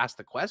have to ask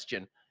the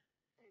question,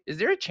 is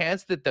there a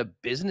chance that the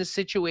business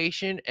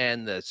situation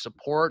and the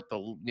support,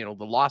 the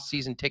lost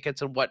season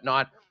tickets and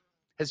whatnot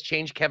has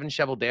changed Kevin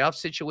Cheveldayoff's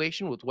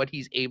situation with what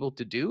he's able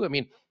to do? I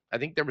mean, I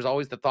think there was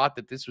always the thought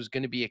that this was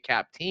going to be a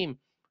cap team.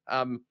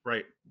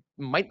 Right.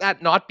 Might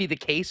that not be the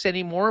case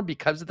anymore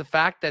because of the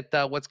fact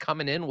that what's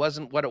coming in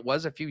wasn't what it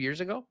was a few years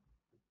ago?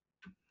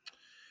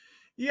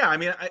 Yeah, I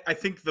mean, I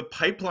think the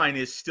pipeline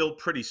is still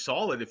pretty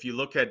solid. If you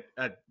look at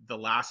the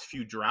last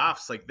few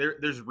drafts, like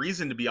there's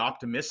reason to be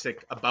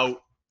optimistic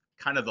about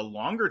kind of the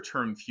longer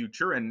term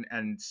future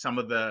and some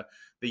of the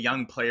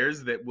young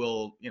players that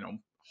will,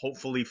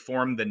 hopefully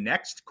form the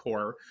next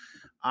core.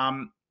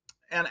 And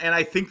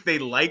I think they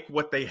like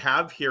what they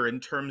have here in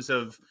terms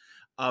of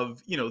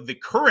of, you know, the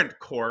current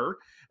core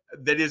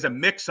that is a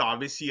mix,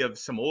 obviously, of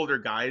some older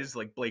guys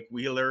like Blake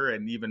Wheeler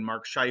and even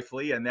Mark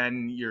Scheifele, and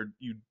then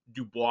you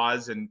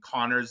Dubois and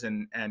Connors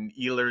and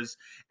Ehlers,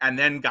 and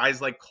then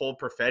guys like Cole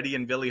Perfetti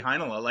and Ville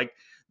Heinola. Like,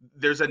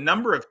 there's a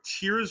number of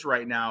tiers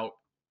right now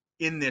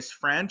in this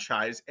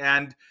franchise,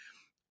 and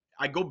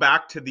I go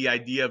back to the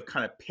idea of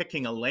kind of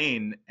picking a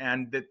lane,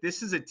 and that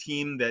this is a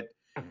team that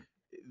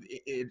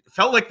it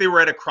felt like they were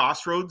at a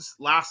crossroads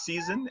last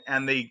season,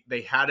 and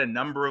they had a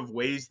number of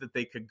ways that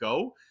they could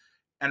go.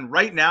 And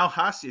right now,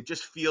 Huss, it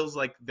just feels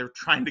like they're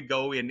trying to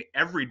go in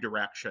every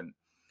direction.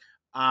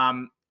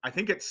 I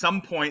think at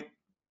some point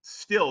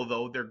still,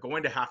 though, they're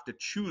going to have to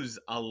choose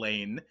a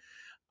lane.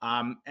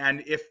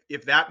 And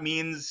if that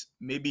means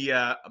maybe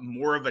a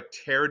more of a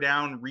tear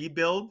down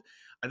rebuild,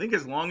 I think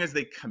as long as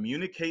they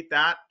communicate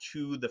that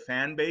to the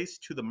fan base,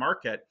 to the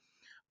market,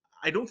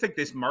 I don't think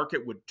this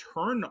market would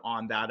turn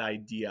on that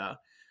idea.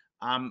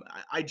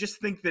 I just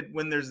think that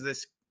when there's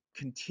this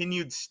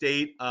continued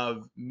state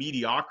of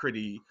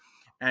mediocrity,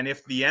 and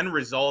if the end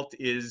result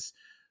is,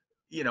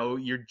 you know,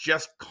 you're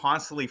just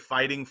constantly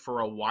fighting for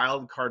a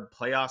wild card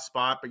playoff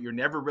spot, but you're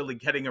never really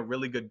getting a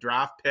really good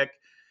draft pick,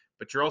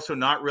 but you're also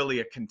not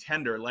really a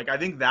contender. Like, I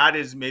think that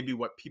is maybe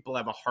what people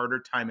have a harder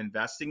time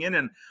investing in.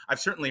 And I've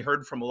certainly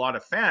heard from a lot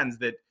of fans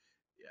that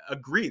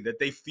agree that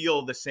they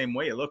feel the same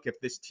way. Look, if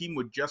this team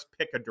would just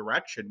pick a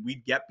direction,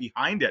 we'd get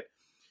behind it.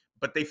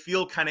 But they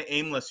feel kind of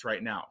aimless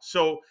right now.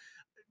 So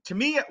to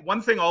me,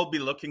 one thing I'll be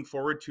looking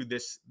forward to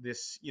this,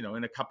 you know,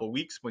 in a couple of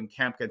weeks when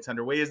camp gets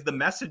underway is the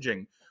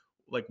messaging.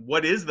 Like,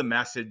 what is the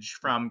message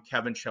from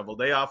Kevin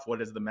Cheveldayoff?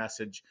 What is the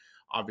message,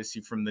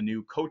 obviously, from the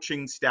new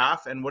coaching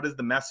staff? And what is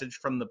the message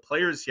from the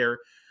players here?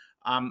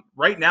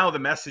 Right now, the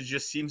message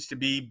just seems to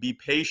be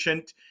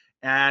patient.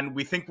 And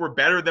we think we're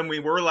better than we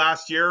were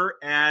last year.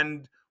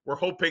 And we're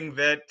hoping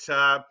that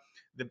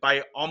that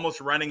by almost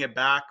running it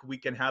back, we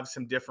can have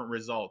some different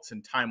results.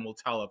 And time will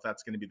tell if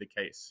that's going to be the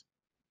case.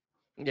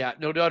 Yeah,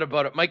 no doubt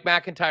about it. Mike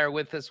McIntyre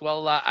with us.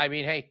 Well, I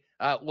mean, hey,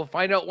 we'll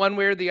find out one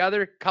way or the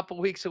other. Couple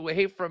weeks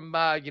away from,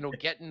 you know,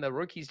 getting the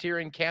rookies here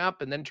in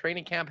camp and then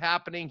training camp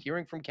happening,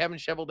 hearing from Kevin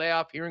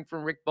Cheveldayoff, hearing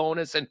from Rick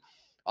Bowness. And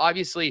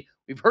obviously,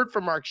 we've heard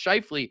from Mark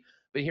Scheifele,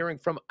 but hearing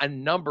from a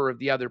number of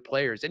the other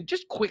players. And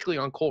just quickly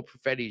on Cole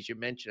Perfetti, as you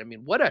mentioned, I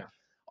mean, what a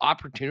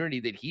opportunity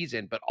that he's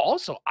in. But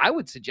also, I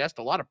would suggest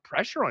a lot of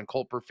pressure on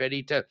Cole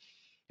Perfetti to,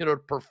 you know,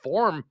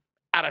 perform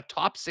at a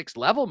top 6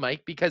 level,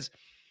 Mike, because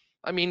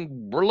I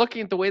mean, we're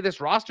looking at the way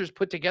this roster is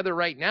put together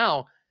right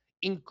now,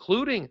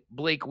 including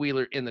Blake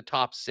Wheeler in the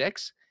top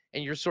 6,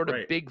 and your sort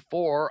of big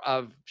 4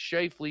 of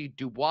Scheifele,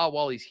 Dubois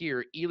while he's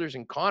here, Ehlers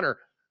and Connor.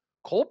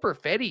 Cole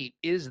Perfetti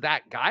is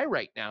that guy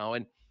right now.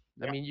 And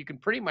I mean, you can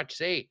pretty much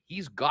say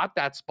he's got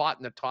that spot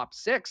in the top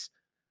 6.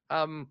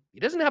 He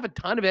doesn't have a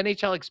ton of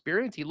NHL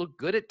experience. He looked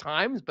good at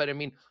times, but I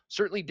mean,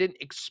 certainly didn't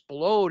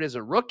explode as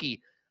a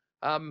rookie.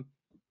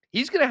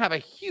 He's going to have a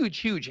huge,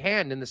 huge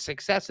hand in the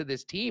success of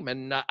this team.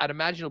 And I'd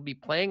imagine he'll be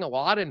playing a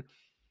lot, and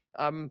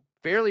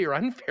fairly or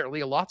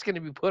unfairly, a lot's going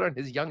to be put on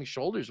his young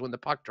shoulders when the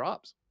puck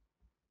drops.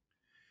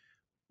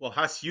 Well,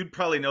 Huss, you'd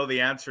probably know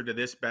the answer to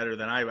this better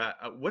than I.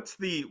 What's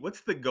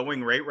the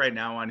going rate right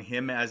now on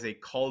him as a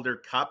Calder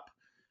Cup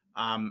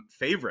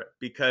favorite?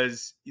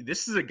 Because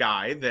this is a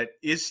guy that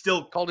is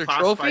still Calder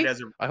classified Trophy?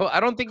 as a I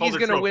don't think he's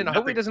going to win. I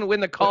hope he doesn't win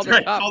the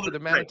Calder Cup for the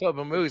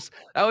Manitoba Moose.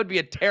 That would be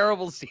a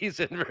terrible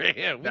season for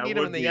him. We need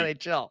him in the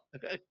NHL.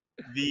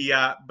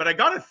 But I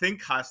got to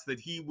think, Huss, that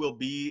he will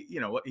be,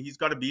 you know, he's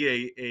got to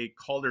be a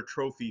Calder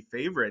Trophy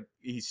favorite.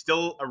 He's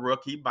still a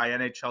rookie by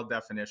NHL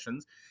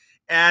definitions.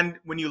 And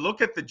when you look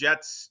at the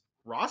Jets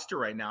roster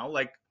right now,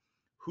 like,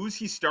 who's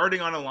he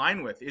starting on a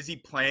line with? Is he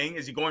playing?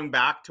 Is he going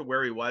back to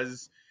where he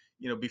was,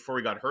 you know, before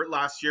he got hurt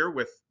last year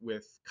with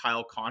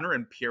Kyle Connor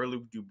and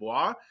Pierre-Luc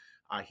Dubois?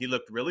 He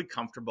looked really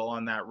comfortable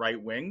on that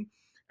right wing.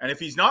 And if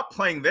he's not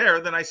playing there,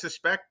 then I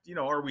suspect, you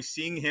know, are we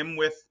seeing him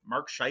with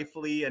Mark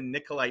Scheifele and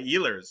Nikolai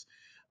Ehlers?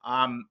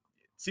 It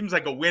seems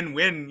like a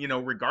win-win, you know,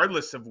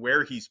 regardless of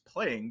where he's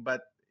playing,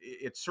 but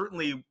it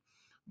certainly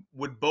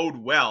would bode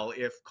well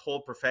if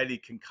Cole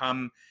Perfetti can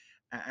come.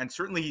 And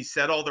certainly he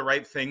said all the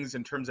right things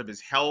in terms of his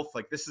health.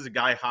 Like, this is a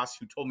guy, Haas,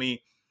 who told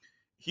me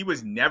he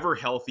was never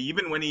healthy.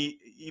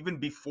 Even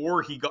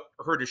before he got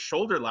hurt his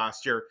shoulder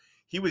last year,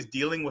 he was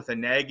dealing with a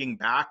nagging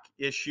back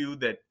issue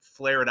that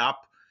flared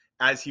up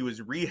as he was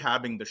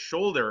rehabbing the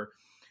shoulder.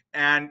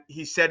 And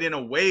he said, in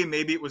a way,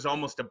 maybe it was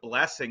almost a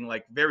blessing,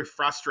 like very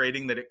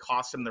frustrating that it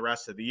cost him the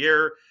rest of the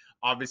year.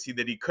 Obviously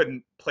that he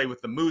couldn't play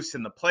with the Moose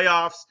in the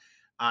playoffs.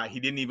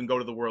 He didn't even go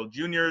to the World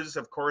Juniors,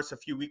 of course, a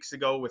few weeks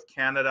ago with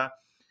Canada.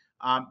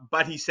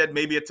 But he said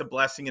maybe it's a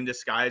blessing in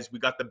disguise. We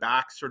got the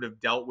back sort of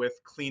dealt with,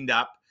 cleaned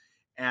up.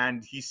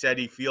 And he said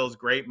he feels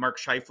great. Mark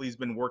Scheifele's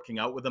been working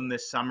out with him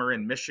this summer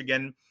in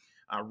Michigan,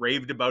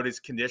 raved about his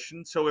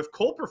condition. So if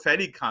Cole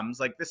Perfetti comes,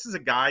 like, this is a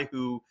guy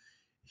who,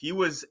 he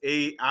was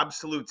a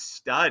absolute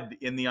stud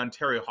in the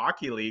Ontario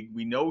Hockey League.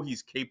 We know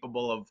he's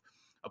capable of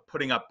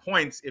putting up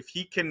points. If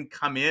he can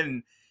come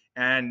in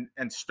and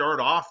start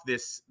off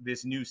this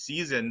new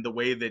season the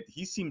way that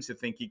he seems to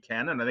think he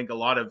can, and I think a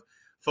lot of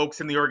folks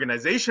in the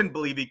organization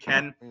believe he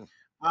can.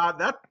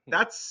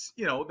 That's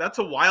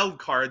a wild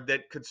card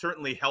that could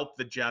certainly help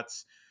the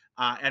Jets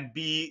and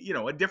be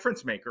a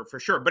difference maker for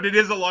sure. But it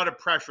is a lot of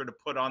pressure to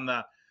put on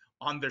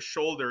the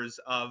shoulders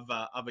of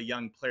a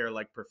young player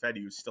like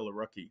Perfetti, who's still a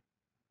rookie.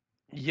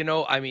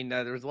 I mean,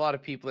 there's a lot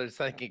of people that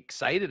are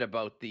excited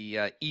about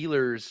the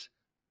Ehlers,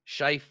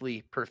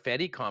 Scheifele,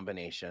 Perfetti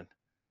combination.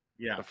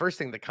 Yeah. The first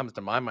thing that comes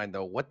to my mind,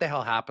 though, what the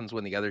hell happens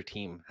when the other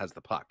team has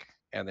the puck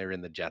and they're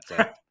in the Jets'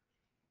 end?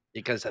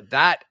 Because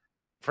that,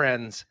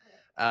 friends,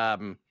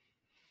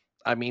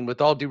 I mean,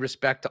 with all due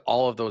respect to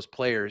all of those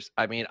players,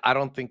 I mean, I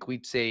don't think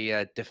we'd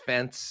say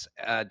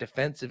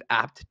defensive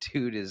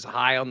aptitude is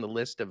high on the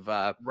list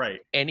of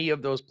any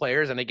of those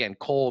players. And again,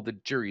 Cole, the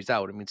jury's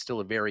out. I mean, still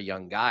a very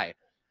young guy.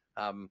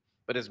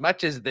 But as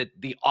much as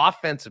the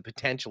offensive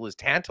potential is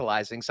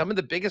tantalizing, some of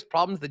the biggest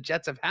problems the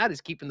Jets have had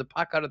is keeping the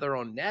puck out of their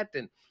own net.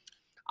 And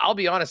I'll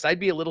be honest, I'd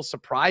be a little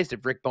surprised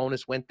if Rick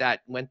Bowness went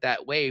that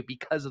way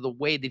because of the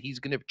way that he's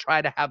going to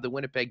try to have the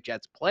Winnipeg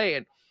Jets play.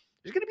 And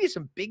there's going to be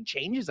some big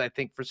changes, I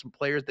think, for some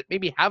players that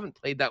maybe haven't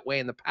played that way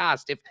in the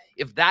past.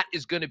 If that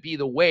is going to be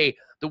the way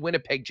the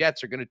Winnipeg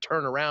Jets are going to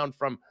turn around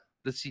from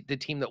the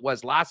team that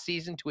was last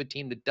season to a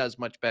team that does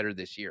much better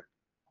this year.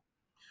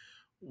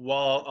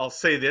 Well, I'll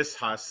say this,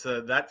 Huss,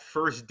 that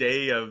first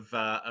day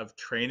of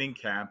training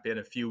camp in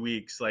a few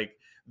weeks, like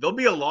there'll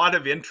be a lot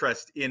of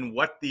interest in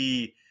what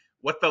the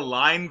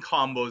line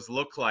combos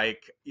look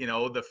like,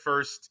 the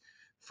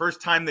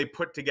first time they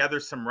put together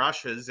some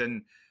rushes.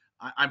 And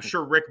I'm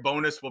sure Rick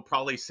Bowness will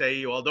probably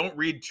say, well, don't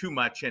read too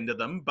much into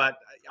them, but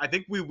I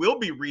think we will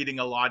be reading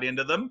a lot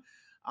into them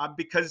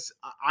because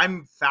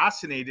I'm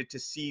fascinated to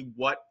see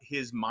what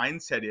his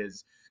mindset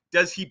is.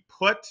 Does he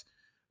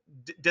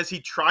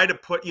try to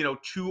put,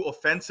 two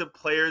offensive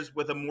players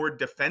with a more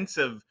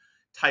defensive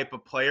type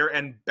of player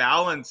and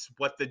balance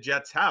what the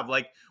Jets have?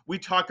 Like, we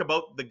talk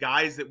about the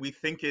guys that we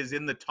think is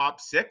in the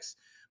top 6,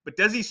 but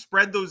does he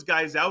spread those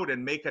guys out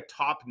and make a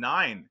top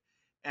 9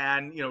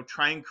 and,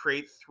 try and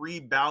create 3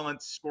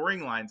 balanced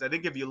scoring lines? I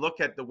think if you look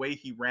at the way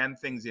he ran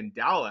things in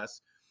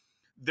Dallas,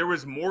 there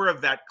was more of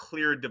that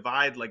clear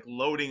divide, like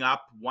loading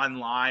up one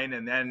line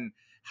and then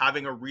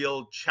having a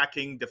real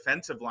checking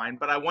defensive line.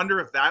 But I wonder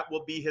if that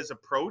will be his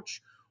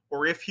approach,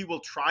 or if he will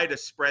try to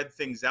spread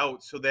things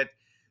out so that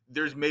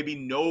there's maybe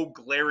no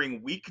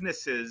glaring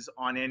weaknesses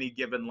on any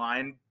given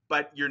line,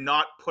 but you're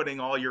not putting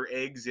all your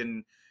eggs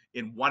in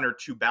 1 or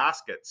 2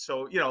 baskets.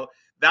 So,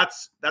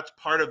 that's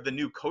part of the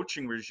new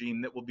coaching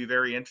regime that will be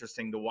very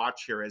interesting to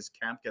watch here as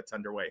camp gets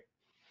underway.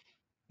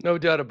 No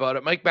doubt about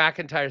it. Mike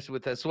McIntyre's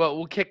with us. Well,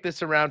 we'll kick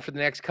this around for the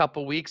next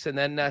couple weeks and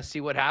then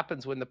see what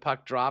happens when the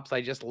puck drops.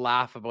 I just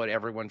laugh about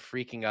everyone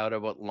freaking out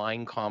about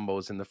line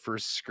combos in the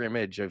first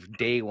scrimmage of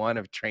day 1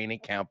 of training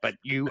camp. But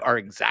you are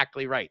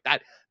exactly right.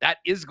 That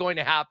is going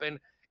to happen,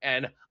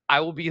 and I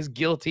will be as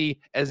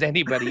guilty as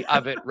anybody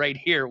of it right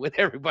here with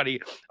everybody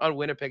on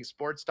Winnipeg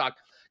Sports Talk.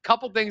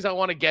 Couple things I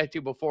want to get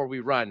to before we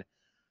run.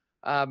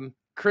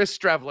 Chris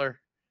Streveler.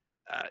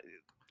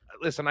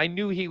 Listen, I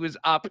knew he was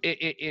up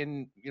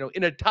in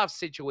a tough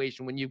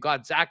situation when you've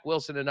got Zach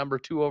Wilson, a number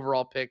 2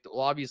 overall pick,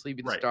 will obviously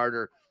be the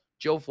starter,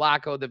 Joe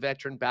Flacco, the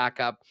veteran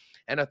backup,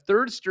 and a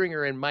third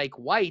stringer in Mike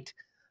White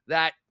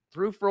that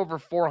threw for over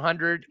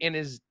 400 in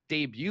his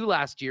debut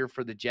last year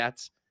for the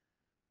Jets.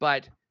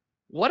 But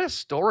what a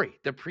story,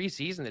 the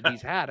preseason that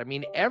he's had. I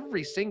mean,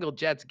 every single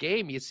Jets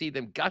game, you see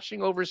them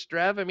gushing over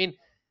Strev. I mean,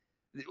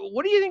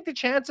 what do you think the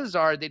chances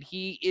are that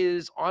he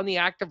is on the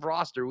active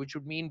roster, which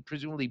would mean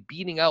presumably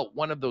beating out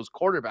one of those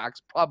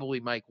quarterbacks, probably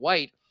Mike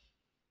White?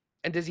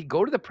 And does he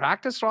go to the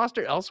practice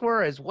roster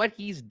elsewhere? As what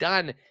he's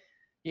done,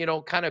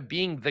 kind of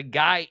being the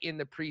guy in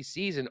the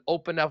preseason,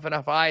 open up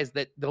enough eyes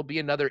that there'll be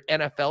another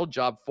NFL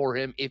job for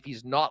him if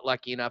he's not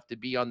lucky enough to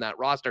be on that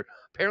roster.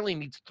 Apparently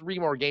needs 3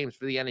 more games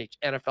for the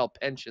NFL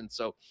pension.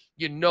 So,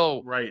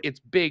 it's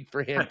big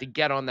for him to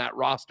get on that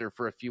roster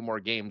for a few more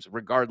games,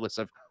 regardless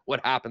of what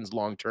happens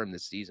long-term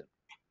this season.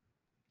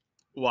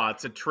 Well,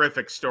 it's a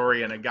terrific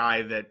story, and a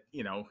guy that,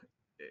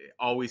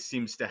 always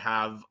seems to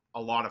have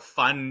a lot of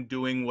fun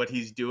doing what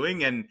he's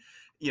doing. And,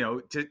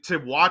 to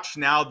watch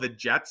now the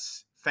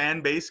Jets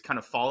fan base kind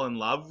of fall in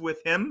love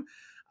with him.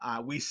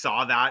 We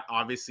saw that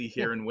obviously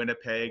here in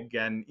Winnipeg,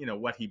 and,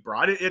 what he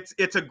brought.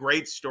 It's a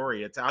great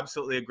story. It's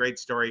absolutely a great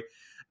story.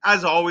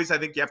 As always, I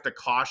think you have to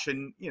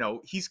caution,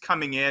 he's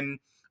coming in.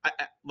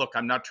 Look,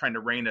 I'm not trying to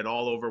rain it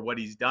all over what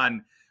he's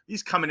done.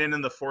 He's coming in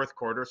the 4th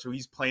quarter, so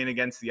he's playing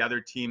against the other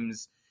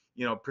teams,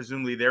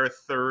 presumably their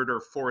 3rd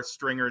or 4th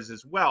stringers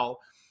as well.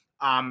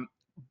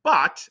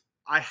 But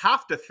I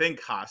have to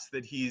think, Huss,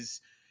 that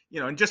he's,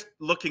 and just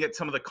looking at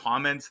some of the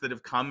comments that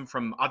have come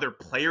from other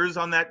players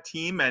on that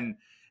team and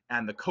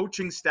the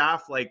coaching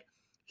staff, like,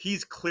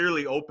 he's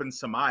clearly opened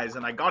some eyes.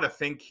 And I got to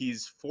think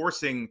he's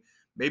forcing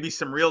maybe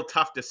some real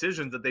tough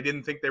decisions that they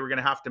didn't think they were going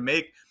to have to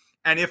make.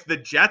 And if the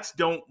Jets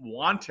don't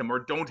want him or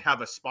don't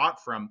have a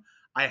spot for him,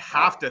 I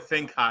have to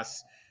think,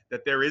 Huss,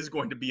 that there is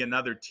going to be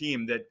another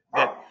team that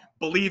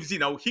believes,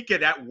 he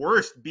could at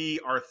worst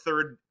be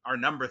our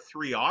number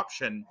 3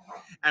 option,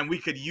 and we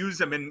could use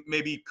him and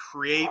maybe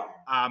create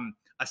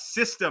a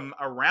system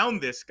around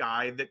this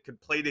guy that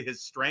could play to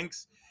his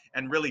strengths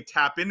and really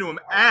tap into him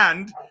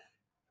and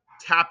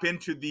tap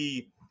into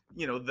the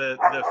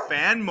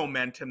fan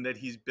momentum that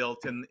he's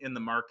built in the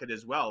market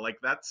as well. Like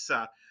that's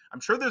I'm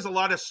sure there's a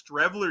lot of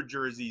Streveler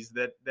jerseys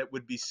that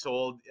would be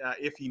sold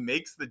if he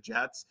makes the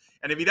Jets.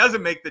 And if he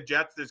doesn't make the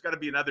Jets, there's got to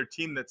be another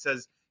team that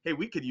says, hey,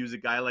 we could use a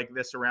guy like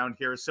this around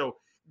here. So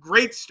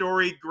great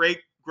story, great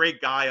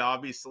guy,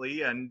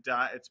 obviously. And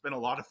it's been a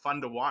lot of fun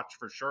to watch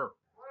for sure.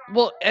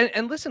 Well,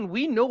 and listen,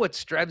 we know what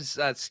Strev's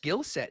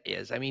skill set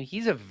is. I mean,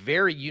 he's a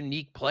very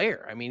unique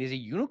player. I mean, he's a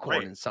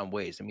unicorn in some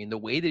ways. I mean, the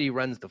way that he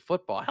runs the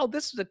football. Hell,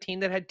 this is a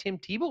team that had Tim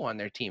Tebow on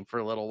their team for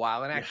a little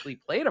while and actually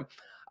played him.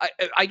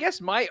 I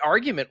guess my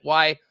argument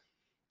why,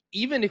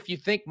 even if you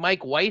think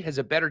Mike White has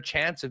a better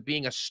chance of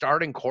being a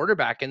starting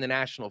quarterback in the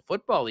National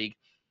Football League,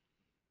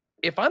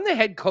 if I'm the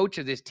head coach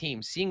of this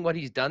team, seeing what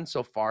he's done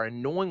so far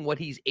and knowing what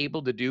he's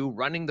able to do,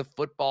 running the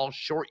football,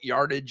 short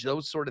yardage,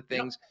 those sort of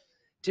things,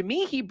 to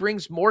me, he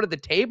brings more to the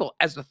table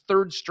as the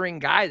third string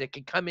guy that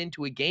can come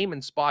into a game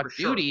and spot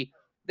duty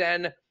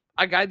than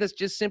a guy that's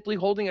just simply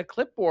holding a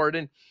clipboard.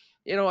 And,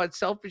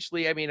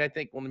 selfishly, I mean, I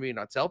think, well, maybe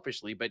not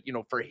selfishly, but,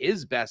 for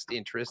his best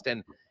interest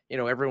and,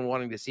 everyone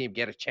wanting to see him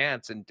get a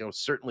chance and,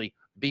 certainly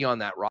be on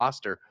that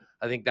roster,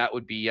 I think that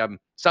would be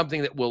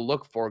something that we'll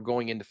look for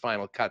going into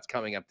final cuts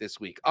coming up this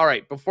week. All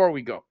right, before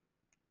we go,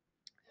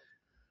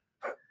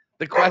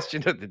 the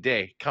question of the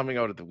day coming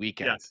out of the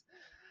weekend. Yes.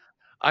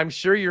 I'm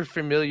sure you're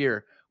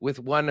familiar with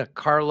one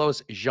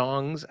Carlos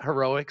Zhang's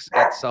heroics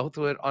at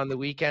Southwood on the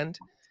weekend.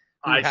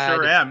 I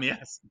sure am,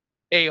 yes.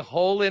 A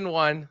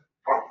hole-in-one,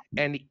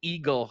 an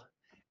eagle,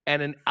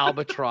 and an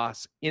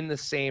albatross in the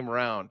same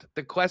round.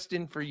 The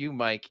question for you,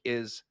 Mike,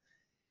 is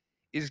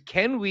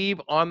Ken Wiebe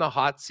on the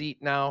hot seat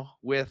now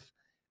with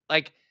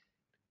like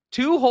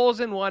 2 holes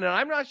in one? And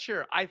I'm not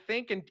sure. I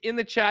think in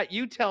the chat,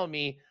 you tell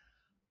me,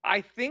 I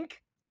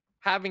think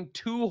having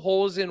 2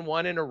 holes in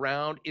one in a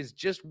round is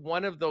just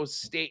one of those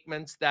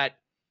statements that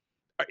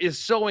is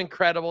so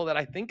incredible that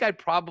I think I'd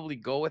probably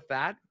go with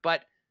that.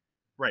 But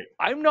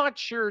I'm not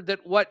sure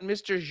that what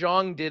Mr.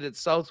 Zhang did at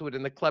Southwood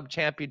in the club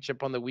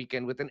championship on the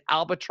weekend with an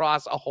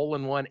albatross, a hole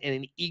in one, and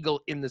an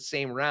eagle in the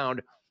same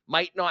round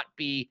might not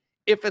be,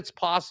 if it's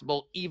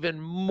possible, even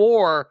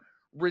more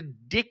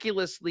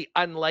ridiculously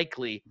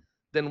unlikely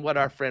than what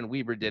our friend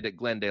Weber did at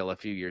Glendale a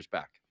few years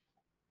back.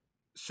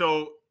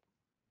 So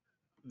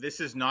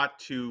this is not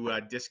to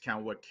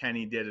discount what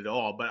Kenny did at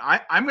all, but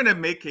I'm going to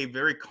make a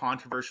very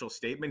controversial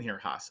statement here,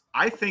 Huss.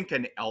 I think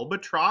an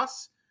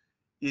albatross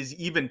is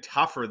even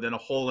tougher than a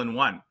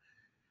hole-in-one.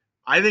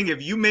 I think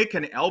if you make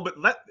an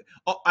albatross,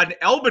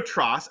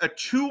 a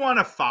 2 on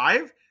a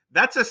 5,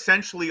 that's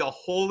essentially a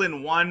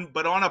hole-in-one,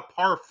 but on a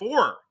par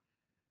 4.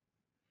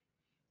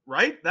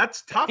 Right?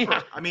 That's tougher.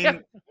 Yeah. I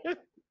mean,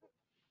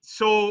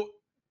 so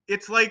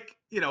it's like,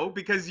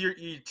 because your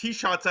tee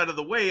shot's out of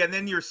the way and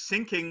then you're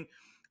sinking.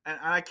 And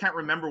I can't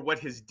remember what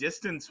his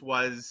distance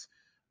was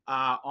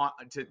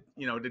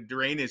to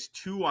drain his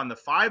 2 on the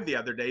 5 the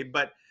other day.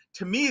 But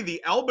to me,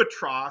 the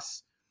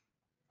albatross,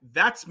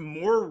 that's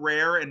more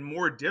rare and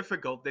more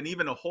difficult than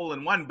even a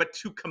hole-in-one. But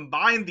to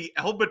combine the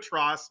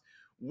albatross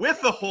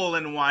with a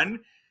hole-in-one,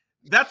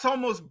 that's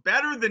almost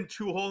better than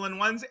 2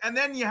 hole-in-ones. And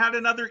then you had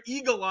another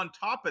eagle on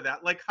top of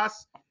that. Like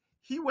Huss,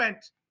 he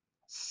went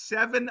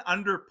 7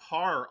 under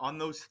par on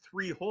those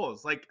 3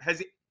 holes. Like,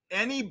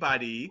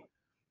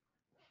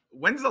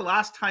 when's the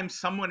last time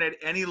someone at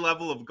any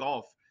level of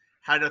golf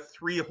had a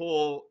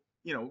 3-hole,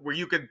 where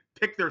you could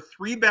pick their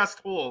 3 best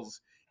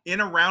holes in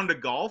a round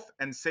of golf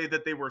and say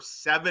that they were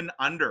 7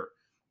 under?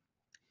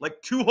 Like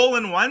 2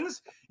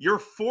 hole-in-ones, you're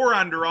 4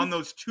 under on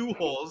those 2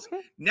 holes.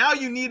 Now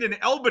you need an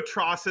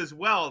albatross as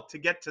well to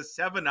get to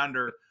 7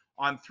 under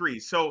on 3.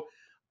 So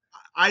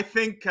I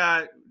think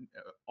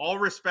all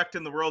respect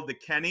in the world to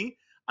Kenny.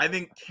 I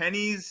think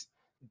Kenny's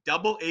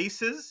double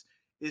aces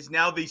is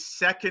now the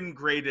 2nd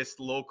greatest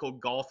local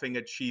golfing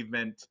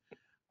achievement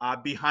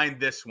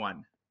behind this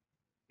one.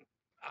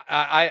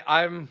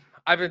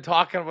 I've been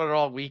talking about it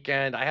all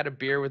weekend. I had a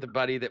beer with a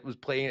buddy that was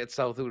playing at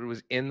Southwood,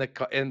 was in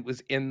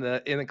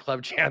the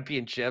club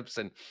championships,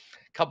 and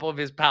a couple of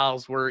his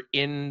pals were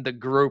in the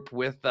group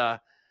with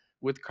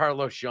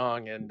Carlos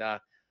Zhang, and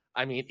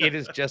I mean, it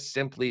is just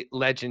simply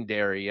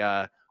legendary.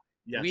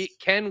 Yes.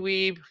 Ken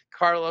Wiebe,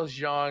 Carlos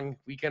Zhang,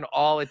 we can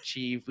all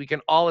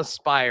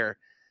aspire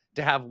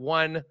to have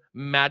one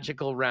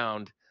magical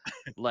round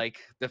like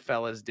the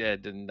fellas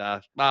did. And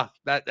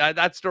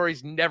that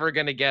story's never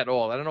going to get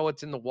old. I don't know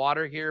what's in the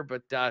water here,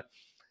 but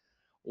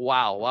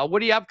wow. Well, what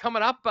do you have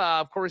coming up?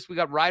 Of course, we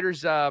got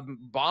Riders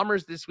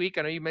Bombers this week.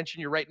 I know you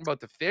mentioned you're writing about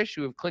the Fish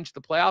who have clinched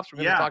the playoffs.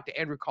 We're going to talk to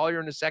Andrew Collier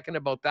in a second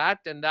about that.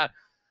 And I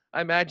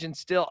imagine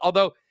still,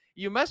 although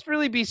you must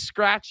really be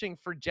scratching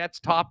for Jets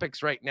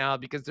topics right now,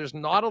 because there's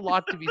not a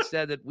lot to be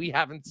said that we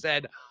haven't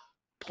said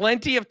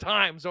plenty of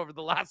times over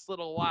the last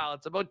little while.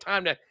 It's about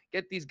time to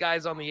get these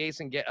guys on the ice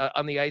and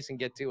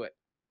get to it.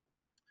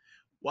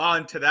 Well,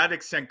 and to that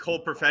extent,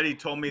 Cole Perfetti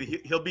told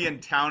me he'll be in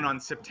town on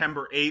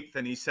September 8th,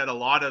 and he said a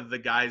lot of the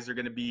guys are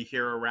going to be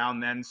here around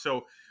then.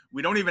 So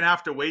we don't even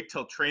have to wait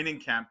till training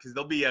camp, because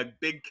there'll be a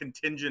big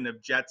contingent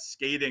of Jets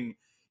skating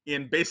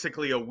in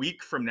basically a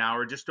week from now,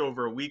 or just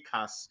over a week,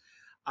 Huss.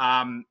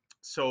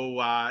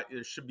 So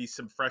there should be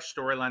some fresh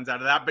storylines out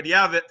of that. But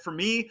yeah, that for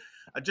me,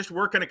 just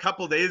working a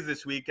couple days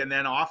this week and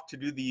then off to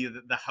do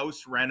the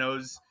house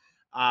renos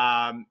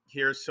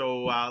here.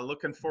 So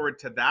looking forward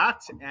to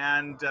that,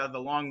 and the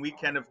long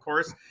weekend, of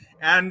course,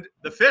 and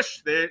the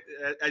Fish.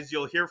 As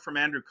you'll hear from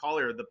Andrew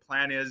Collier, the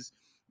plan is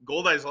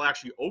Goldeyes will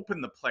actually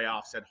open the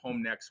playoffs at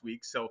home next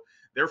week. So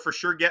they're for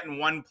sure getting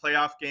one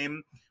playoff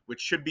game, which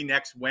should be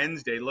next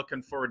Wednesday.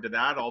 Looking forward to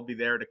that. I'll be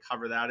there to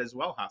cover that as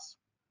well, Huss.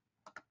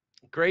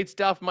 Great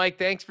stuff, Mike.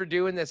 Thanks for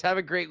doing this. Have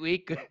a great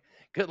week.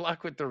 Good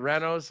luck with the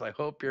renos. I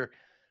hope your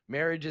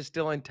marriage is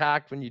still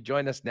intact when you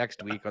join us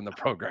next week on the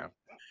program.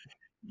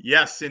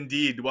 Yes,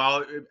 indeed.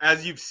 Well,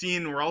 as you've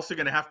seen, we're also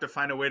going to have to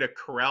find a way to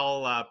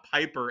corral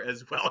Piper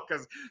as well,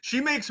 because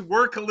she makes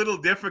work a little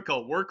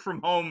difficult. Work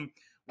from home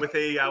with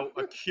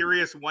a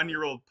curious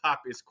one-year-old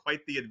pup is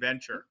quite the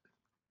adventure.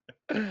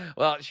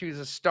 Well, she was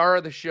a star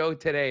of the show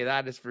today.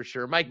 That is for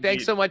sure. Mike,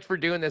 thanks so much for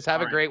doing this.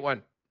 Have a great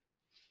one.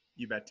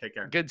 You bet. Take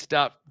care. Good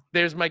stuff.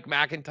 There's Mike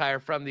McIntyre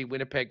from the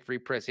Winnipeg Free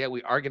Press. Yeah,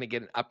 we are going to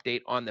get an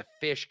update on the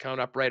Fish coming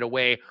up right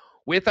away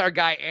with our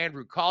guy,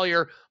 Andrew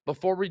Collier.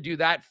 Before we do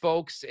that,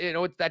 folks,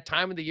 it's that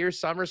time of the year.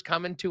 Summer's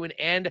coming to an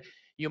end.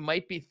 You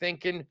might be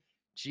thinking,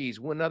 geez,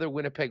 another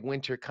Winnipeg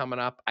winter coming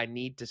up. I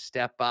need to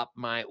step up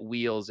my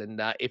wheels. And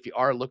if you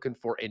are looking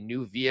for a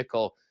new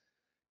vehicle,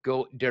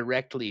 go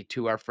directly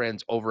to our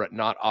friends over at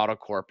Not Auto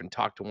Corp and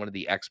talk to one of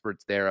the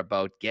experts there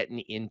about getting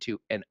into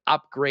an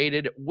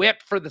upgraded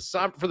whip for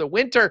the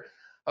winter.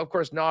 Of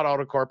course, Not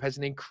Auto Corp has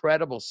an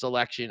incredible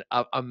selection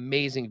of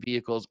amazing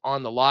vehicles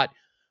on the lot.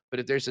 But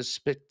if there's a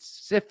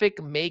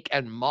specific make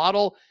and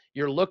model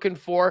you're looking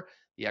for,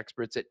 the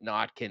experts at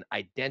Not can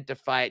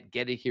identify it,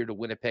 get it here to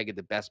Winnipeg at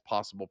the best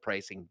possible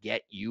price, and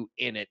get you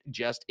in it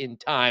just in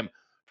time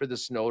for the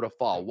snow to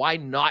fall. Why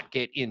not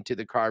get into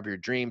the car of your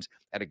dreams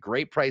at a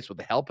great price with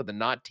the help of the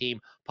Not team?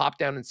 Pop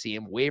down and see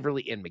them,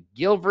 Waverly and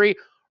McGillivray,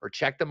 or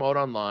check them out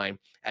online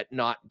at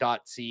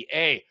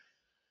not.ca.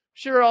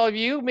 Sure, all of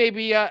you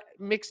maybe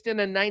mixed in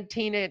a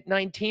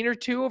 1919 or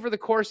two over the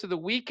course of the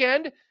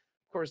weekend. Of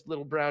course,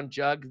 Little Brown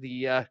Jug,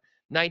 the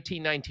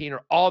 1919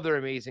 are all their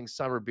amazing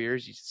summer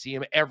beers. You see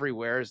them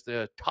everywhere as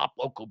the top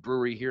local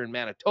brewery here in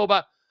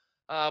Manitoba.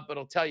 But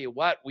I'll tell you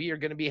what, we are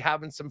going to be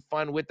having some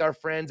fun with our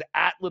friends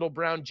at Little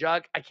Brown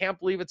Jug. I can't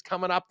believe it's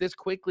coming up this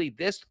quickly.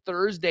 This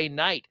Thursday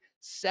night,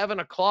 7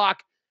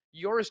 o'clock,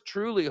 yours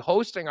truly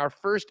hosting our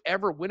first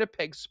ever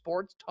Winnipeg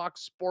Sports Talk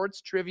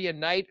Sports Trivia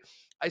Night.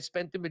 I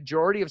spent the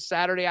majority of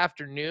Saturday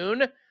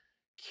afternoon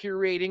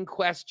curating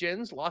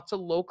questions, lots of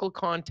local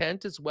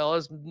content, as well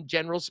as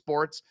general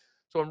sports.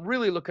 So I'm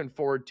really looking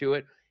forward to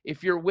it.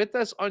 If you're with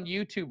us on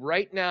YouTube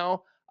right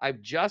now, I've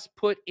just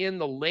put in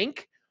the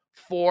link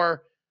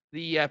for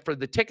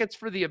the tickets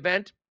for the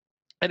event.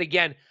 And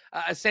again,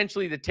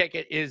 essentially the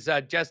ticket is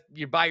just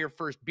you buy your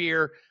first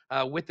beer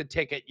with the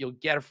ticket. You'll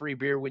get a free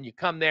beer when you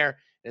come there.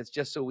 And it's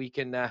just so we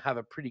can have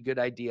a pretty good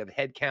idea of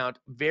head count.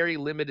 Very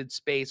limited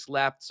space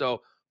left.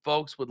 So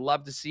folks, would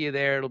love to see you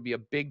there. It'll be a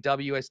big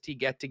WST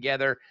get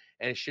together,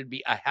 and it should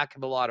be a heck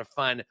of a lot of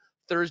fun.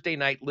 Thursday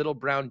night, Little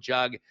Brown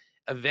Jug,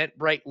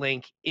 Eventbrite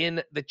link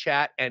in the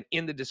chat and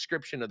in the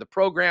description of the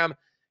program.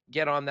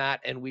 Get on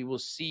that, and we will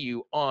see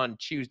you on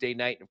Tuesday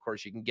night. And of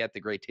course, you can get the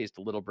great taste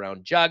of Little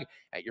Brown Jug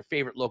at your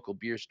favorite local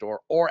beer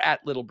store or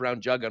at Little Brown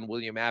Jug on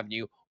William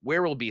Avenue,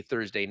 where we'll be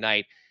Thursday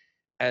night,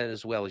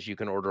 as well as you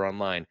can order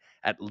online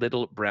at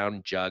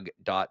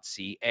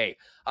littlebrownjug.ca.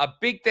 A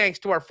big thanks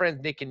to our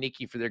friends Nick and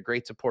Nikki for their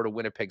great support of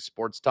Winnipeg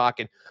Sports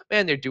Talk. And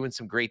man, they're doing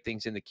some great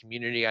things in the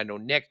community. I know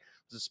Nick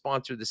was a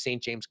sponsor of the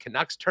St. James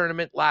Canucks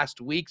tournament last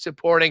week,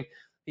 supporting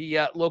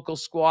the local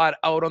squad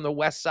out on the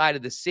west side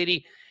of the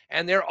city.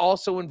 And they're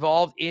also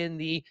involved in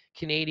the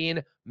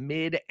Canadian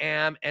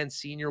Mid-Am and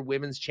Senior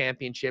Women's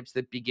Championships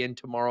that begin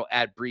tomorrow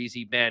at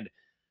Breezy Bend.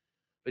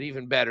 But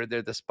even better,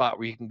 they're the spot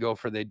where you can go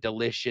for the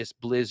delicious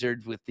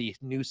blizzard with the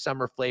new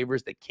summer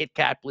flavors, the Kit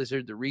Kat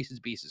blizzard, the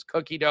Reese's Pieces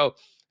cookie dough,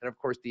 and of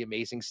course the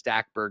amazing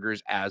stack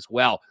burgers as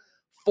well.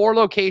 4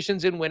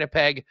 locations in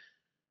Winnipeg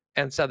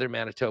and Southern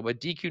Manitoba: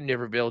 DQ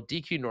Niverville,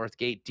 DQ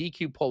Northgate,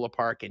 DQ Polo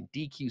Park, and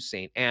DQ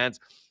St. Anne's.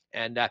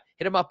 And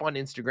hit them up on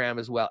Instagram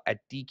as well at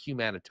DQ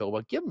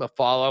Manitoba. Give them a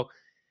follow,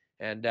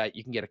 and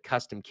you can get a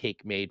custom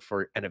cake made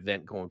for an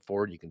event going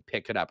forward. You can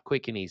pick it up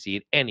quick and easy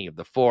at any of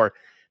the 4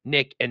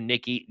 Nick and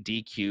Nikki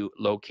DQ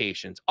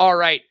locations. All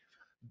right,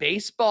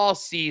 baseball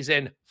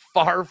season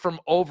far from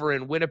over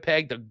in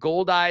Winnipeg. The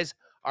Goldeyes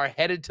are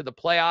headed to the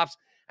playoffs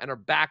and are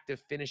back to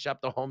finish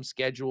up the home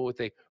schedule with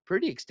a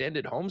pretty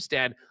extended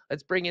homestand.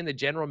 Let's bring in the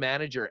general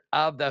manager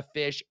of the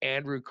Fish,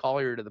 Andrew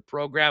Collier, to the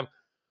program.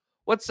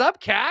 What's up,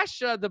 Cash?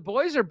 The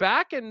boys are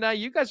back, and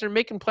you guys are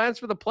making plans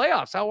for the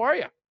playoffs. How are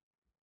you?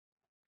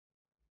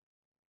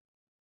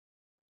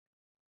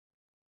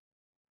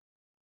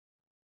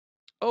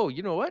 Oh,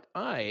 you know what?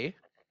 I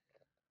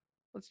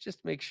Let's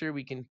just make sure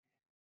we can.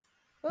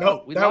 Oh,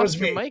 No, we that lost was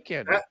your me. mic,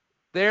 Andrew.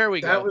 There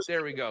we go.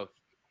 There we go.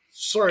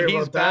 Sorry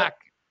He's about that.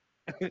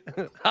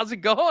 back. How's it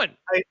going?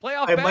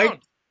 Playoff bound.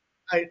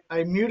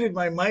 I muted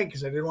my mic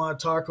because I didn't want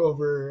to talk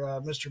over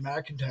Mr.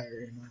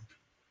 McIntyre.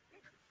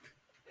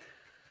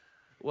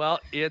 Well,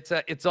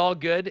 it's all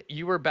good.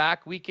 You were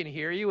back. We can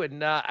hear you,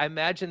 and I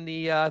imagine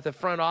the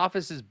front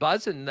office is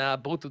buzzing,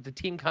 both with the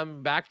team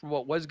coming back from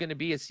what was going to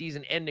be a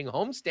season-ending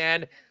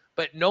homestand,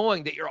 but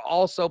knowing that you're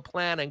also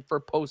planning for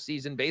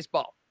postseason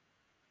baseball.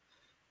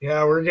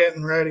 Yeah, we're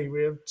getting ready.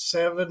 We have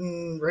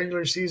 7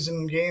 regular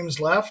season games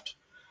left.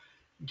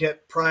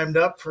 Get primed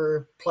up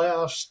for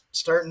playoffs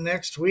starting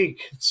next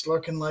week. It's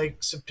looking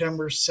like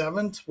September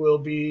 7th will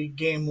be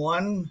game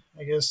 1.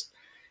 I guess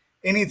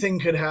anything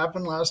could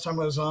happen. Last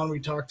time I was on, we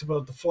talked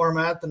about the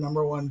format. The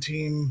number 1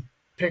 team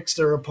picks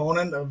their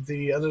opponent of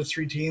the other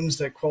 3 teams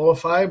that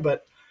qualify.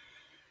 But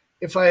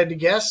if I had to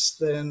guess,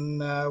 then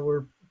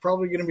we're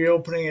probably going to be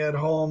opening at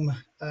home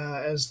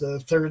as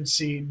the 3rd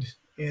seed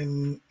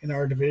in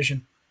our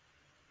division.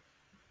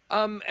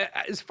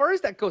 As far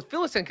as that goes,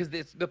 fill us in, because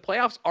the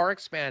playoffs are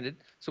expanded.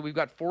 So we've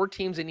got 4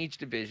 teams in each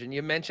division.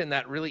 You mentioned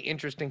that really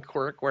interesting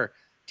quirk where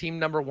team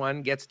number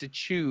 1 gets to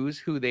choose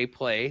who they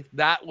play.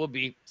 That will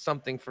be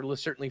something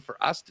certainly for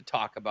us to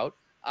talk about.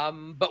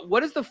 But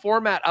what is the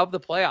format of the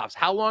playoffs?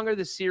 How long are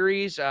the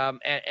series?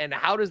 And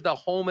how does the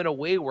home and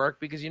away work?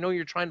 Because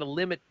you're trying to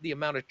limit the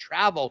amount of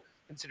travel,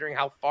 considering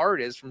how far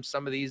it is from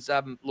some of these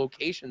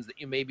locations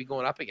that you may be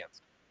going up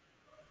against.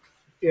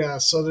 Yeah,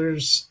 so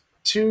there's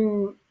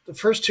 2. The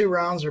first 2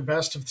 rounds are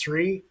best of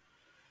 3,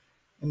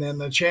 and then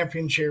the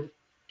championship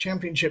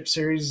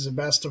series is a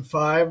best of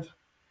 5.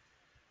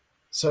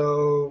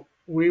 So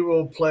we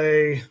will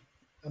play,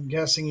 I'm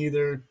guessing,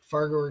 either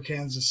Fargo or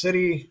Kansas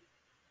City,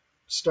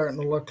 starting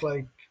to look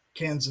like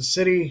Kansas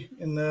City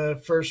in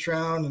the first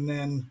round, and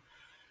then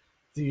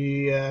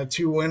the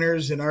 2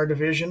 winners in our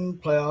division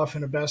play off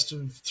in a best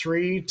of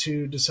 3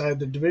 to decide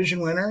the division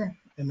winner,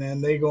 and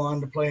then they go on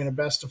to play in a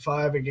best of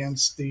 5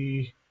 against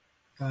the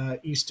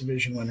East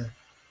Division winner.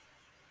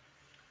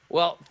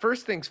 Well,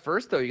 first things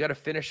first, though, you got to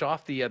finish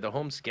off the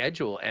home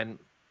schedule, and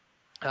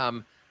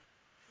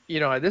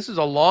this is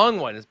a long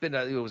one. It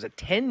was a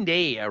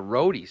 10-day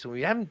roadie, so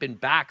we haven't been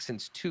back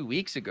since 2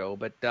 weeks ago.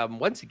 But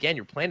once again,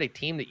 you're playing a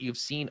team that you've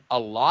seen a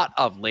lot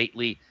of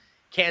lately,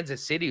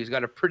 Kansas City, who's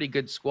got a pretty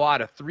good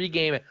squad. A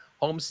 3-game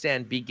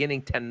homestand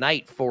beginning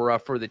tonight for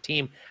the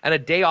team, and a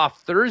day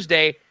off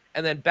Thursday,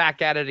 and then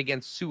back at it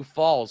against Sioux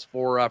Falls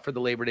for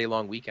the Labor Day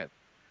long weekend.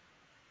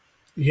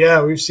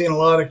 Yeah, we've seen a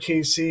lot of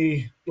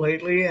KC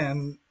lately,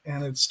 and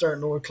it's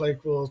starting to look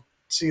like we'll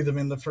see them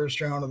in the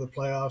first round of the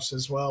playoffs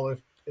as well if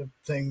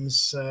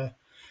things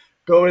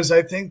go as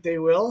I think they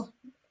will.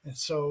 And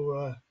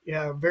so,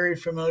 very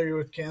familiar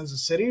with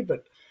Kansas City,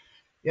 but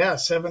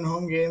 7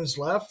 home games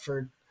left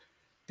for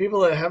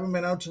people that haven't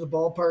been out to the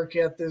ballpark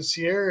yet this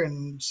year,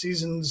 and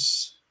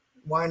season's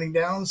winding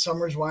down,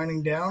 summer's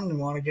winding down, and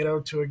want to get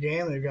out to a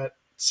game. They've got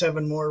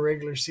 7 more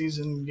regular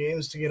season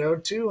games to get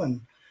out to,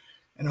 and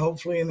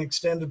hopefully an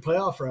extended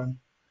playoff run.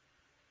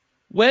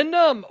 When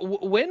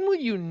will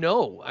you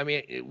know,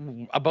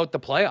 about the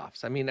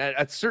playoffs?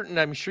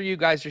 I'm sure you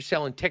guys are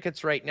selling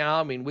tickets right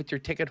now. With your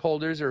ticket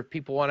holders, or if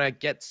people want to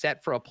get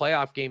set for a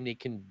playoff game, they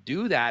can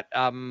do that.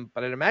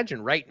 But I'd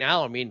imagine right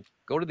now,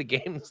 go to the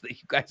games that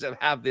you guys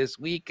have this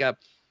week,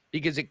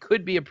 because it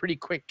could be a pretty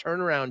quick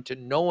turnaround to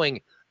knowing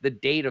the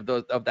date of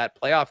that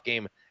playoff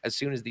game as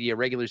soon as the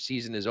regular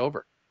season is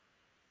over.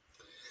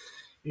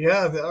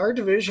 Yeah, our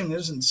division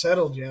isn't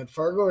settled yet.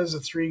 Fargo has a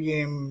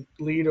 3-game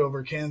lead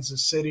over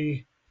Kansas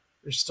City.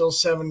 There's still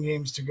 7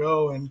 games to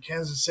go, and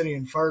Kansas City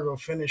and Fargo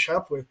finish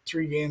up with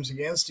 3 games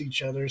against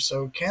each other.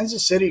 So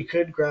Kansas City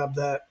could grab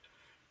that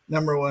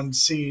number 1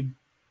 seed,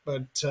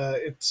 but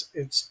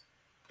it's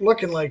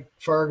looking like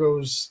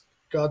Fargo's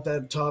got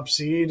that top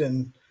seed,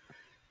 and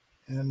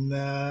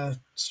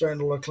starting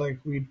to look like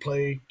we'd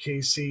play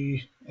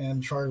KC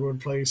and Fargo would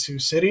play Sioux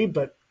City.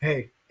 But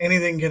hey,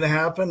 anything can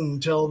happen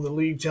until the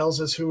league tells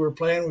us who we're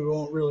playing. We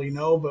won't really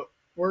know, but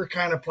we're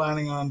kind of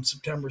planning on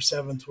September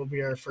 7th will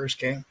be our first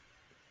game.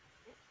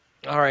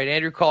 All right,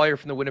 Andrew Collier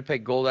from the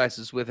Winnipeg Goldeyes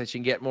is with us. You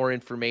can get more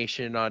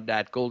information on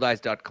that,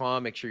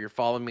 goldeyes.com. Make sure you're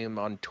following him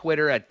on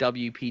Twitter at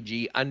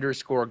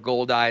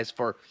WPG_Goldeyes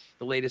for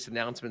the latest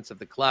announcements of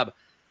the club.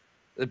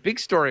 The big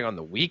story on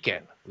the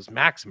weekend was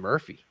Max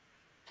Murphy.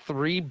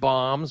 3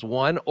 bombs,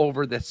 1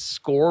 over the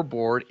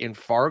scoreboard in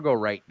Fargo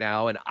right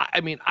now. And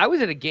I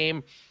was at a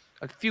game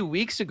a few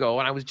weeks ago,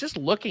 and I was just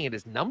looking at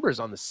his numbers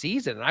on the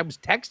season, and I was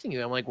texting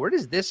you. I'm like, where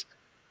does this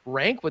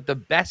rank with the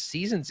best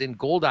seasons in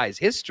Goldeyes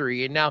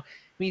history? And now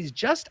he's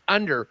just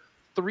under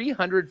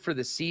 300 for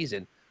the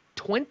season,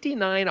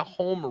 29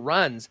 home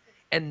runs,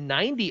 and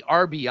 90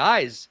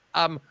 RBIs.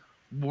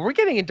 We're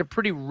getting into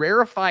pretty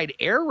rarefied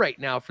air right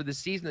now for the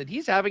season that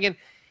he's having, and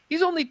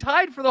he's only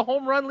tied for the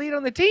home run lead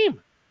on the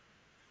team.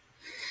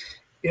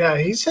 Yeah,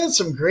 he's had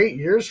some great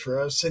years for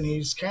us, and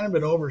he's kind of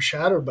been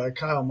overshadowed by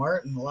Kyle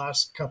Martin the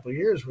last couple of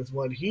years with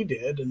what he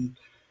did,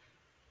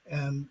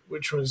 and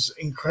which was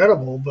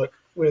incredible. But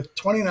with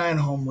 29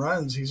 home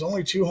runs. He's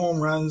only 2 home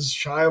runs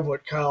shy of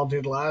what Kyle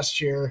did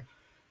last year.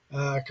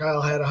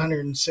 Kyle had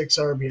 106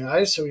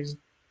 RBI, so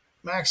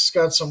Max has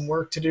got some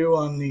work to do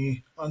on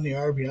the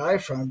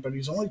RBI front, but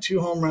he's only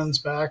 2 home runs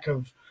back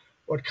of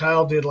what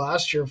Kyle did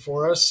last year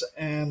for us,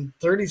 and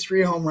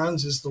 33 home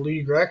runs is the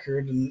league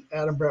record, and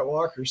Adam Brett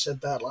Walker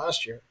set that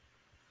last year.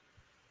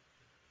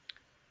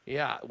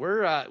 Yeah,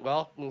 we're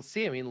well, we'll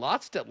see. I mean,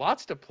 lots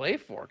to play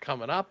for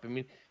coming up. I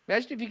mean,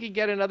 imagine if you could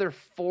get another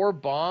 4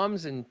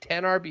 bombs and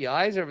 10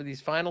 RBIs over these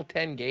final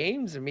 10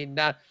 games. I mean,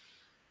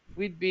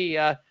 we'd be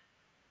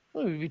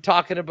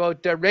talking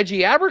about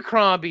Reggie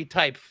Abercrombie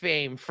type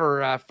fame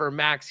for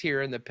Max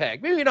here in the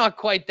Peg. Maybe not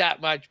quite that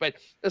much, but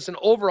listen,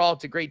 overall,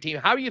 it's a great team.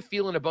 How are you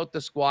feeling about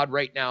the squad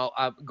right now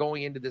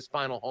going into this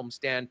final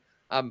homestand?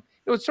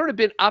 It's sort of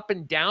been up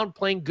and down,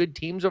 playing good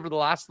teams over the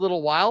last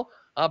little while,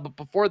 but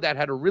before that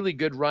had a really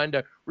good run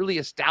to really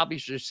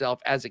establish yourself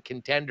as a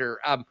contender.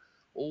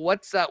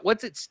 What's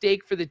at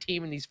stake for the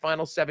team in these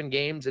final 7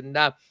 games, and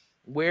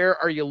where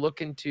are you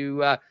looking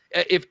to,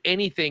 if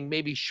anything,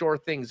 maybe shore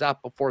things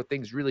up before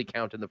things really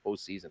count in the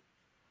postseason?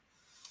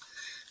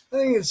 I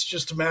think it's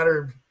just a matter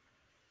of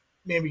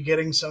maybe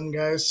getting some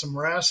guys some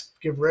rest,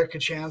 give Rick a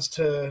chance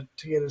to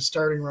get his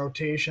starting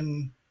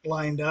rotation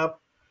lined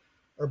up.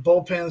 Our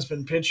bullpen's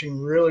been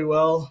pitching really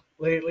well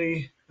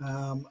lately.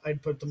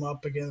 I'd put them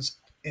up against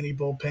any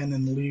bullpen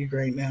in the league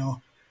right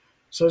now.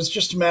 So it's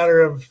just a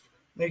matter of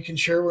making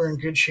sure we're in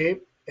good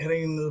shape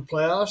heading into the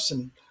playoffs.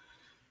 And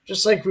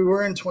just like we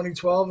were in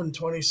 2012 and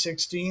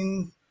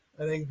 2016,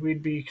 I think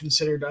we'd be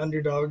considered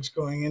underdogs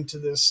going into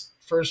this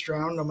first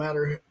round, no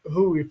matter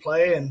who we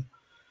play. And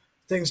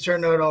things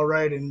turned out all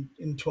right in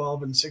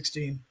 12 and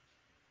 16.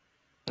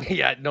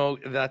 Yeah, no,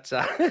 that's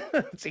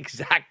that's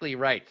exactly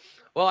right.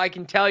 Well, I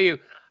can tell you,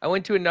 I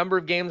went to a number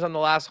of games on the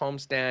last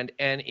homestand,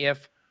 and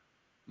if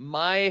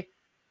my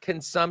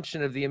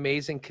consumption of the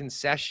amazing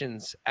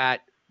concessions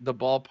at the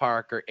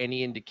ballpark or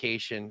any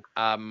indication,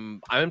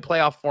 I'm in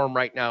playoff form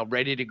right now,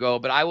 ready to go,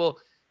 but I will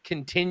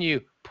continue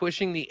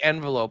pushing the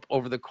envelope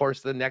over the course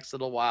of the next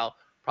little while,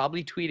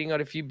 probably tweeting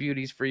out a few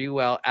beauties for you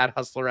at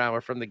Hustler Hour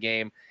from the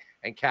game.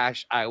 And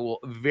Cash, I will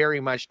very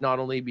much not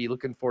only be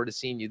looking forward to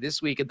seeing you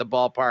this week at the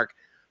ballpark,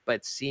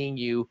 but seeing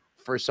you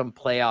for some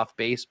playoff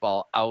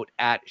baseball out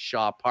at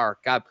Shaw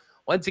Park.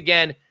 Once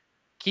again,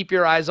 keep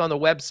your eyes on the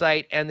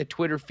website and the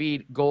Twitter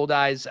feed,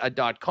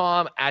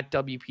 goldeyes.com, at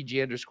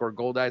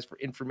WPG_Goldeyes for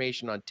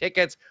information on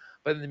tickets.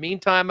 But in the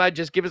meantime,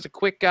 just give us a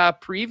quick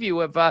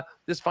preview of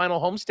this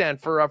final homestand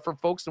for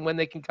folks and when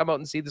they can come out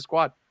and see the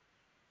squad.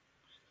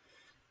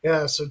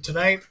 Yeah, so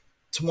tonight,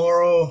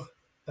 tomorrow,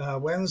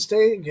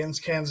 Wednesday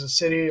against Kansas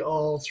City,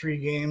 all 3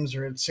 games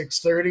are at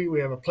 6:30. We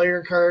have a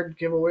player card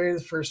giveaway, the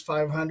first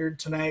 500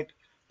 tonight,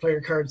 player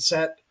card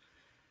set.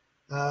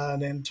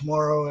 Then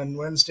tomorrow and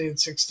Wednesday at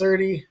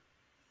 6:30.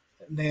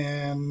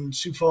 Then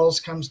Sioux Falls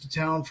comes to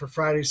town for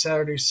Friday,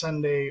 Saturday,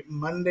 Sunday,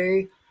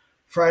 Monday.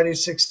 Friday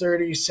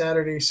 6:30,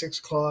 Saturday 6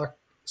 o'clock,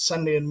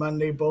 Sunday and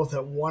Monday both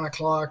at 1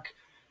 o'clock.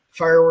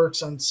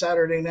 Fireworks on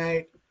Saturday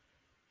night.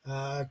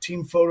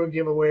 Team photo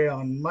giveaway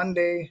on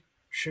Monday.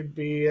 Should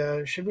be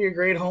a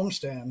great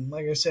homestand.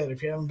 Like I said,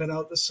 if you haven't been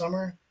out this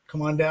summer,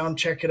 come on down,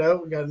 check it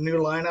out. We got a new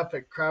lineup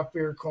at Craft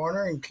Beer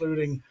Corner,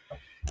 including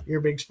your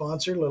big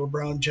sponsor, Little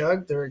Brown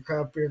Jug. They're at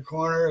Craft Beer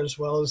Corner, as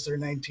well as their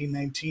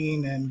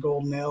 1919 and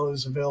Golden Ale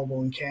is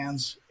available in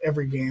cans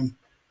every game.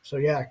 So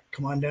yeah,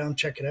 come on down,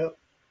 check it out.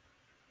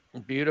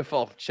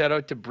 Beautiful. Shout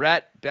out to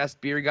Brett, best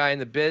beer guy in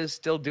the biz,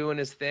 still doing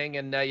his thing.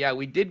 And yeah,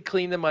 we did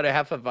clean them out of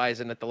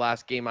Hefeweizen at the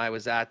last game I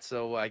was at.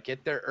 So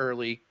get there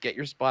early, get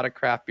your spot at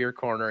Craft Beer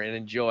Corner, and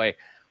enjoy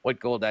what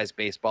Goldeyes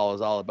baseball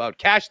is all about.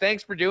 Cash,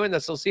 thanks for doing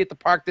this. We'll see you at the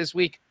park this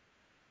week.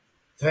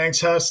 Thanks,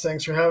 Huss.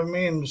 Thanks for having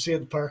me, and we'll see you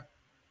at the park.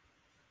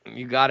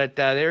 You got it.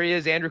 There he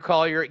is, Andrew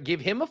Collier.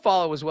 Give him a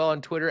follow as well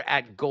on Twitter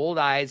at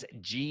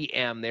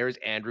GoldeyesGM. There's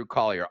Andrew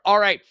Collier. All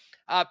right.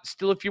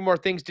 Still a few more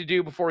things to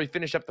do before we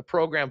finish up the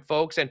program,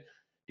 folks. And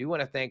do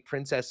want to thank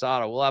Princess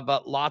Auto. We'll have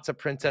lots of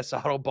Princess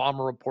Auto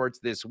bomber reports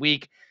this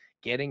week,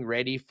 getting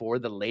ready for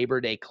the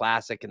Labor Day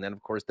Classic. And then,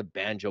 of course, the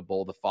Banjo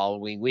Bowl the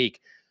following week.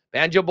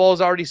 Banjo Bowl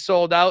is already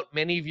sold out.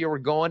 Many of you are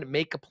going.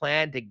 Make a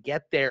plan to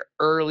get there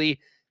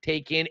early.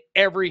 Take in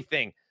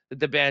everything that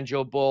the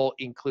Banjo Bowl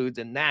includes.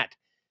 And that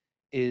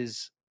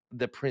is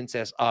the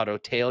Princess Auto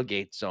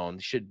tailgate zone.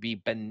 Should be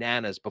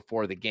bananas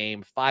before the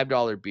game.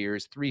 $5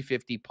 beers,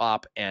 $3.50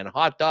 pop, and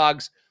hot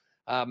dogs.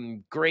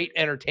 Great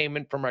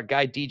entertainment from our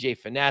guy DJ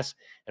Finesse,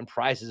 and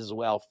prizes as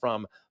well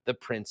from the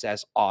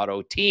Princess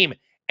Auto team.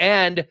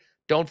 And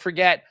don't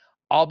forget,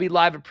 I'll be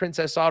live at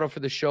Princess Auto for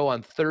the show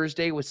on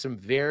Thursday with some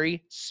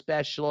very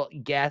special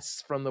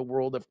guests from the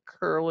world of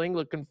curling.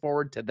 Looking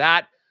forward to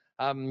that.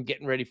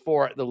 Getting ready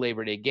for the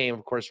Labor Day game.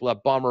 Of course, we'll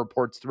have bomber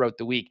reports throughout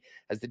the week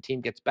as the team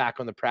gets back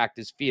on the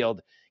practice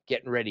field,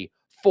 getting ready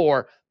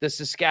for the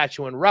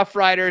Saskatchewan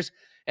Roughriders.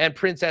 And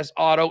Princess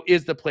Auto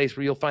is the place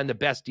where you'll find the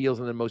best deals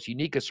and the most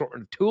unique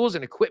assortment of tools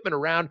and equipment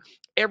around.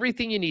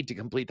 Everything you need to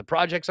complete the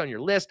projects on your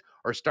list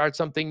or start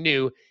something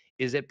new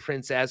is at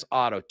Princess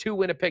Auto. 2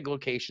 Winnipeg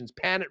locations,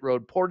 Panet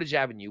Road, Portage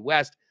Avenue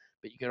West,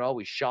 but you can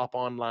always shop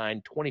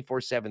online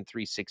 24/7,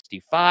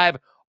 365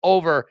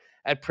 over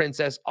at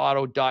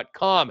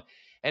princessauto.com.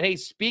 And hey,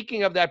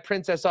 speaking of that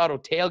Princess Auto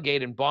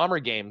tailgate and Bomber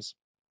games,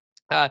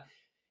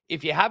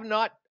 if you have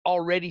not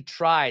already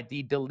tried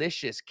the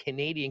delicious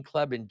Canadian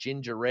Club and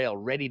Ginger Ale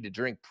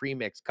ready-to-drink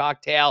premix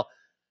cocktail,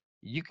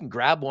 you can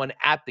grab one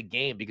at the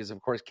game because, of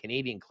course,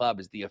 Canadian Club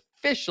is the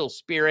official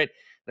spirit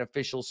and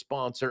official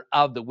sponsor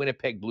of the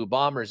Winnipeg Blue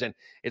Bombers. And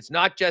it's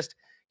not just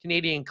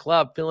Canadian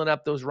Club filling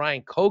up those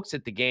Ryan Cokes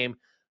at the game.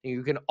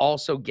 You can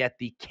also get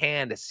the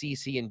canned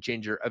CC and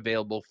Ginger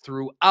available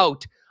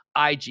throughout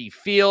IG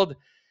Field.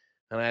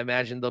 And I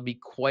imagine there'll be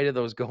quite a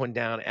those going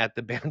down at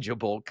the Banjo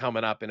Bowl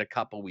coming up in a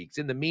couple weeks.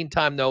 In the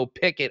meantime, though,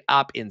 pick it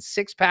up in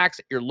 6-packs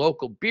at your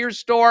local beer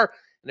store.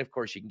 And, of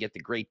course, you can get the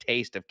great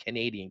taste of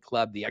Canadian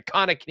Club, the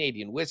iconic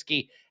Canadian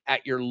whiskey,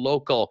 at your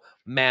local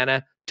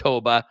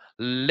Manitoba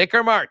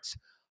liquor marts.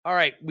 All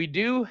right, we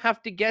do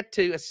have to get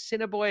to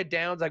Assiniboia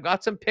Downs. I've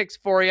got some picks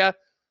for you.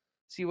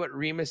 See what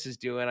Remus is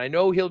doing. I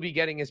know he'll be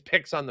getting his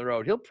picks on the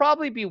road. He'll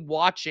probably be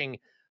watching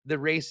the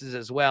races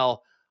as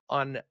well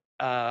on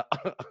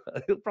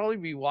he'll probably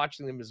be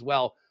watching them as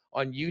well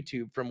on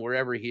YouTube from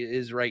wherever he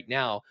is right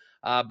now.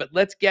 But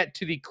let's get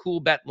to the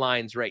Coolbet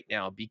Lines right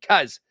now,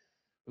 because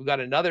we've got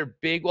another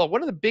big, well,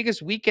 one of the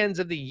biggest weekends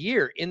of the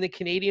year in the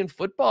Canadian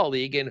Football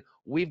League, and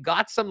we've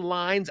got some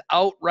lines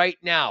out right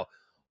now.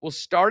 We'll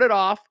start it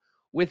off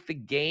with the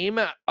game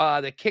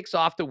that kicks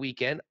off the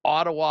weekend.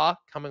 Ottawa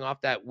coming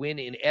off that win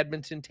in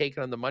Edmonton,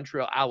 taking on the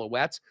Montreal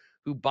Alouettes,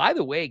 who, by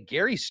the way,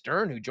 Gary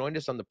Stern, who joined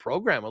us on the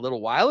program a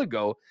little while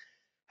ago,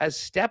 has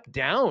stepped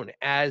down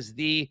as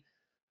the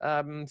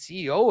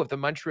CEO of the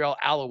Montreal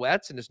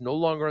Alouettes and is no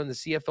longer on the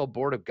CFL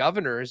Board of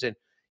Governors. And,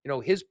 you know,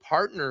 his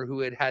partner,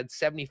 who had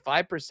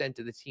 75%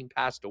 of the team,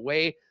 passed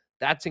away.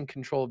 That's in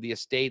control of the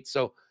estate.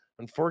 So,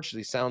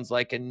 unfortunately, sounds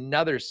like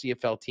another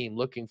CFL team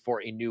looking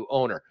for a new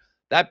owner.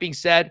 That being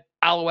said,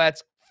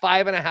 Alouettes,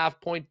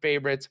 5.5-point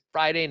favorites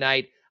Friday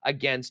night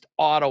against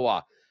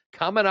Ottawa.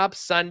 Coming up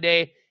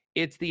Sunday,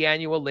 it's the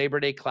annual Labor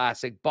Day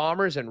Classic.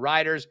 Bombers and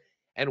Riders,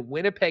 and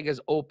Winnipeg has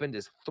opened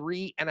as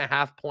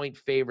 3.5-point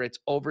favorites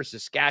over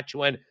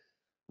Saskatchewan.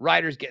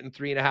 Riders getting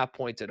 3.5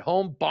 points at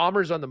home.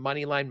 Bombers on the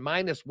money line,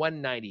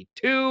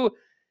 -192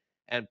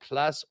 and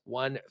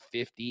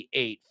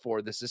 +158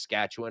 for the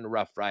Saskatchewan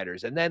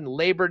Roughriders. And then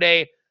Labor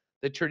Day,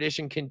 the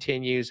tradition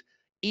continues.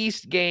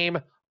 East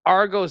game,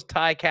 Argos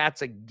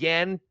Ticats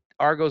again.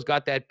 Argos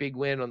got that big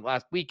win on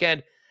last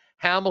weekend.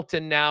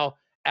 Hamilton now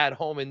at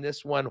home in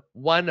this one,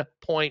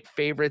 1-point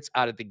favorites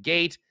out of the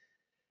gate.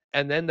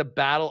 And then the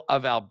Battle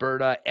of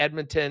Alberta.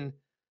 Edmonton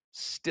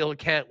still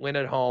can't win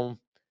at home.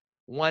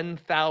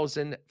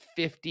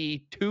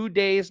 1,052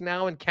 days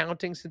now and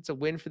counting since a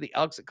win for the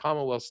Elks at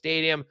Commonwealth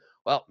Stadium.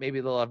 Well,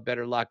 maybe they'll have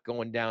better luck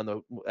going down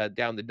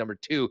the number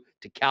 2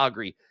 to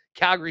Calgary.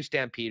 Calgary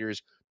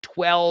Stampeders,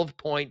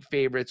 12-point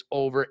favorites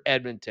over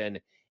Edmonton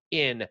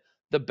in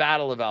the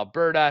Battle of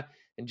Alberta.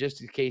 And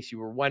just in case you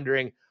were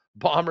wondering,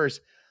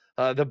 Bombers,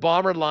 the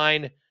Bomber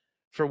line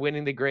for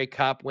winning the Grey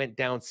Cup went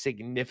down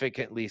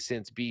significantly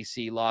since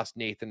BC lost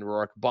Nathan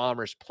Rourke.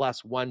 Bombers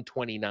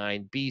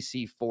 +129,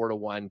 BC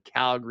 4-1,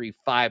 Calgary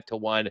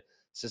 5-1,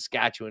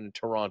 Saskatchewan and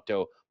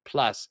Toronto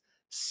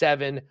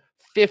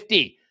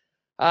 +750.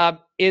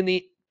 In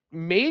the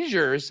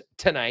majors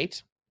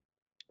tonight,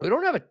 we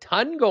don't have a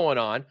ton going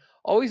on.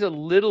 Always a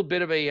little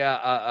bit of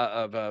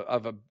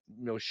a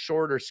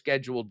shorter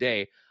scheduled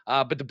day.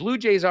 But the Blue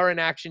Jays are in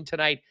action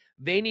tonight.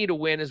 They need a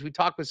win. As we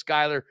talked with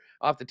Skylar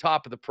off the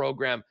top of the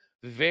program,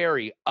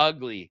 very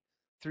ugly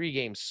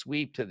 3-game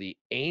sweep to the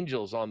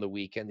Angels on the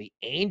weekend. The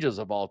Angels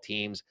of all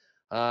teams.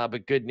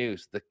 But good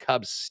news, the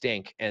Cubs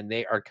stink, and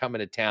they are coming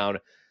to town.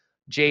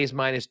 Jays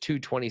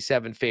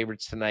 -227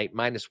 favorites tonight,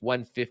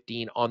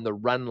 -115 on the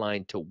run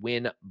line to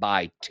win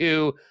by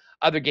 2.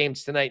 Other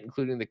games tonight,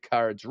 including the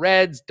Cards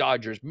Reds,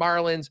 Dodgers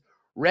Marlins,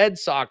 Red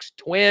Sox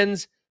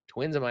Twins.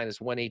 Twins a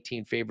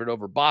 -118 favorite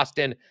over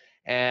Boston.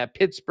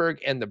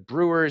 Pittsburgh and the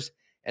Brewers,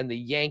 and the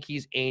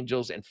Yankees,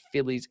 Angels, and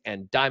Phillies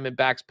and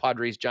Diamondbacks,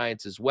 Padres,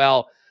 Giants as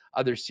well.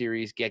 Other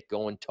series get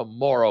going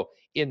tomorrow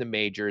in the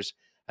majors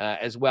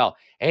as well.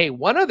 Hey,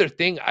 one other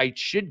thing I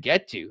should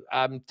get to.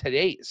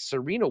 Today,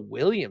 Serena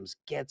Williams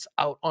gets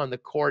out on the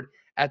court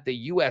at the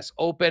U.S.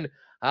 Open,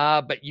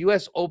 but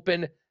U.S.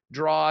 Open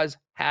draws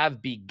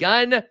have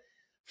begun.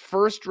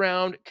 First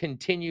round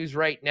continues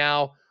right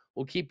now.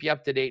 We'll keep you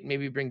up to date.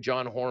 Maybe bring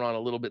John Horn on a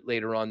little bit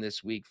later on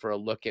this week for a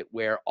look at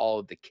where all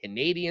of the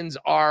Canadians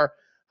are.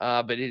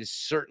 But it is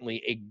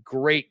certainly a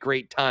great,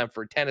 great time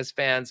for tennis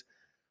fans,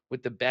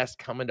 with the best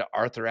coming to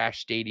Arthur Ashe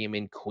Stadium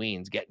in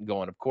Queens getting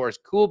going. Of course,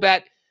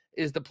 Coolbet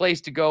is the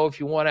place to go if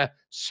you want to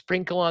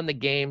sprinkle on the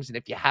games. And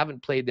if you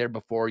haven't played there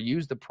before,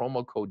 use the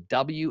promo code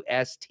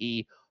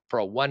WST for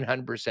a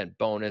 100%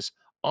 bonus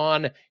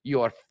on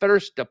your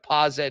first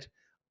deposit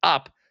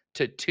up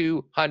to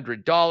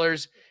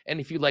 $200. And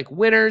if you like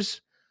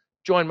winners,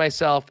 join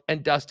myself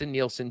and Dustin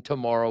Nielsen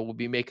tomorrow. We'll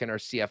be making our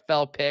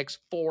CFL picks.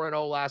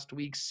 4-0 last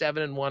week,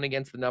 7-1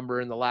 against the number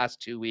in the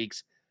last 2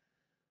 weeks.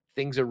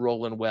 Things are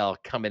rolling well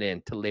coming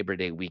into Labor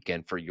Day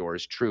weekend for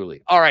yours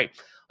truly. All right,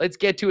 let's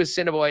get to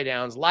Assiniboia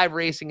Downs. Live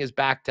racing is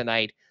back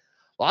tonight.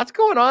 Lots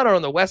going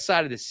on the west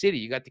side of the city.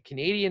 You got the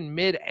Canadian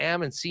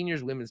Mid-Am and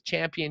Seniors Women's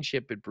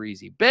Championship at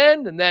Breezy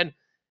Bend, and then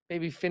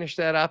maybe finish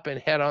that up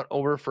and head on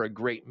over for a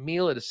great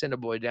meal at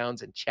Assiniboia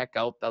Downs and check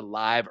out the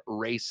live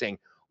racing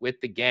with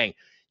the gang.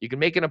 You can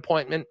make an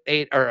appointment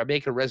or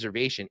make a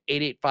reservation,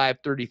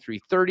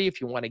 885-3330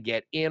 if you want to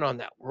get in on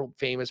that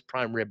world-famous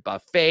prime rib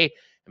buffet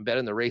and bet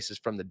on the races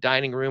from the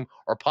dining room,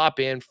 or pop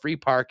in, free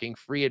parking,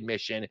 free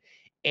admission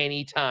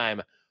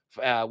anytime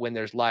when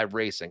there's live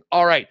racing.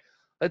 All right,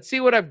 let's see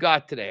what I've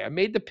got today. I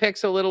made the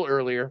picks a little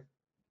earlier.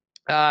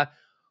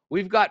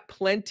 We've got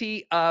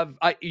plenty of,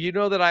 you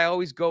know that I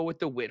always go with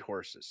the wit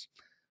horses.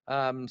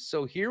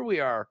 So here we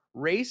are,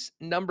 race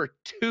number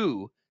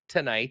 2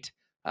 tonight.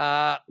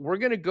 We're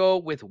going to go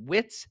with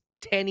Wit's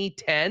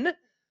 10-10.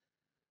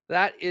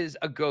 That is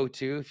a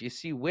go-to. If you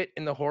see Wit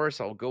in the horse,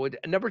 I'll go with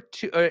number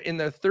 2. In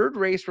the third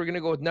race, we're going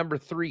to go with number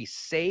 3,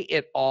 Say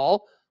It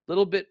All. A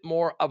little bit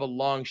more of a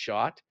long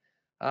shot.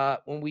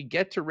 When we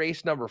get to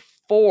race number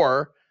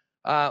 4,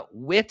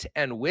 Wit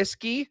and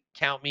Whiskey,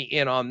 count me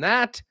in on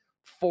that.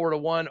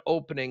 4-1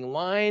 opening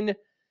line.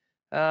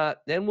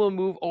 Then we'll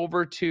move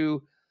over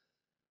to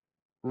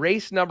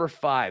race number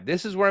 5.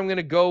 This is where I'm going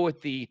to go with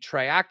the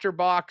Triactor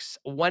box,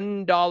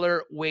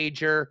 $1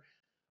 wager,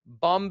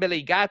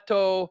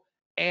 Bombeligato,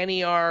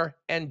 Aniar,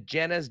 and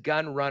Jenna's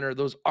Gun Runner.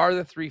 Those are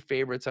the 3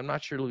 favorites. I'm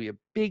not sure it'll be a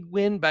big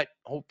win, but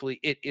hopefully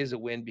it is a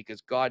win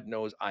because God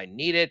knows I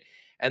need it.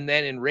 And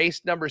then in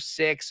race number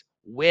 6,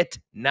 Wit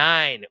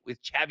 9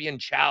 with Chavian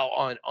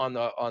Chow on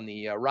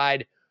the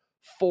ride,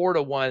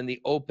 4-1, the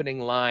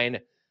opening line.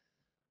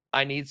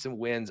 I need some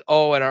wins.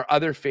 Oh, and our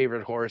other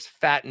favorite horse,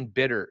 Fat and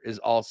Bitter, is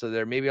also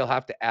there. Maybe I'll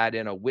have to add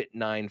in a Wit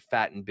 9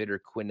 Fat and Bitter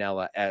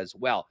Quinella as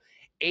well.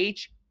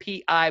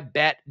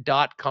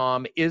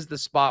 HPIBet.com is the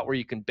spot where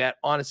you can bet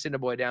on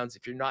Assiniboia Downs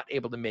if you're not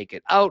able to make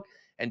it out.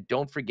 And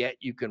don't forget,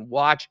 you can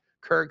watch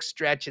Kirk,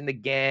 Stretch, and the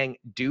gang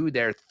do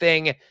their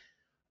thing.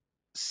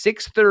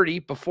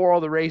 6:30 before all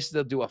the races,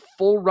 they'll do a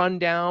full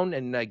rundown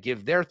and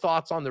give their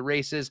thoughts on the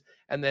races.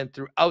 And then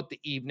throughout the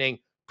evening,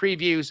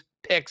 previews,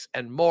 picks,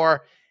 and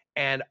more.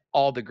 And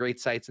all the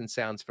great sights and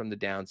sounds from the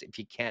Downs if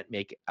you can't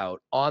make it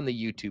out on the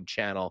YouTube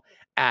channel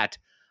at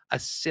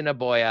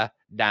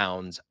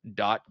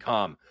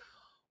AssiniboiaDowns.com.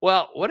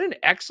 Well, what an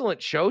excellent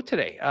show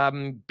today.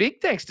 Big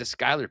thanks to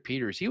Skylar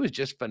Peters. He was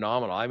just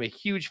phenomenal. I'm a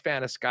huge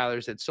fan of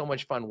Skylar's. Had so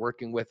much fun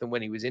working with him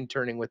when he was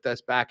interning with us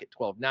back at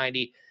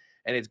 1290.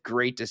 And it's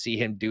great to see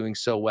him doing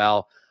so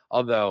well.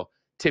 Although,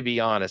 to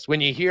be honest,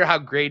 when you hear how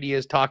great he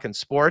is talking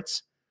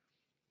sports,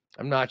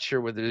 I'm not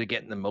sure whether they're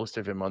getting the most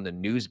of him on the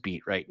news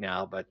beat right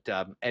now. But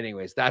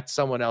anyways, that's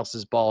someone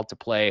else's ball to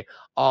play.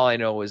 All I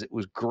know is it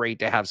was great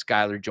to have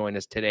Skylar join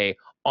us today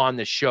on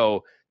the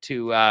show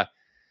to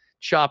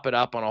chop it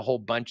up on a whole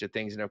bunch of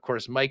things. And, of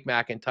course, Mike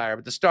McIntyre.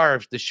 But the star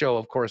of the show,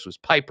 of course, was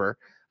Piper.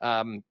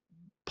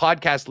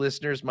 Podcast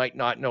listeners might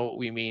not know what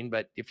we mean.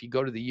 But if you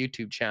go to the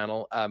YouTube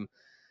channel,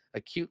 a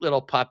cute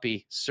little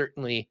puppy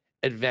certainly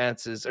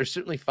advances or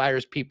certainly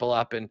fires people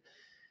up and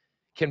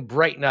can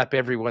brighten up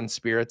everyone's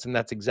spirits. And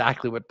that's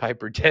exactly what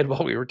Piper did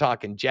while we were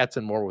talking Jets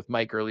and more with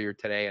Mike earlier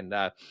today. And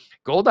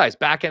Goldeyes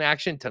back in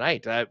action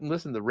tonight.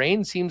 Listen, the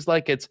rain seems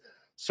like it's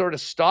sort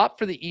of stopped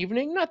for the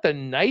evening. Not the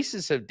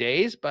nicest of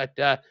days, but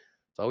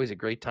it's always a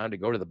great time to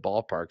go to the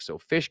ballpark. So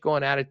Fish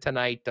going at it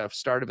tonight,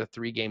 start of a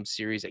 3-game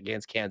series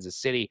against Kansas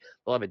City.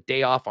 They'll have a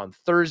day off on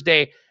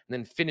Thursday, and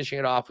then finishing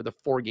it off with a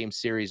 4-game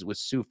series with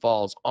Sioux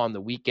Falls on the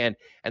weekend.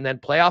 And then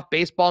playoff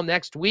baseball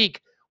next week.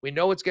 We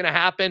know what's going to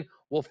happen.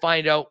 We'll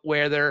find out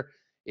whether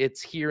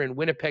it's here in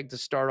Winnipeg to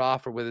start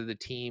off or whether the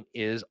team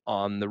is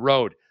on the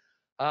road.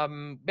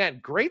 Man,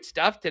 great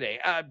stuff today.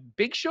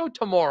 Big show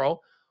tomorrow.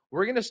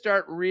 We're going to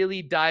start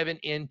really diving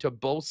into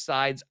both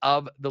sides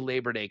of the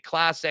Labor Day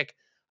Classic.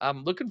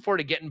 I'm looking forward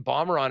to getting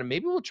Bomber on, and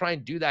maybe we'll try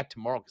and do that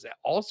tomorrow because I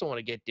also want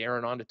to get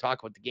Darren on to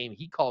talk about the game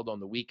he called on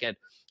the weekend,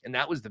 and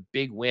that was the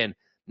big win,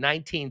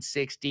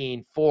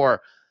 19-16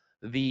 for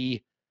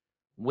the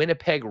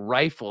Winnipeg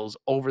Rifles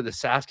over the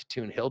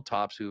Saskatoon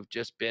Hilltops, who have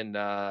just been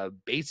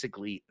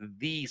basically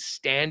the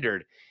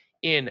standard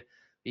in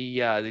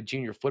the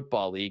Junior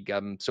Football League.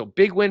 So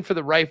big win for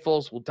the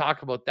Rifles. We'll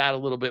talk about that a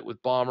little bit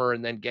with Bomber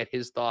and then get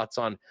his thoughts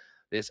on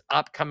this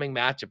upcoming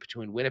matchup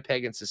between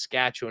Winnipeg and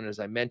Saskatchewan. As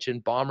I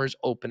mentioned, Bombers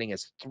opening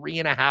as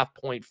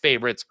 3.5-point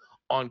favorites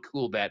on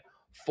Coolbet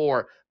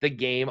for the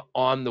game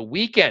on the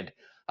weekend.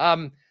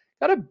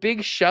 Got a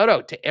big shout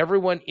out to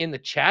everyone in the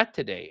chat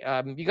today.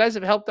 You guys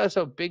have helped us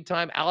out big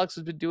time. Alex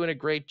has been doing a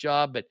great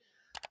job, but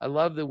I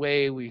love the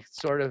way we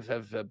sort of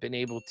have been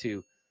able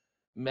to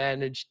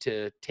manage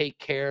to take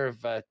care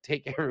of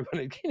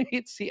everyone. Can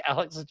we see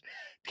Alex?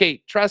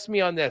 Okay, trust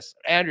me on this.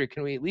 Andrew,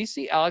 can we at least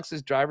see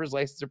Alex's driver's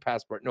license or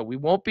passport? No, we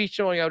won't be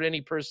showing out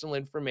any personal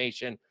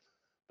information,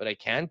 but I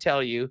can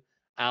tell you,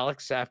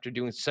 Alex, after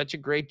doing such a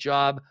great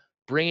job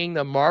bringing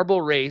the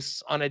marble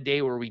race on a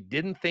day where we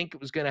didn't think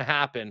it was going to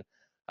happen.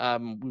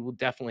 We will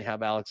definitely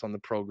have Alex on the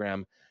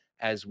program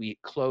as we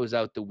close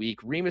out the week.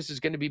 Remus is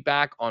going to be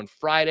back on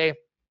Friday.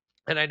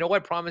 And I know I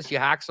promised you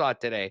Hacksaw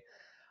today.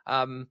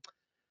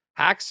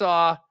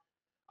 Hacksaw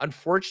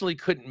unfortunately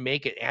couldn't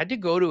make it. I had to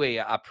go to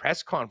a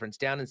press conference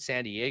down in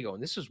San Diego.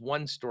 And this was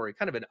one story,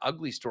 kind of an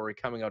ugly story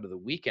coming out of the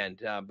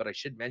weekend, but I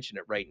should mention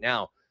it right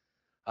now.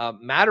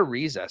 Matt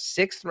Ariza,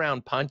 6th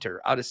round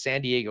punter out of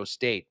San Diego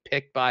State,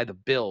 picked by the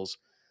Bills,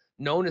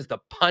 known as the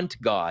punt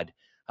god,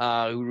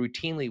 who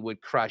routinely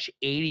would crush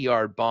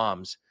 80-yard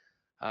bombs,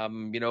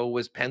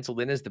 was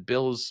penciled in as the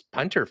Bills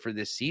punter for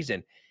this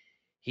season.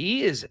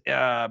 He is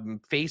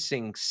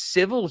facing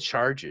civil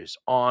charges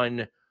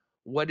on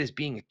what is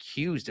being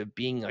accused of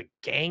being a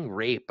gang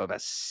rape of a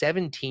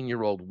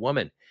 17-year-old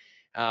woman.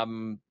 He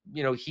and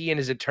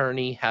his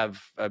attorney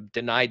have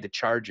denied the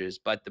charges,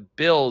 but the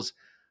Bills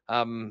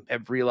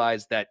have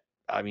realized that,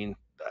 I'm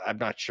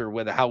not sure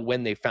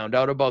when they found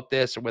out about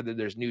this or whether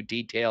there's new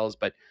details,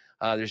 but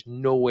there's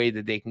no way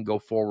that they can go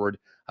forward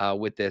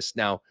with this.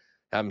 Now,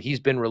 he's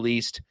been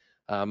released.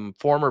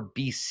 Former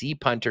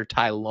BC punter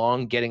Ty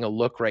Long getting a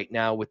look right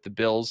now with the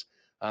Bills.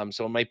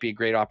 So it might be a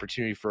great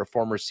opportunity for a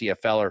former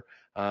CFLer,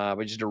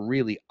 but just a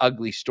really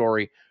ugly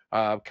story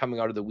coming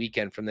out of the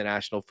weekend from the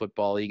National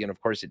Football League. And of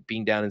course, it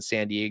being down in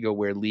San Diego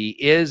where Lee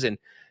is and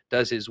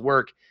does his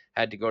work,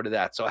 had to go to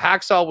that. So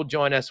Hacksaw will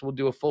join us. We'll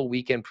do a full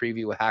weekend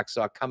preview with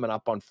Hacksaw coming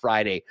up on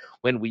Friday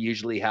when we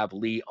usually have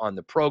Lee on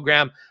the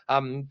program.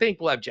 I think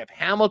we'll have Jeff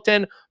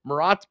Hamilton.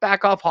 Murat's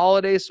back off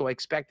holidays, so I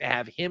expect to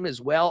have him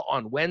as well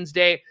on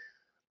Wednesday.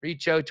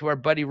 Reach out to our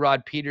buddy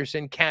Rod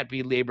Peterson. Can't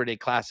be Labor Day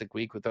Classic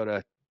week without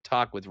a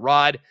talk with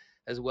Rod,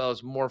 as well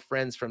as more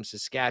friends from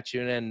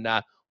Saskatchewan, and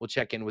we'll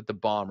check in with the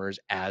Bombers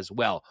as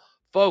well.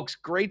 Folks,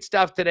 great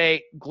stuff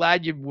today.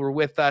 Glad you were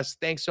with us.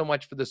 Thanks so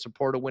much for the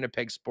support of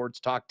Winnipeg Sports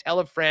Talk. Tell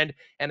a friend.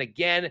 And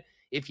again,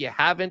 if you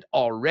haven't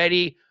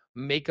already,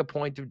 make a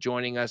point of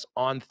joining us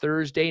on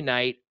Thursday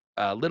night,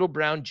 Little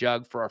Brown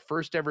Jug, for our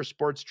first ever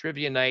sports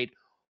trivia night.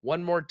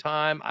 One more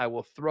time, I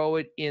will throw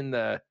it in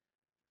the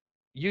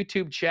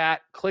YouTube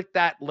chat. Click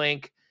that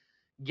link.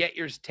 Get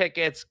your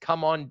tickets.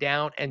 Come on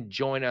down and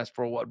join us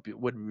for what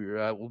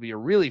will be a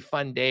really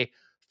fun day. A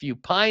few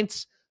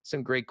pints,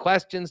 some great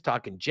questions,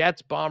 talking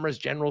Jets, Bombers,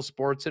 general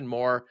sports, and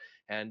more.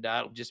 And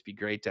it'll just be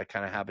great to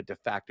kind of have a de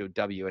facto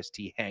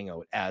WST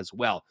hangout as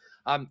well.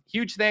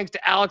 Huge thanks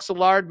to Alex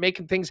Allard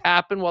making things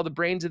happen while the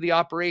brains of the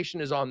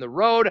operation is on the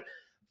road.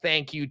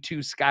 Thank you to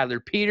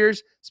Skylar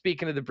Peters.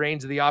 Speaking of the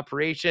brains of the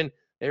operation,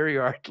 there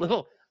you are.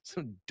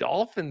 Some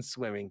dolphin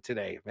swimming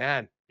today.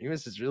 Man,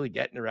 Remus is really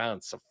getting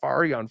around.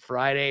 Safari on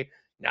Friday,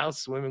 now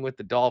swimming with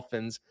the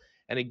dolphins.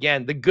 And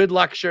again, the good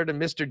luck shirt of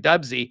Mr.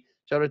 Dubsy.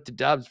 Shout out to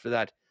Dubs for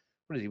that.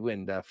 What did he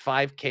win?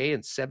 5K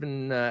and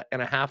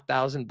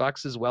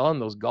 $7,500 as well on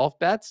those golf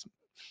bets.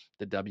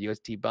 The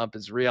WST bump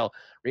is real.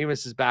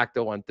 Remus is back,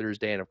 though, on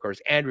Thursday. And, of course,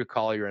 Andrew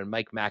Collier and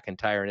Mike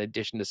McIntyre, in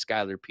addition to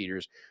Skylar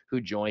Peters, who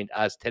joined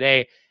us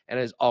today. And,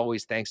 as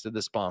always, thanks to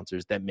the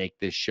sponsors that make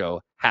this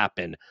show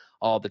happen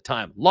all the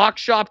time. Lock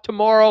Shop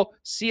tomorrow,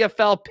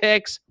 CFL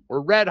picks.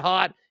 We're red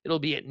hot. It'll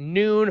be at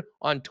noon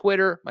on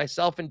Twitter,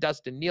 myself and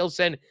Dustin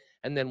Nielsen.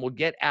 And then we'll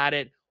get at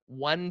it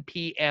 1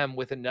 p.m.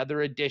 with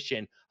another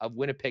edition of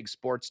Winnipeg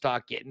Sports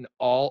Talk, getting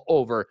all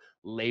over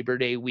Labor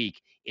Day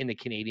week in the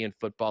Canadian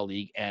Football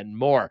League and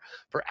more.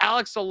 For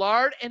Alex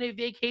Allard and a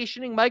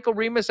vacationing Michael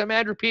Remus, I'm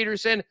Andrew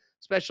Peterson.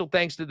 Special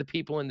thanks to the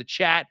people in the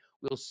chat.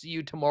 We'll see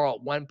you tomorrow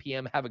at 1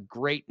 p.m. Have a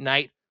great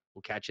night.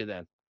 We'll catch you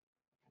then.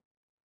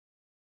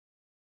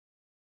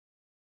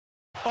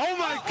 Oh,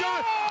 my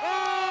God. Oh!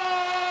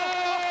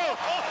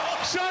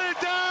 Shut it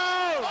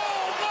down.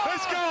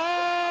 Let's go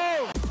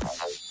home.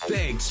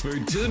 Thanks for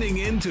tuning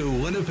in to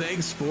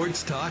Winnipeg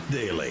Sports Talk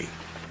Daily.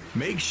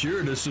 Make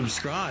sure to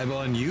subscribe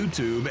on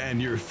YouTube and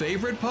your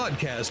favorite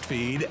podcast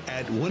feed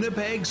at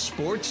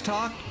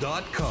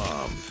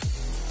winnipegsportstalk.com.